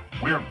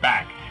 We're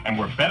back, and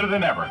we're better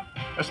than ever.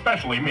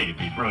 Especially me,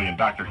 the brilliant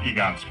Dr.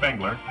 Egon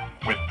Spengler,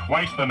 with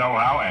twice the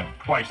know-how and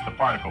twice the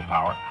particle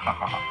power.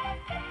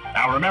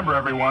 Now remember,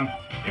 everyone,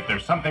 if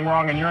there's something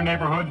wrong in your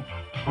neighborhood,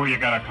 who are you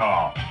gonna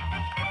call?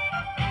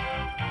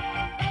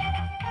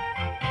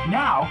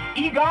 Now,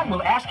 Egon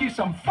will ask you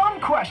some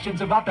fun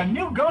questions about the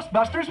new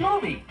Ghostbusters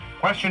movie.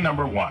 Question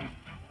number 1.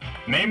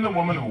 Name the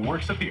woman who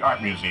works at the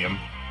art museum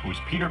who's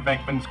Peter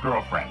Venkman's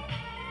girlfriend.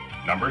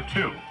 Number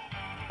 2.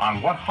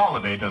 On what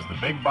holiday does the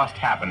big bust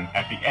happen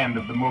at the end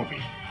of the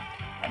movie?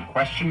 And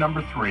question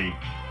number 3.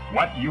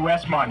 What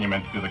U.S.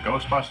 monument do the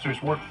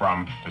Ghostbusters work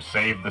from to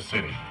save the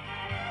city?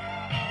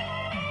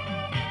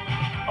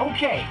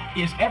 Okay,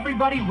 is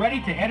everybody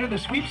ready to enter the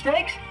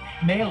sweepstakes?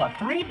 Mail a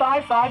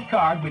 3x5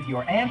 card with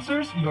your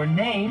answers, your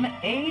name,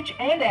 age,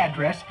 and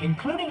address,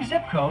 including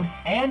zip code,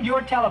 and your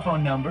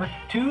telephone number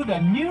to the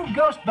new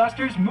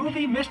Ghostbusters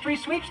Movie Mystery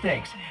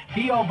Sweepstakes.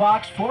 P.O.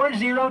 Box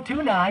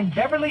 4029,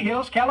 Beverly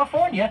Hills,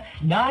 California,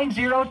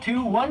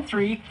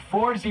 90213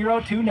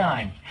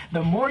 4029.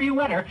 The more you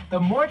enter, the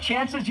more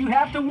chances you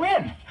have to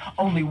win.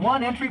 Only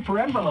one entry per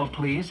envelope,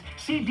 please.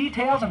 See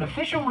details and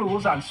official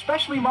rules on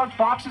specially marked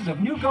boxes of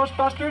new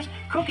Ghostbusters,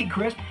 Cookie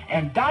Crisp,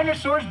 and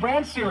Dinosaurs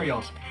brand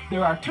cereals.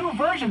 There are 2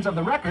 versions of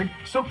the record,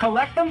 so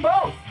collect them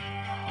both.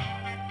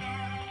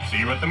 See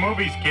you at the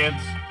movies, kids.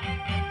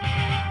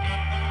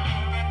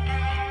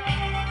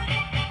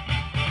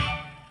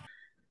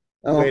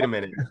 Wait a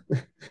minute.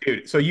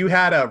 Dude, so you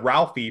had a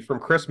Ralphie from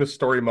Christmas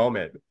Story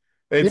moment.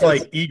 It's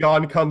like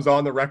Egon comes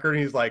on the record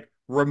and he's like,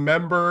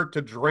 remember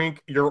to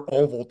drink your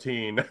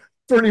Ovaltine.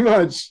 Pretty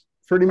much.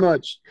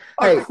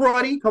 A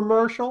cruddy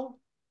commercial.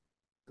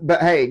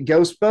 But hey,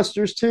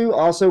 Ghostbusters 2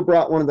 also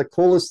brought one of the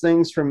coolest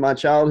things from my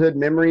childhood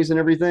memories and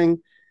everything.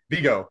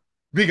 Vigo.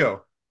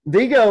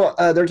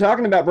 They're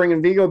talking about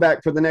bringing Vigo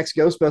back for the next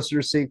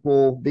Ghostbusters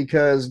sequel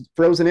because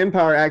Frozen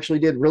Empire actually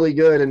did really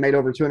good and made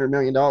over $200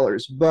 million.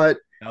 But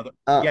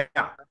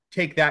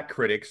take that,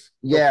 critics.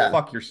 Yeah. Go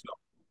fuck yourself.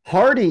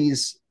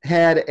 Hardee's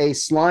had a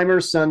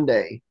Slimer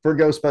sundae for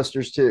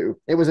Ghostbusters 2.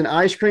 It was an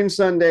ice cream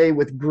sundae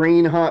with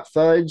green hot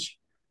fudge.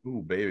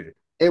 Ooh, baby.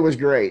 It was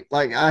great.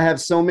 Like, I have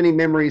so many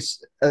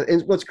memories.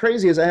 What's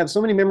crazy is I have so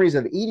many memories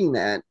of eating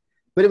that,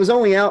 but it was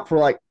only out for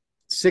like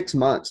 6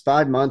 months,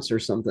 5 months or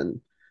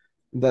something.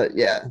 But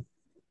yeah.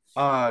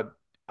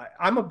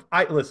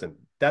 Listen,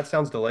 that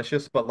sounds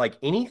delicious, but like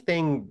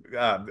anything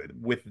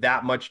with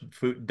that much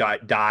food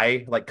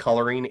dye, like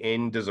coloring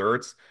in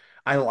desserts,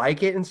 I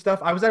like it and stuff.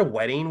 I was at a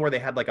wedding where they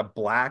had like a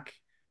black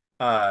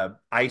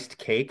iced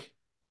cake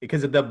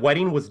because the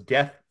wedding was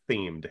death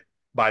themed,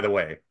 by the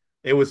way.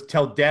 It was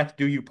till death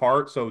do you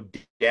part, so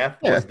death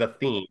was the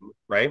theme,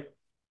 right?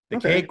 The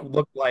cake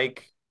looked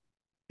like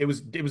it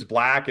was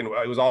black and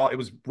it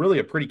was really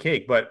a pretty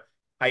cake, but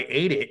I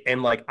ate it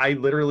and like I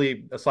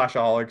literally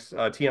Slashaholics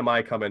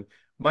TMI coming.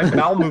 My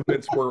bowel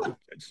movements were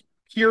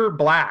pure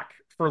black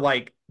for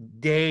like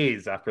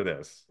days after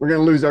this. We're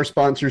gonna lose our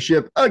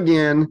sponsorship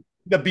again.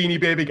 The Beanie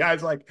Baby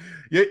guy's like,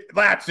 yeah,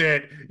 that's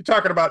it. You're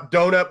talking about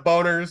donut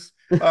boners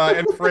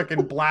and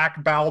freaking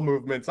black bowel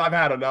movements. I've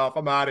had enough.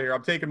 I'm out of here.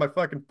 I'm taking my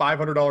fucking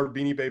 $500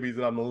 Beanie Babies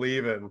and I'm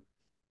leaving.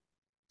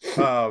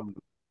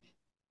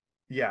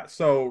 Yeah.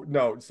 So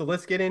no. So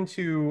let's get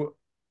into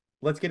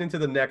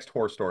the next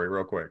horror story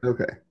real quick.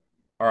 Okay.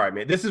 All right,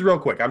 man. This is real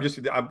quick.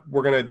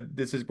 We're gonna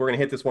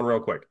hit this one real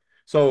quick.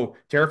 So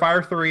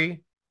Terrifier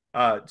 3,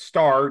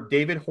 star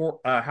David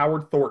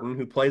Howard Thornton,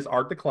 who plays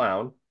Art the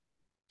Clown.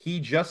 He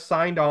just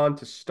signed on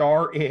to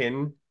star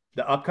in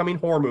the upcoming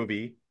horror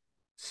movie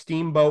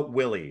Steamboat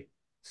Willie.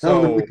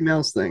 So the Mickey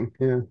Mouse thing.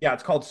 Yeah. Yeah,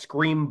 it's called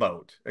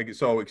Screamboat.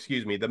 So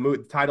excuse me,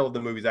 the title of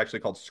the movie is actually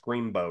called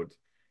Screamboat,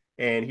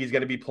 and he's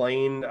going to be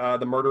playing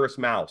the murderous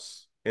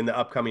mouse in the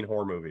upcoming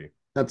horror movie.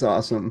 That's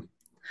awesome.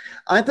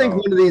 I think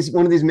one of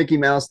these Mickey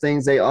Mouse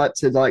things, they ought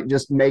to like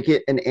just make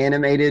it an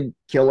animated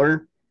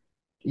killer,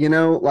 you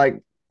know,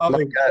 like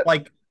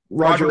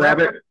Roger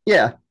Rabbit.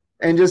 Yeah.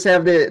 And just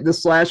have the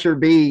slasher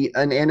be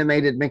an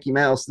animated Mickey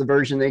Mouse, the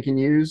version they can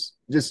use,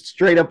 just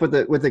straight up with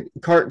a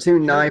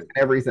cartoon knife and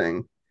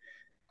everything.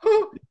 I'm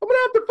gonna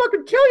have to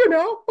fucking kill you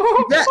now.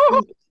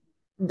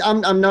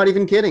 I'm not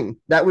even kidding.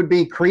 That would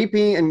be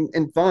creepy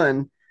and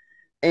fun.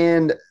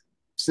 And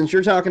since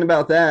you're talking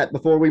about that,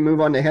 before we move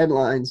on to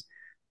headlines,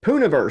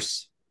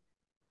 Pooniverse.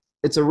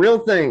 It's a real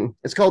thing.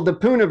 It's called the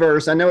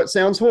Pooniverse. I know it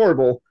sounds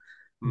horrible,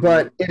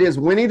 but it is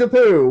Winnie the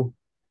Pooh.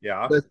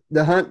 Yeah.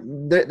 The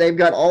hunt. They've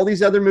got all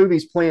these other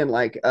movies playing,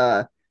 like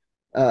oh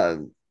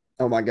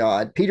my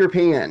God, Peter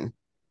Pan.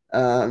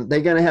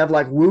 They're gonna have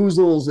like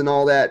Woozles and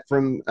all that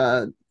from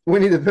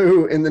Winnie the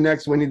Pooh in the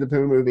next Winnie the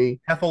Pooh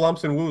movie.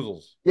 Heffalumps and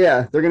Woozles.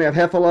 Yeah, they're gonna have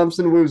Heffalumps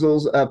and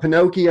Woozles.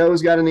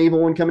 Pinocchio's got an evil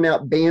one coming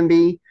out.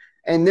 Bambi,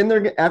 and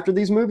then after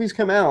these movies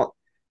come out,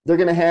 they're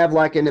gonna have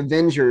like an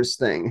Avengers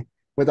thing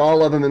with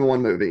all of them in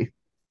one movie.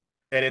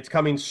 And it's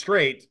coming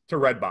straight to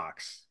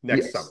Redbox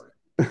next summer.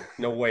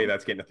 No way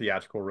that's getting a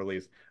theatrical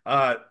release.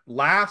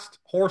 Last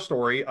horror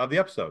story of the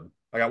episode.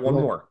 I got one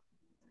more.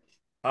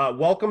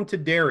 Welcome to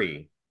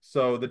Derry.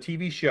 So the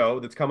TV show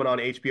that's coming on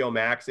HBO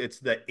Max, it's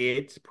the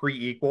It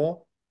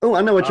prequel. Oh,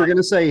 I know what you're going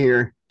to say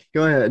here.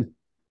 Go ahead.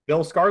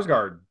 Bill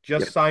Skarsgård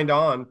just signed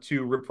on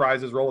to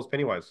reprise his role as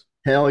Pennywise.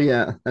 Hell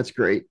yeah. That's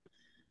great.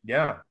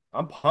 Yeah.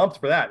 I'm pumped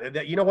for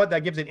that. You know what?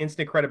 That gives it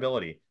instant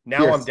credibility.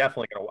 Now I'm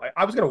definitely going to...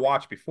 I was going to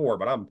watch before,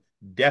 but I'm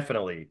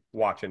definitely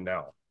watching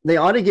now. They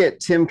ought to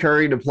get Tim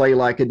Curry to play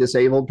like a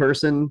disabled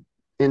person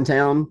in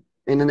town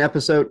in an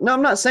episode. No,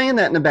 I'm not saying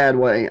that in a bad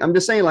way. I'm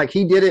just saying like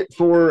he did it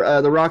for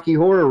the Rocky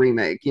Horror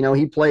remake. You know,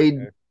 he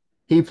played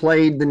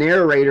the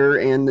narrator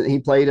and he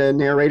played a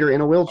narrator in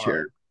a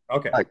wheelchair.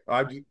 Okay. Like,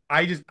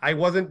 I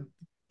wasn't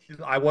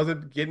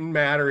getting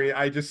mad or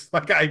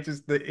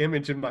the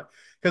image in my,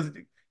 because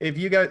if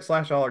you got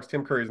Slashaholics,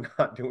 Tim Curry's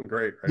not doing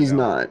great right He's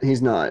now.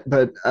 not.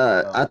 But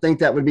I think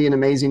that would be an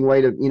amazing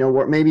way to,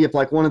 maybe if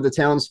like one of the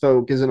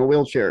townsfolk is in a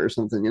wheelchair or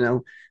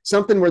something,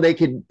 something where they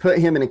could put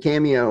him in a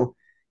cameo.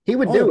 He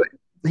would do it.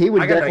 He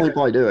would definitely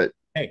probably do it.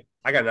 Hey,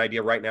 I got an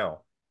idea right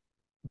now.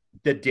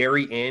 The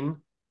Dairy Inn,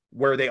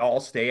 where they all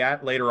stay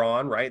at later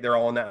on, right? They're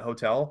all in that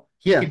hotel.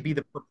 He could be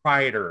the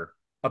proprietor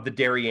of the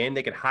Dairy Inn.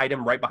 They could hide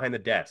him right behind the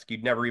desk.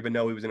 You'd never even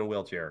know he was in a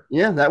wheelchair.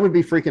 Yeah, that would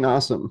be freaking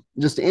awesome.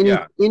 Just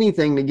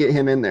anything to get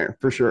him in there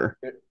for sure.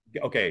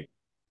 Okay.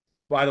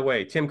 By the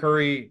way, Tim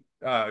Curry,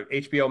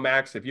 HBO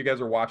Max, if you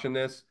guys are watching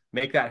this,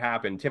 make that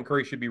happen. Tim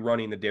Curry should be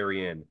running the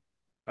Dairy Inn.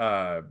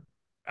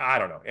 I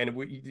don't know. And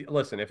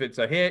listen, if it's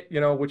a hit,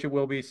 which it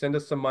will be, send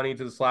us some money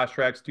to the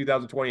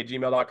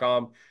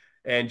slashtrax2020@gmail.com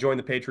and join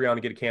the Patreon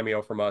and get a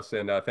cameo from us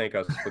and thank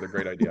us for the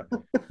great idea.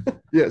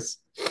 Yes.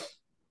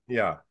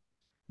 Yeah.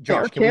 Josh,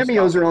 our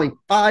cameos are only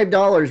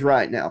 $5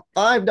 right now.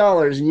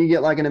 $5, and you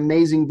get like an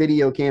amazing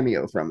video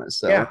cameo from us.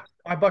 So yeah,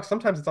 $5.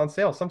 Sometimes it's on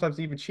sale. Sometimes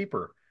even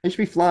cheaper. They should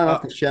be flying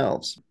off the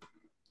shelves.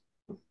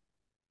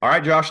 All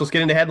right, Josh, let's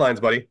get into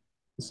headlines, buddy.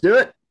 Let's do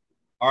it.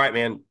 All right,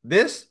 man.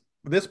 This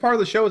part of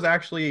the show is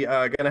actually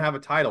going to have a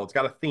title. It's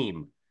got a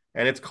theme,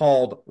 and it's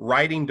called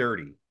Riding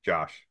Dirty,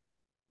 Josh.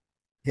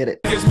 Hit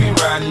it. Catch me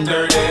riding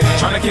dirty,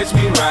 trying to catch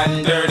me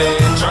riding dirty,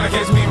 trying to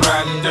catch me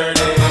riding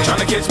dirty, trying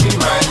to catch me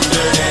riding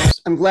dirty.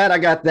 I'm glad I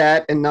got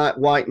that and not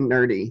white and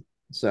nerdy.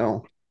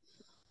 So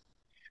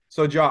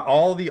Josh,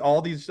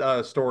 all these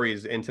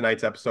stories in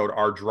tonight's episode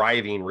are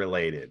driving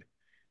related.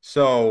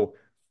 So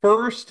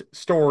first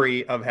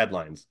story of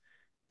headlines.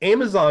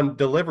 Amazon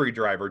delivery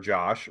driver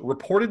Josh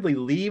reportedly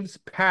leaves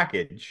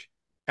package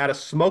at a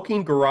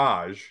smoking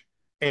garage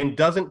and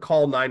doesn't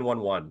call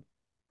 911.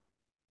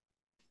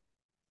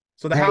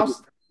 So the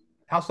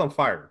house on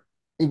fire.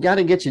 You got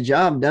to get your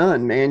job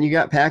done, man. You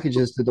got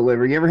packages to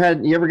deliver.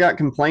 You ever got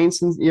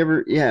complaints and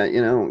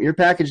your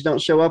package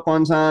don't show up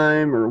on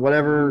time or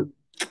whatever?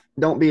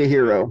 Don't be a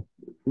hero.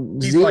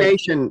 Z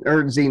Nation.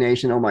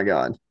 Oh my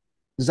God.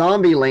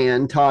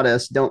 Zombieland taught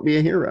us don't be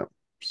a hero.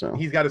 So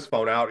he's got his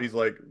phone out. He's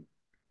like,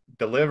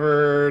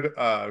 delivered.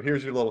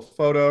 Here's your little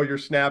photo you're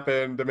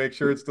snapping to make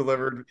sure it's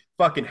delivered.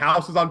 Fucking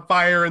house is on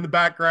fire in the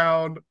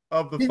background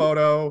of the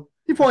photo.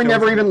 He probably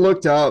never even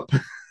looked up.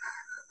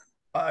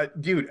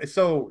 Dude,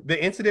 so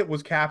the incident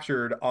was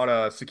captured on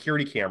a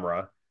security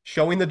camera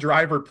showing the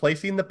driver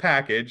placing the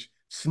package,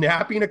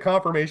 snapping a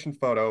confirmation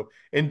photo,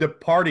 and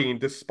departing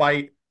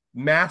despite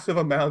massive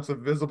amounts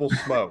of visible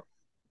smoke.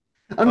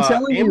 I'm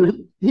telling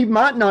you, he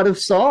might not have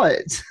saw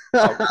it.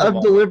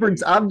 I've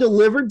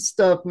delivered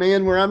stuff,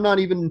 man, where I'm not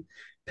even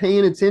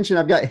paying attention.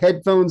 I've got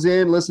headphones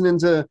in, listening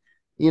to,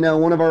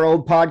 one of our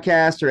old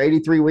podcasts or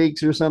 83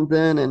 Weeks or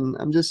something, and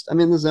I'm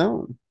in the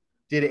zone.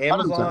 Did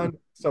Amazon?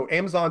 So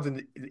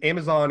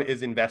Amazon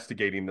is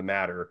investigating the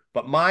matter.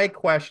 But my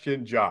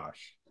question,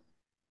 Josh,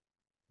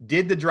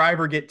 did the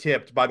driver get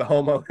tipped by the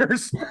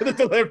homeowners for the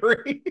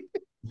delivery?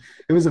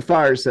 It was a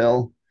fire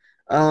sale.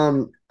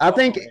 I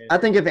think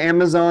if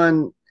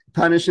Amazon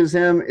punishes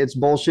him, it's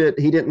bullshit.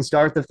 He didn't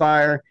start the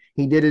fire.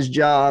 He did his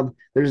job.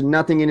 There's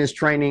nothing in his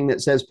training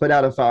that says put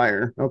out a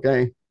fire.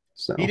 Okay.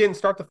 So he didn't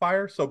start the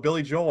fire. So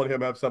Billy Joel and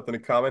him have something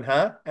in common,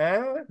 huh?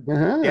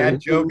 Yeah,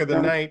 joke of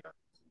the night.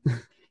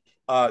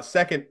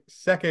 Second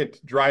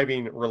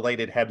driving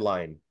related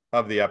headline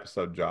of the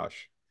episode,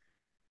 Josh.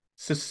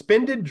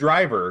 Suspended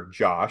driver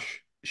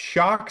Josh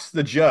shocks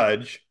the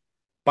judge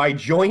by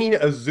joining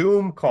a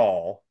Zoom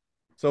call.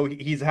 So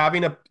he's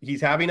having a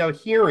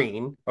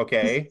hearing,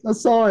 okay? I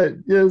saw it,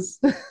 yes.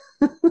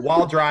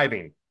 While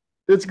driving.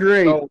 It's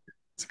great. So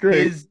it's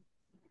great.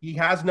 He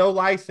has no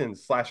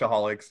license,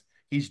 Slashaholics.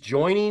 He's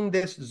joining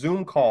this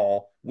Zoom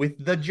call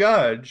with the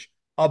judge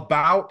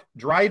about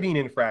driving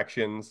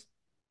infractions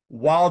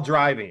while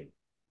driving.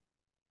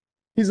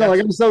 He's like,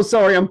 I'm so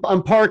sorry.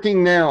 I'm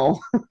parking now.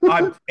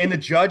 And the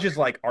judge is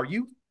like, are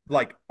you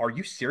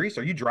serious?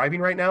 Are you driving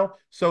right now?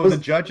 So the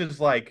judge is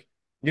like,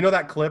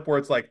 that clip where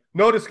it's like,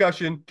 no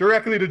discussion,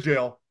 directly to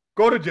jail.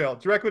 Go to jail,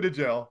 directly to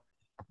jail.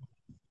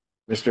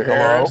 Mr.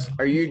 Harris,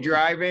 are you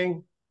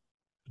driving?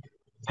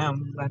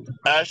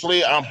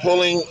 Actually, I'm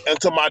pulling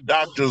into my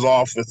doctor's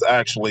office,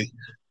 actually.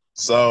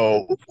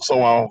 So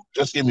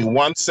just give me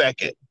 1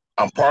 second.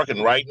 I'm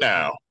parking right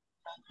now.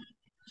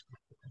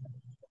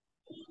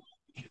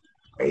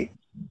 Great.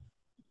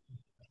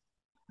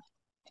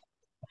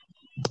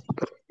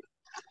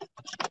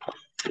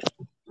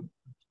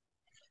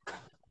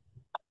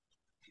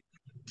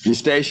 You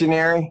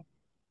stationary?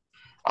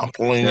 I'm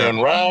pulling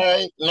in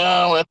right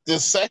now at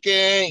this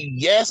second.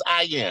 Yes,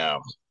 I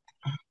am.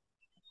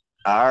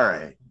 All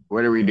right.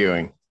 What are we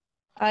doing?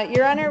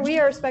 Your Honor, we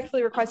are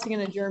respectfully requesting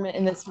an adjournment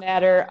in this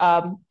matter,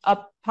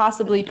 up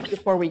possibly 2 to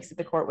 4 weeks if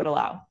the court would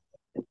allow.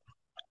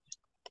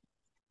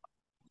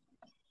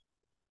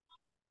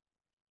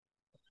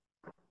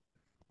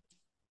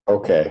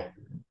 Okay.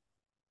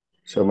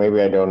 So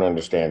maybe I don't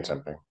understand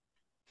something.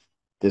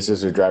 This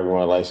is a driver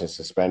while license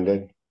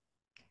suspended?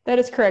 That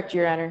is correct,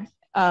 Your Honor.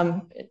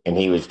 And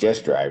he was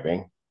just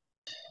driving.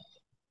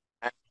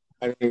 I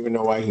don't even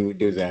know why he would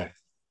do that.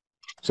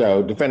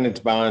 So defendant's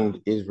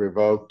bond is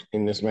revoked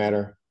in this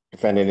matter.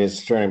 Defendant is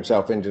to turn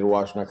himself into the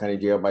Washington County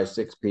Jail by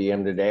 6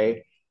 p.m.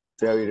 today.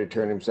 Failure to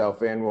turn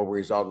himself in will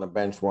result in a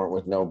bench warrant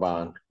with no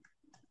bond.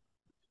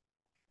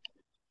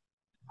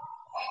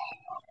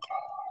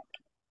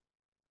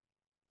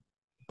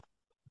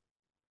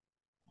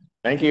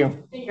 Thank you.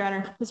 Thank you, Your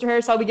Honor. Mr.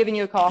 Harris, I'll be giving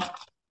you a call.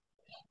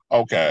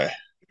 Okay.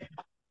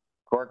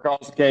 Court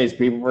calls the case,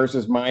 People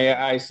versus Maya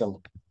Isom.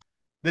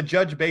 The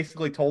judge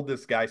basically told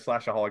this guy,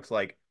 Slashaholics,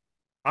 like,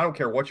 I don't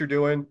care what you're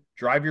doing,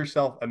 drive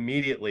yourself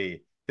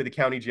immediately to the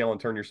county jail and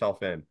turn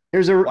yourself in.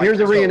 Here's a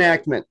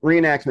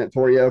reenactment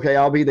for you. Okay,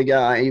 I'll be the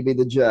guy, you be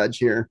the judge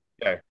here.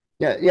 Okay.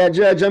 Yeah,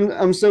 Judge.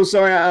 I'm so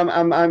sorry.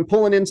 I'm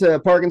pulling into a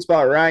parking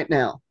spot right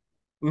now.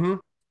 Mm-hmm.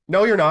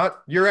 No, you're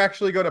not. You're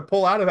actually going to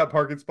pull out of that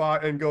parking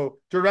spot and go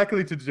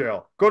directly to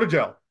jail. Go to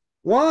jail.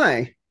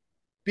 Why?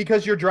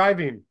 Because you're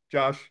driving,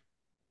 Josh.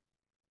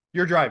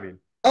 You're driving.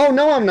 Oh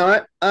no, I'm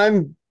not.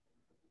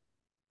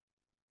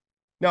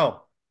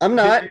 No. I'm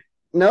not.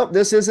 Nope,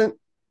 this isn't.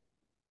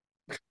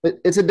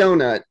 It's a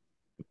donut.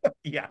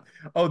 Yeah.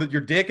 Oh, that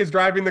your dick is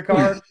driving the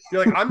car?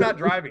 You're like, I'm not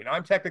driving.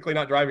 I'm technically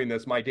not driving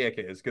this. My dick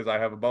is because I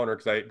have a boner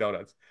because I ate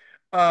donuts.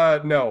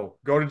 No,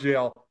 go to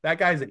jail. That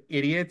guy's an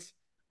idiot.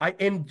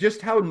 And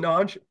just how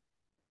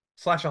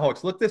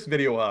Slashaholics, look this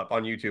video up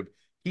on YouTube.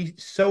 He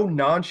so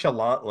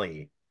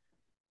nonchalantly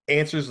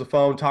answers the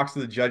phone, talks to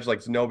the judge like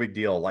it's no big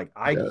deal. Like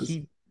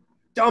he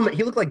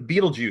looked like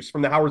Beetlejuice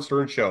from the Howard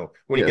Stern show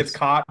when he gets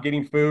caught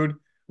getting food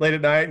late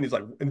at night, and he's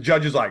like, and the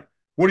judge is like,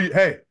 what are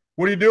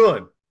you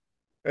doing?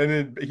 And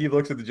then he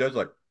looks at the judge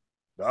like,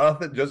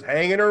 nothing, just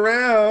hanging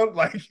around,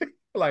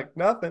 like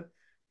nothing.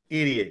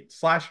 Idiot.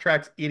 Slash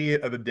Trax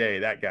idiot of the day,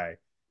 that guy.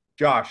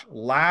 Josh,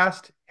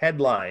 last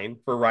headline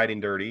for Riding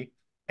Dirty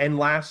and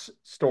last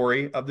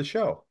story of the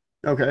show.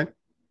 Okay.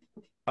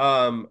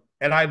 And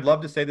I'd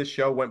love to say this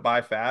show went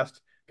by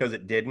fast because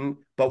it didn't,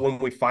 but when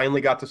we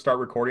finally got to start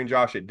recording,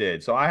 Josh, it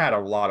did. So I had a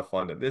lot of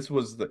fun. This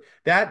was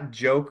that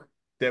joke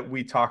that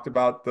we talked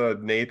about, the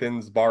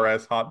Nathan's Bar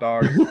S hot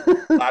dog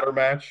ladder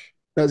match.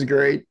 That's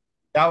great.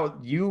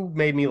 You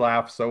made me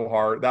laugh so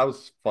hard. That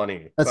was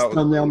funny. That's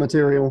thumbnail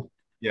material.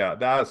 Yeah,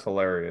 that is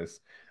hilarious.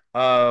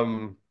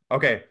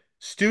 Okay.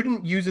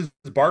 Student uses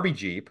Barbie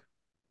Jeep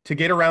to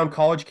get around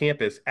college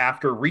campus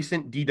after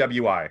recent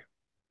DWI.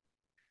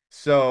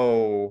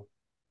 So,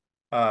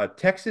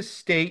 Texas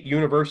State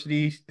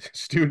University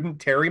student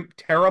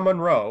Tara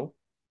Monroe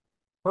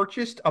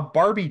purchased a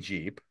Barbie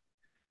Jeep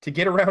to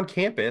get around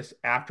campus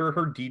after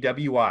her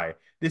DWI.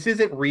 This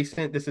isn't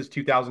recent. This is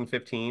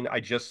 2015. I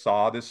just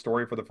saw this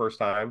story for the first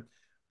time.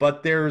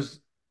 But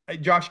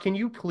Josh, can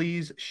you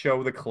please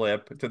show the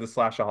clip to the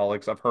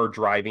Slashaholics of her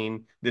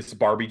driving this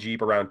Barbie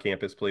Jeep around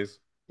campus, please?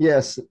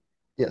 Yes.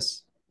 The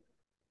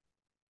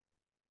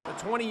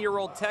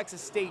 20-year-old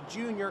Texas State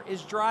junior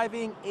is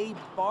driving a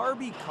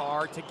Barbie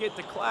car to get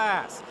to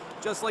class,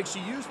 just like she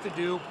used to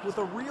do with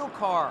a real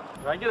car.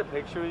 Can I get a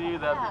picture with you?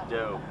 That'd be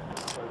dope.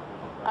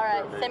 All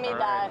right, send me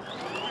that.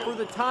 For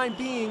the time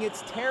being,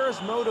 it's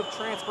Tara's mode of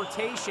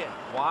transportation.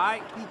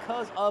 Why?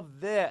 Because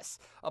of this.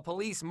 A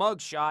police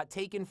mugshot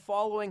taken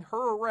following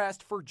her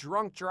arrest for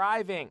drunk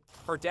driving.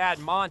 Her dad,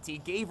 Monty,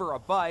 gave her a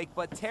bike,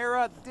 but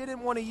Tara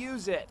didn't want to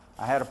use it.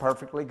 I had a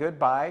perfectly good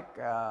bike.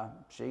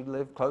 She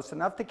lived close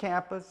enough to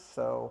campus,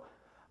 so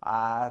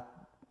I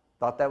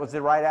thought that was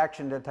the right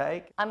action to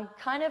take. I'm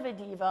kind of a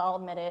diva, I'll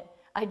admit it.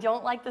 I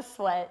don't like the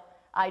sweat.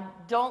 I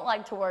don't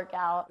like to work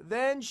out.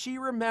 Then she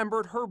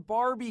remembered her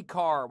Barbie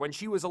car when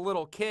she was a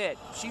little kid.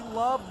 She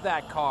loved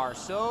that car,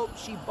 so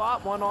she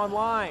bought one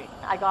online.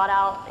 I got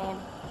out and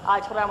I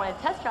told her I wanted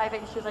to test drive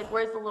it, and she was like,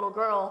 where's the little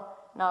girl?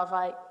 And I was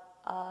like,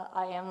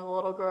 I am the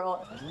little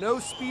girl. No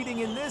speeding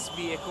in this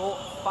vehicle.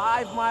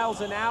 5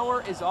 miles an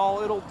hour is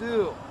all it'll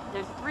do.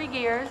 There's 3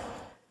 gears.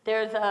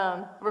 There's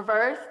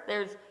reverse,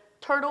 there's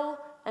turtle,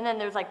 and then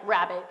there's like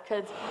rabbit,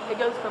 because it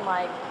goes from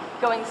like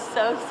going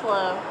so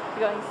slow to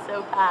going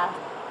so fast.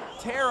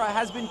 Tara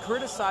has been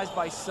criticized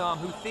by some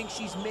who think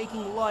she's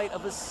making light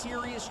of a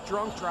serious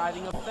drunk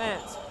driving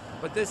offense.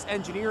 But this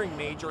engineering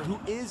major, who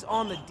is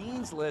on the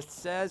dean's list,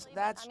 says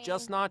that's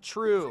just not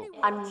true.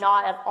 I'm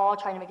not at all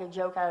trying to make a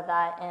joke out of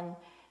that, and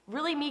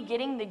really me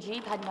getting the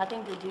Jeep had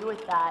nothing to do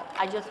with that.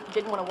 I just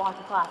didn't want to walk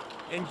to class.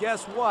 And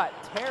guess what?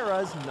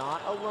 Tara's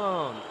not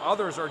alone.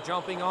 Others are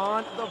jumping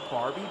on the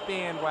Barbie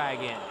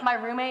bandwagon. My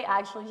roommate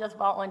actually just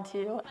bought one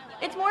too.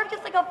 It's more of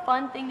just like a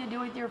fun thing to do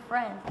with your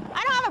friends.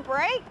 I don't have a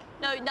brake.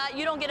 No,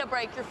 you don't get a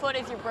brake. Your foot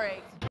is your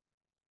brake.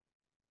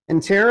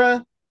 And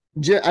Tara,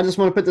 I just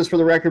want to put this for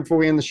the record before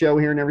we end the show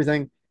here and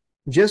everything.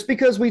 Just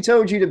because we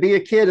told you to be a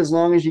kid as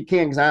long as you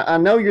can, because I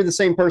know you're the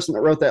same person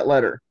that wrote that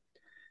letter,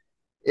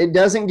 it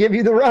doesn't give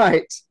you the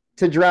right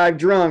to drive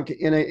drunk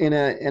in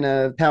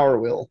a Power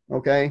Wheel.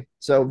 Okay,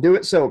 so do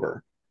it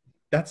sober.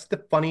 That's the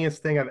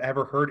funniest thing I've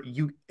ever heard.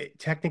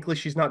 Technically,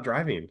 she's not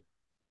driving.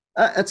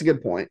 That's a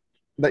good point.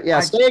 But yeah,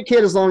 stay a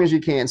kid as long as you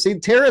can. See,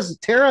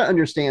 Tara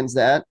understands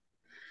that.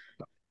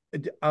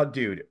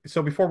 Dude,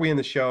 so before we end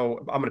the show,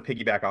 I'm going to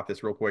piggyback off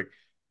this real quick.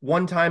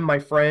 One time, my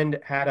friend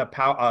had a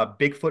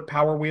Bigfoot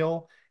Power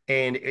Wheel,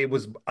 and it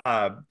was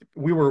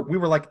we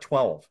were like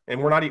 12,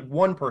 and we're not even,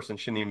 one person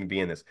shouldn't even be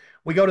in this.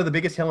 We go to the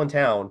biggest hill in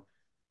town.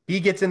 He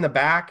gets in the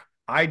back.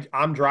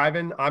 I'm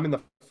driving. I'm in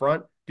the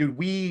front. Dude,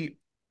 we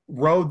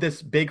rode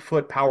this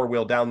Bigfoot power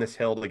wheel down this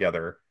hill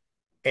together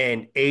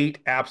and ate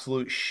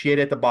absolute shit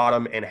at the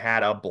bottom and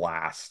had a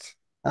blast.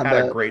 I Had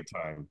bet. a great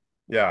time.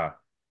 Yeah.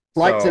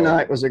 Like So,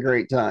 tonight was a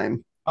great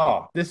time.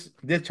 oh, this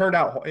turned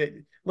out.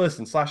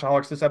 Listen,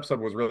 Slashaholics, this episode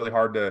was really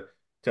hard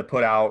to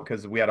put out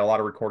because we had a lot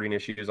of recording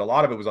issues. A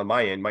lot of it was on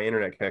my end. My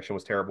internet connection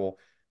was terrible,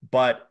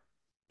 but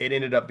it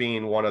ended up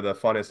being one of the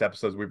funnest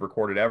episodes we've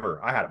recorded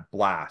ever. I had a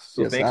blast.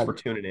 So Yes, thanks for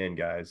tuning in,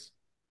 guys.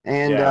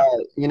 And Yeah.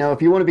 you know,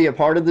 if you want to be a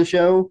part of the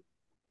show,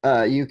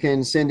 you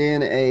can send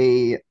in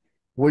a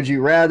would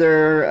you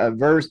rather, a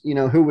verse, you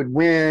know, who would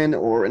win,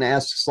 or an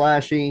Ask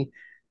Slashy.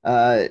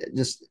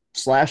 Just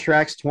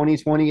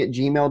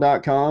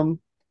slashtracks2020@gmail.com.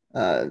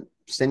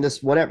 Send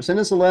us whatever, send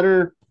us a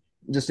letter,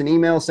 just an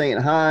email saying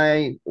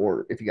hi,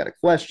 or if you got a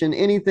question,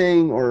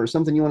 anything, or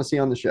something you want to see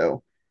on the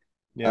show.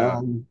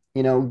 Yeah.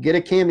 You know, get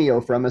a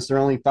cameo from us. They're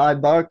only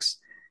 $5.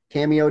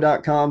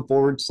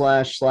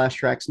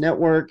 Cameo.com//Trax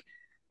Network.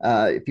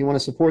 If you want to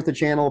support the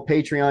channel,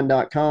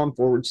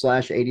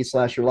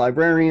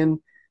 patreon.com/80slasherlibrarian.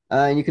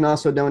 And you can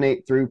also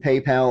donate through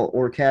PayPal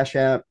or Cash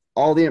App.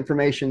 All the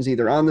information is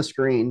either on the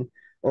screen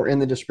or in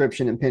the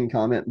description and pinned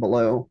comment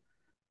below.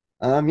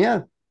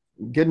 Yeah,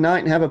 good night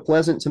and have a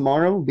pleasant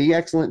tomorrow. Be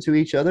excellent to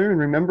each other. And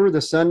remember,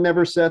 the sun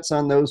never sets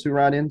on those who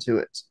ride into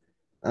it.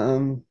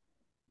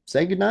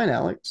 Say good night,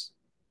 Alex.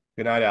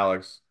 Good night,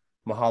 Alex.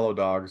 Mahalo,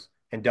 dogs.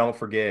 And don't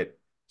forget,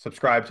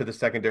 subscribe to the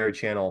secondary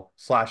channel,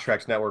 Slash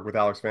Trax Network with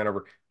Alex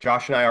Vanover.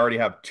 Josh and I already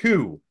have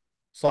 2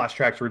 Slash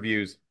Trax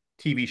reviews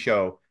TV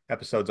show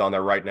episodes on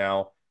there right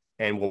now.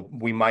 And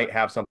we might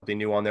have something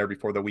new on there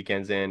before the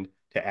weekend's end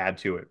to add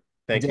to it.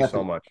 Thank you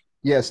so much.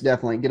 Yes,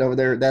 definitely. Get over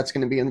there. That's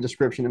going to be in the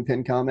description and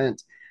pinned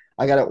comment.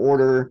 I got to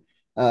order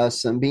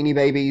some Beanie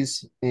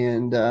Babies,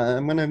 and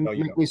I'm going to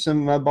make me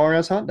some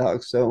bar-ass hot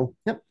dogs. So,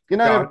 yep. Good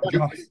night,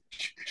 everybody.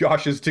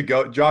 Josh's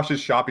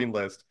shopping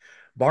list: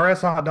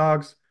 bar-ass hot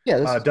dogs,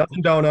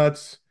 dozen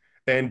donuts,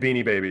 and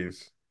Beanie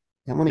Babies.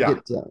 I want to get.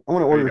 I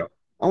want to order.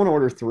 I want to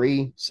order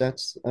 3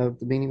 sets of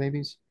the Beanie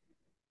Babies.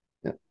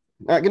 Yep.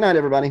 All right. Good night,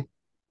 everybody.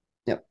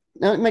 Yep.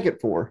 Now make it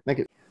 4. Make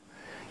it.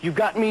 You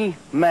got me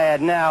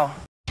mad now.